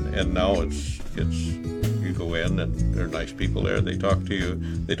thing, and now it's you go in and there are nice people there. They talk to you.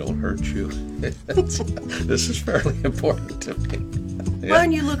 They don't hurt you. This is fairly important to me. Yeah. Well,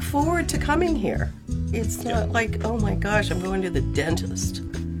 and you look forward to coming here. It's not like, oh my gosh, I'm going to the dentist.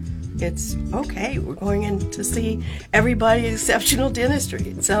 It's okay, we're going in to see everybody at Exceptional Dentistry.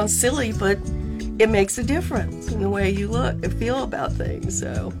 It sounds silly, but it makes a difference in the way you look and feel about things.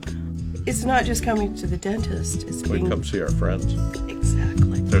 So it's not just coming to the dentist. We come see our friends.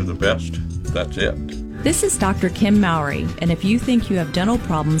 Exactly. They're the best. That's it. This is Dr. Kim Mowry, and if you think you have dental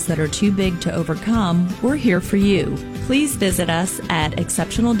problems that are too big to overcome, we're here for you. Please visit us at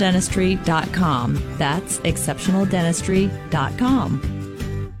exceptionaldentistry.com. That's exceptionaldentistry.com.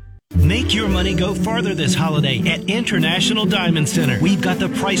 Make your money go farther this holiday at International Diamond Center. We've got the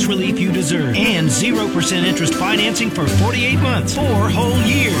price relief you deserve and 0% interest financing for 48 months, 4 whole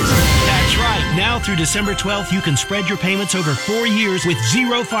years. That's right. Now through December 12th, you can spread your payments over 4 years with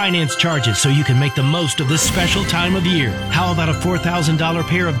 0 finance charges so you can make the most of this special time of year. How about a $4,000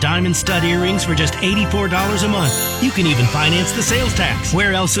 pair of diamond stud earrings for just $84 a month? You can even finance the sales tax.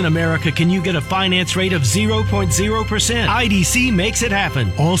 Where else in America can you get a finance rate of 0.0%? IDC makes it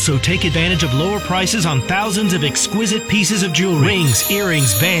happen. Also, take advantage of lower prices on thousands of exquisite pieces of jewelry. Rings,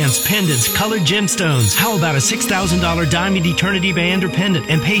 earrings, bands, pendants, colored gemstones. How about a $6,000 Diamond Eternity band or pendant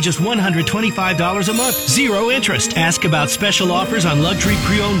and pay just $125 a month? 0 interest. Ask about special offers on luxury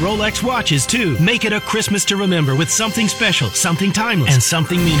pre-owned Rolex watches too. Make it a Christmas to remember with something special, something timeless, and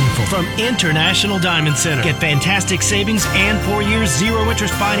something meaningful. From International Diamond Center. Get fantastic savings and 4 years 0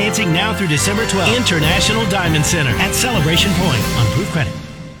 interest financing now through December 12th. International Diamond Center at Celebration Point on Proof Credit.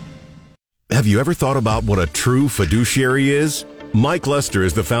 Have you ever thought about what a true fiduciary is? Mike Lester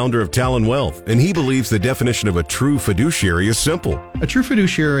is the founder of Talon Wealth, and he believes the definition of a true fiduciary is simple. A true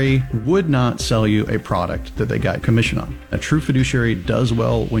fiduciary would not sell you a product that they got commission on. A true fiduciary does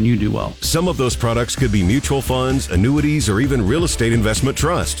well when you do well. Some of those products could be mutual funds, annuities, or even real estate investment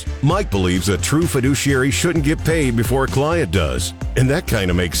trusts. Mike believes a true fiduciary shouldn't get paid before a client does. And that kind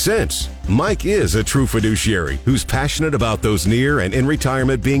of makes sense. Mike is a true fiduciary who's passionate about those near and in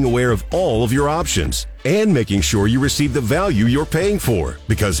retirement being aware of all of your options and making sure you receive the value you're paying for,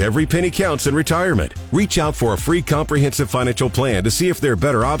 because every penny counts in retirement. Reach out for a free comprehensive financial plan to see if there are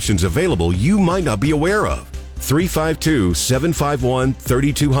better options available you might not be aware of.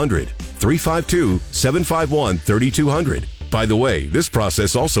 352-751-3200. 352-751-3200. By the way, this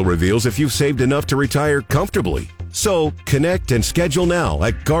process also reveals if you've saved enough to retire comfortably. So, connect and schedule now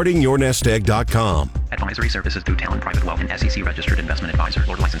at guardingyournestegg.com. Advisory services through Talon Private Wealth and SEC Registered Investment Advisor.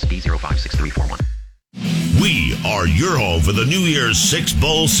 Lord License D056341. We are your home for the New Year's Six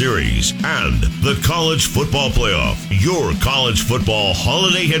Bowl Series and the College Football Playoff, your college football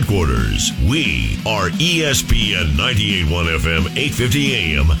holiday headquarters. We are ESPN 98.1 FM, 850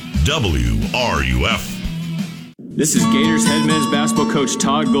 AM, WRUF. This is Gators head men's basketball coach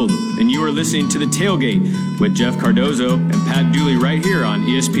Todd Golden, and you are listening to The Tailgate with Jeff Cardozo and Pat Dooley right here on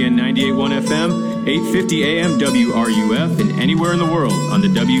ESPN 98.1 FM, 850 AM, WRUF, and anywhere in the world on the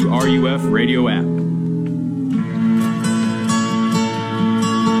WRUF radio app.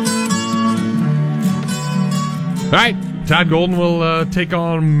 All right, Todd Golden will take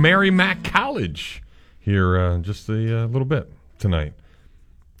on Merrimack College here just a little bit tonight.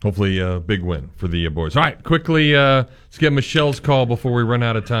 Hopefully a big win for the boys. All right, quickly, let's get Michelle's call before we run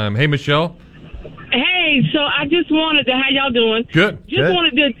out of time. Hey, Michelle. Hey, so I just wanted to, how y'all doing? Good. Just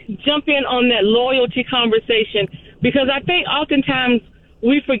wanted to jump in on that loyalty conversation because I think oftentimes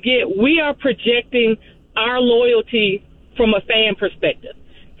we forget we are projecting our loyalty from a fan perspective.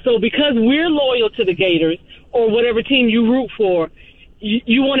 So because we're loyal to the Gators or whatever team you root for,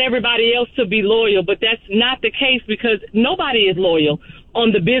 you want everybody else to be loyal, but that's not the case because nobody is loyal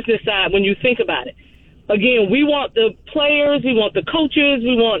on the business side when you think about it. Again, we want the players, we want the coaches,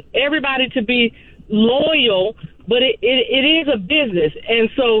 we want everybody to be loyal, but it is a business. And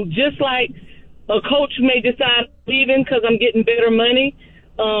so just like a coach may decide leaving because I'm getting better money,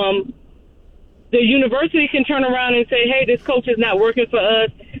 the university can turn around and say, hey, this coach is not working for us.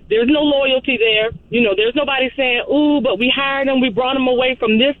 There's no loyalty there. You know, there's nobody saying, ooh, but we hired him, we brought him away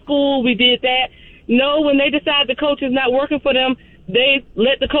from this school, we did that. No, when they decide the coach is not working for them, they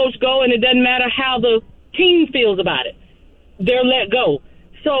let the coach go, and it doesn't matter how the team feels about it. They're let go.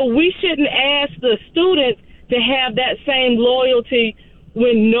 So we shouldn't ask the students to have that same loyalty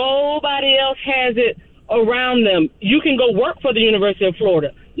when nobody else has it around them. You can go work for the University of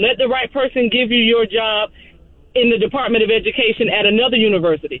Florida. Let the right person give you your job in the Department of Education at another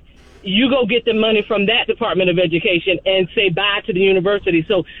university. You go get the money from that Department of Education and say bye to the university.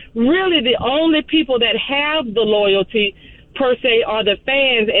 So really the only people that have the loyalty per se are the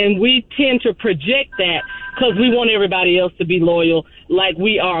fans, and we tend to project that because we want everybody else to be loyal like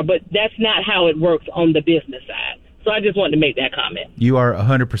we are, but that's not how it works on the business side. So I just wanted to make that comment. You are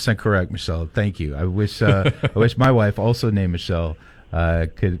 100% correct, Michelle. Thank you. I wish I wish my wife, also named Michelle,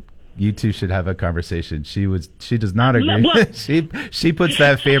 you two should have a conversation. She does not agree. she puts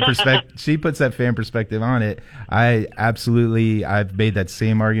that fan perspective. She puts that fan perspective on it. I've made that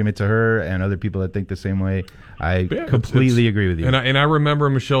same argument to her and other people that think the same way. I completely agree with you. And I remember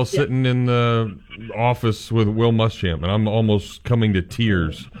Michelle sitting in the office with Will Muschamp, and I'm almost coming to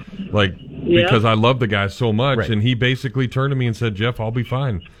tears, because I love the guy so much. Right. And he basically turned to me and said, "Jeff, I'll be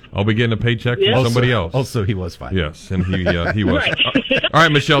fine. I'll be getting a paycheck from somebody else." Also, he was fine. Yes, and he was. Right. All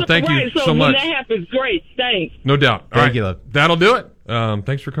right, Michelle, thank you so much. When that happens, great. Thanks. No doubt. Thank you, love. That'll do it.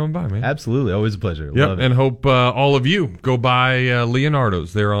 Thanks for coming by, man. Absolutely. Always a pleasure. Yep, Love it. and hope all of you go by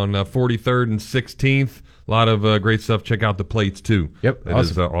Leonardo's. They're on 43rd and 16th. A lot of great stuff. Check out the plates, too. Yep. That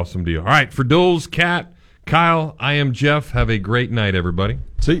is an awesome deal. All right, for Doles, Kat, Kyle, I am Jeff. Have a great night, everybody.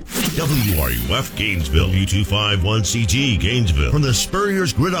 See you. WRUF Gainesville, U251CG Gainesville, from the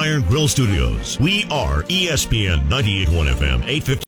Spurrier's Gridiron Grill Studios. We are ESPN 98.1 FM, 850.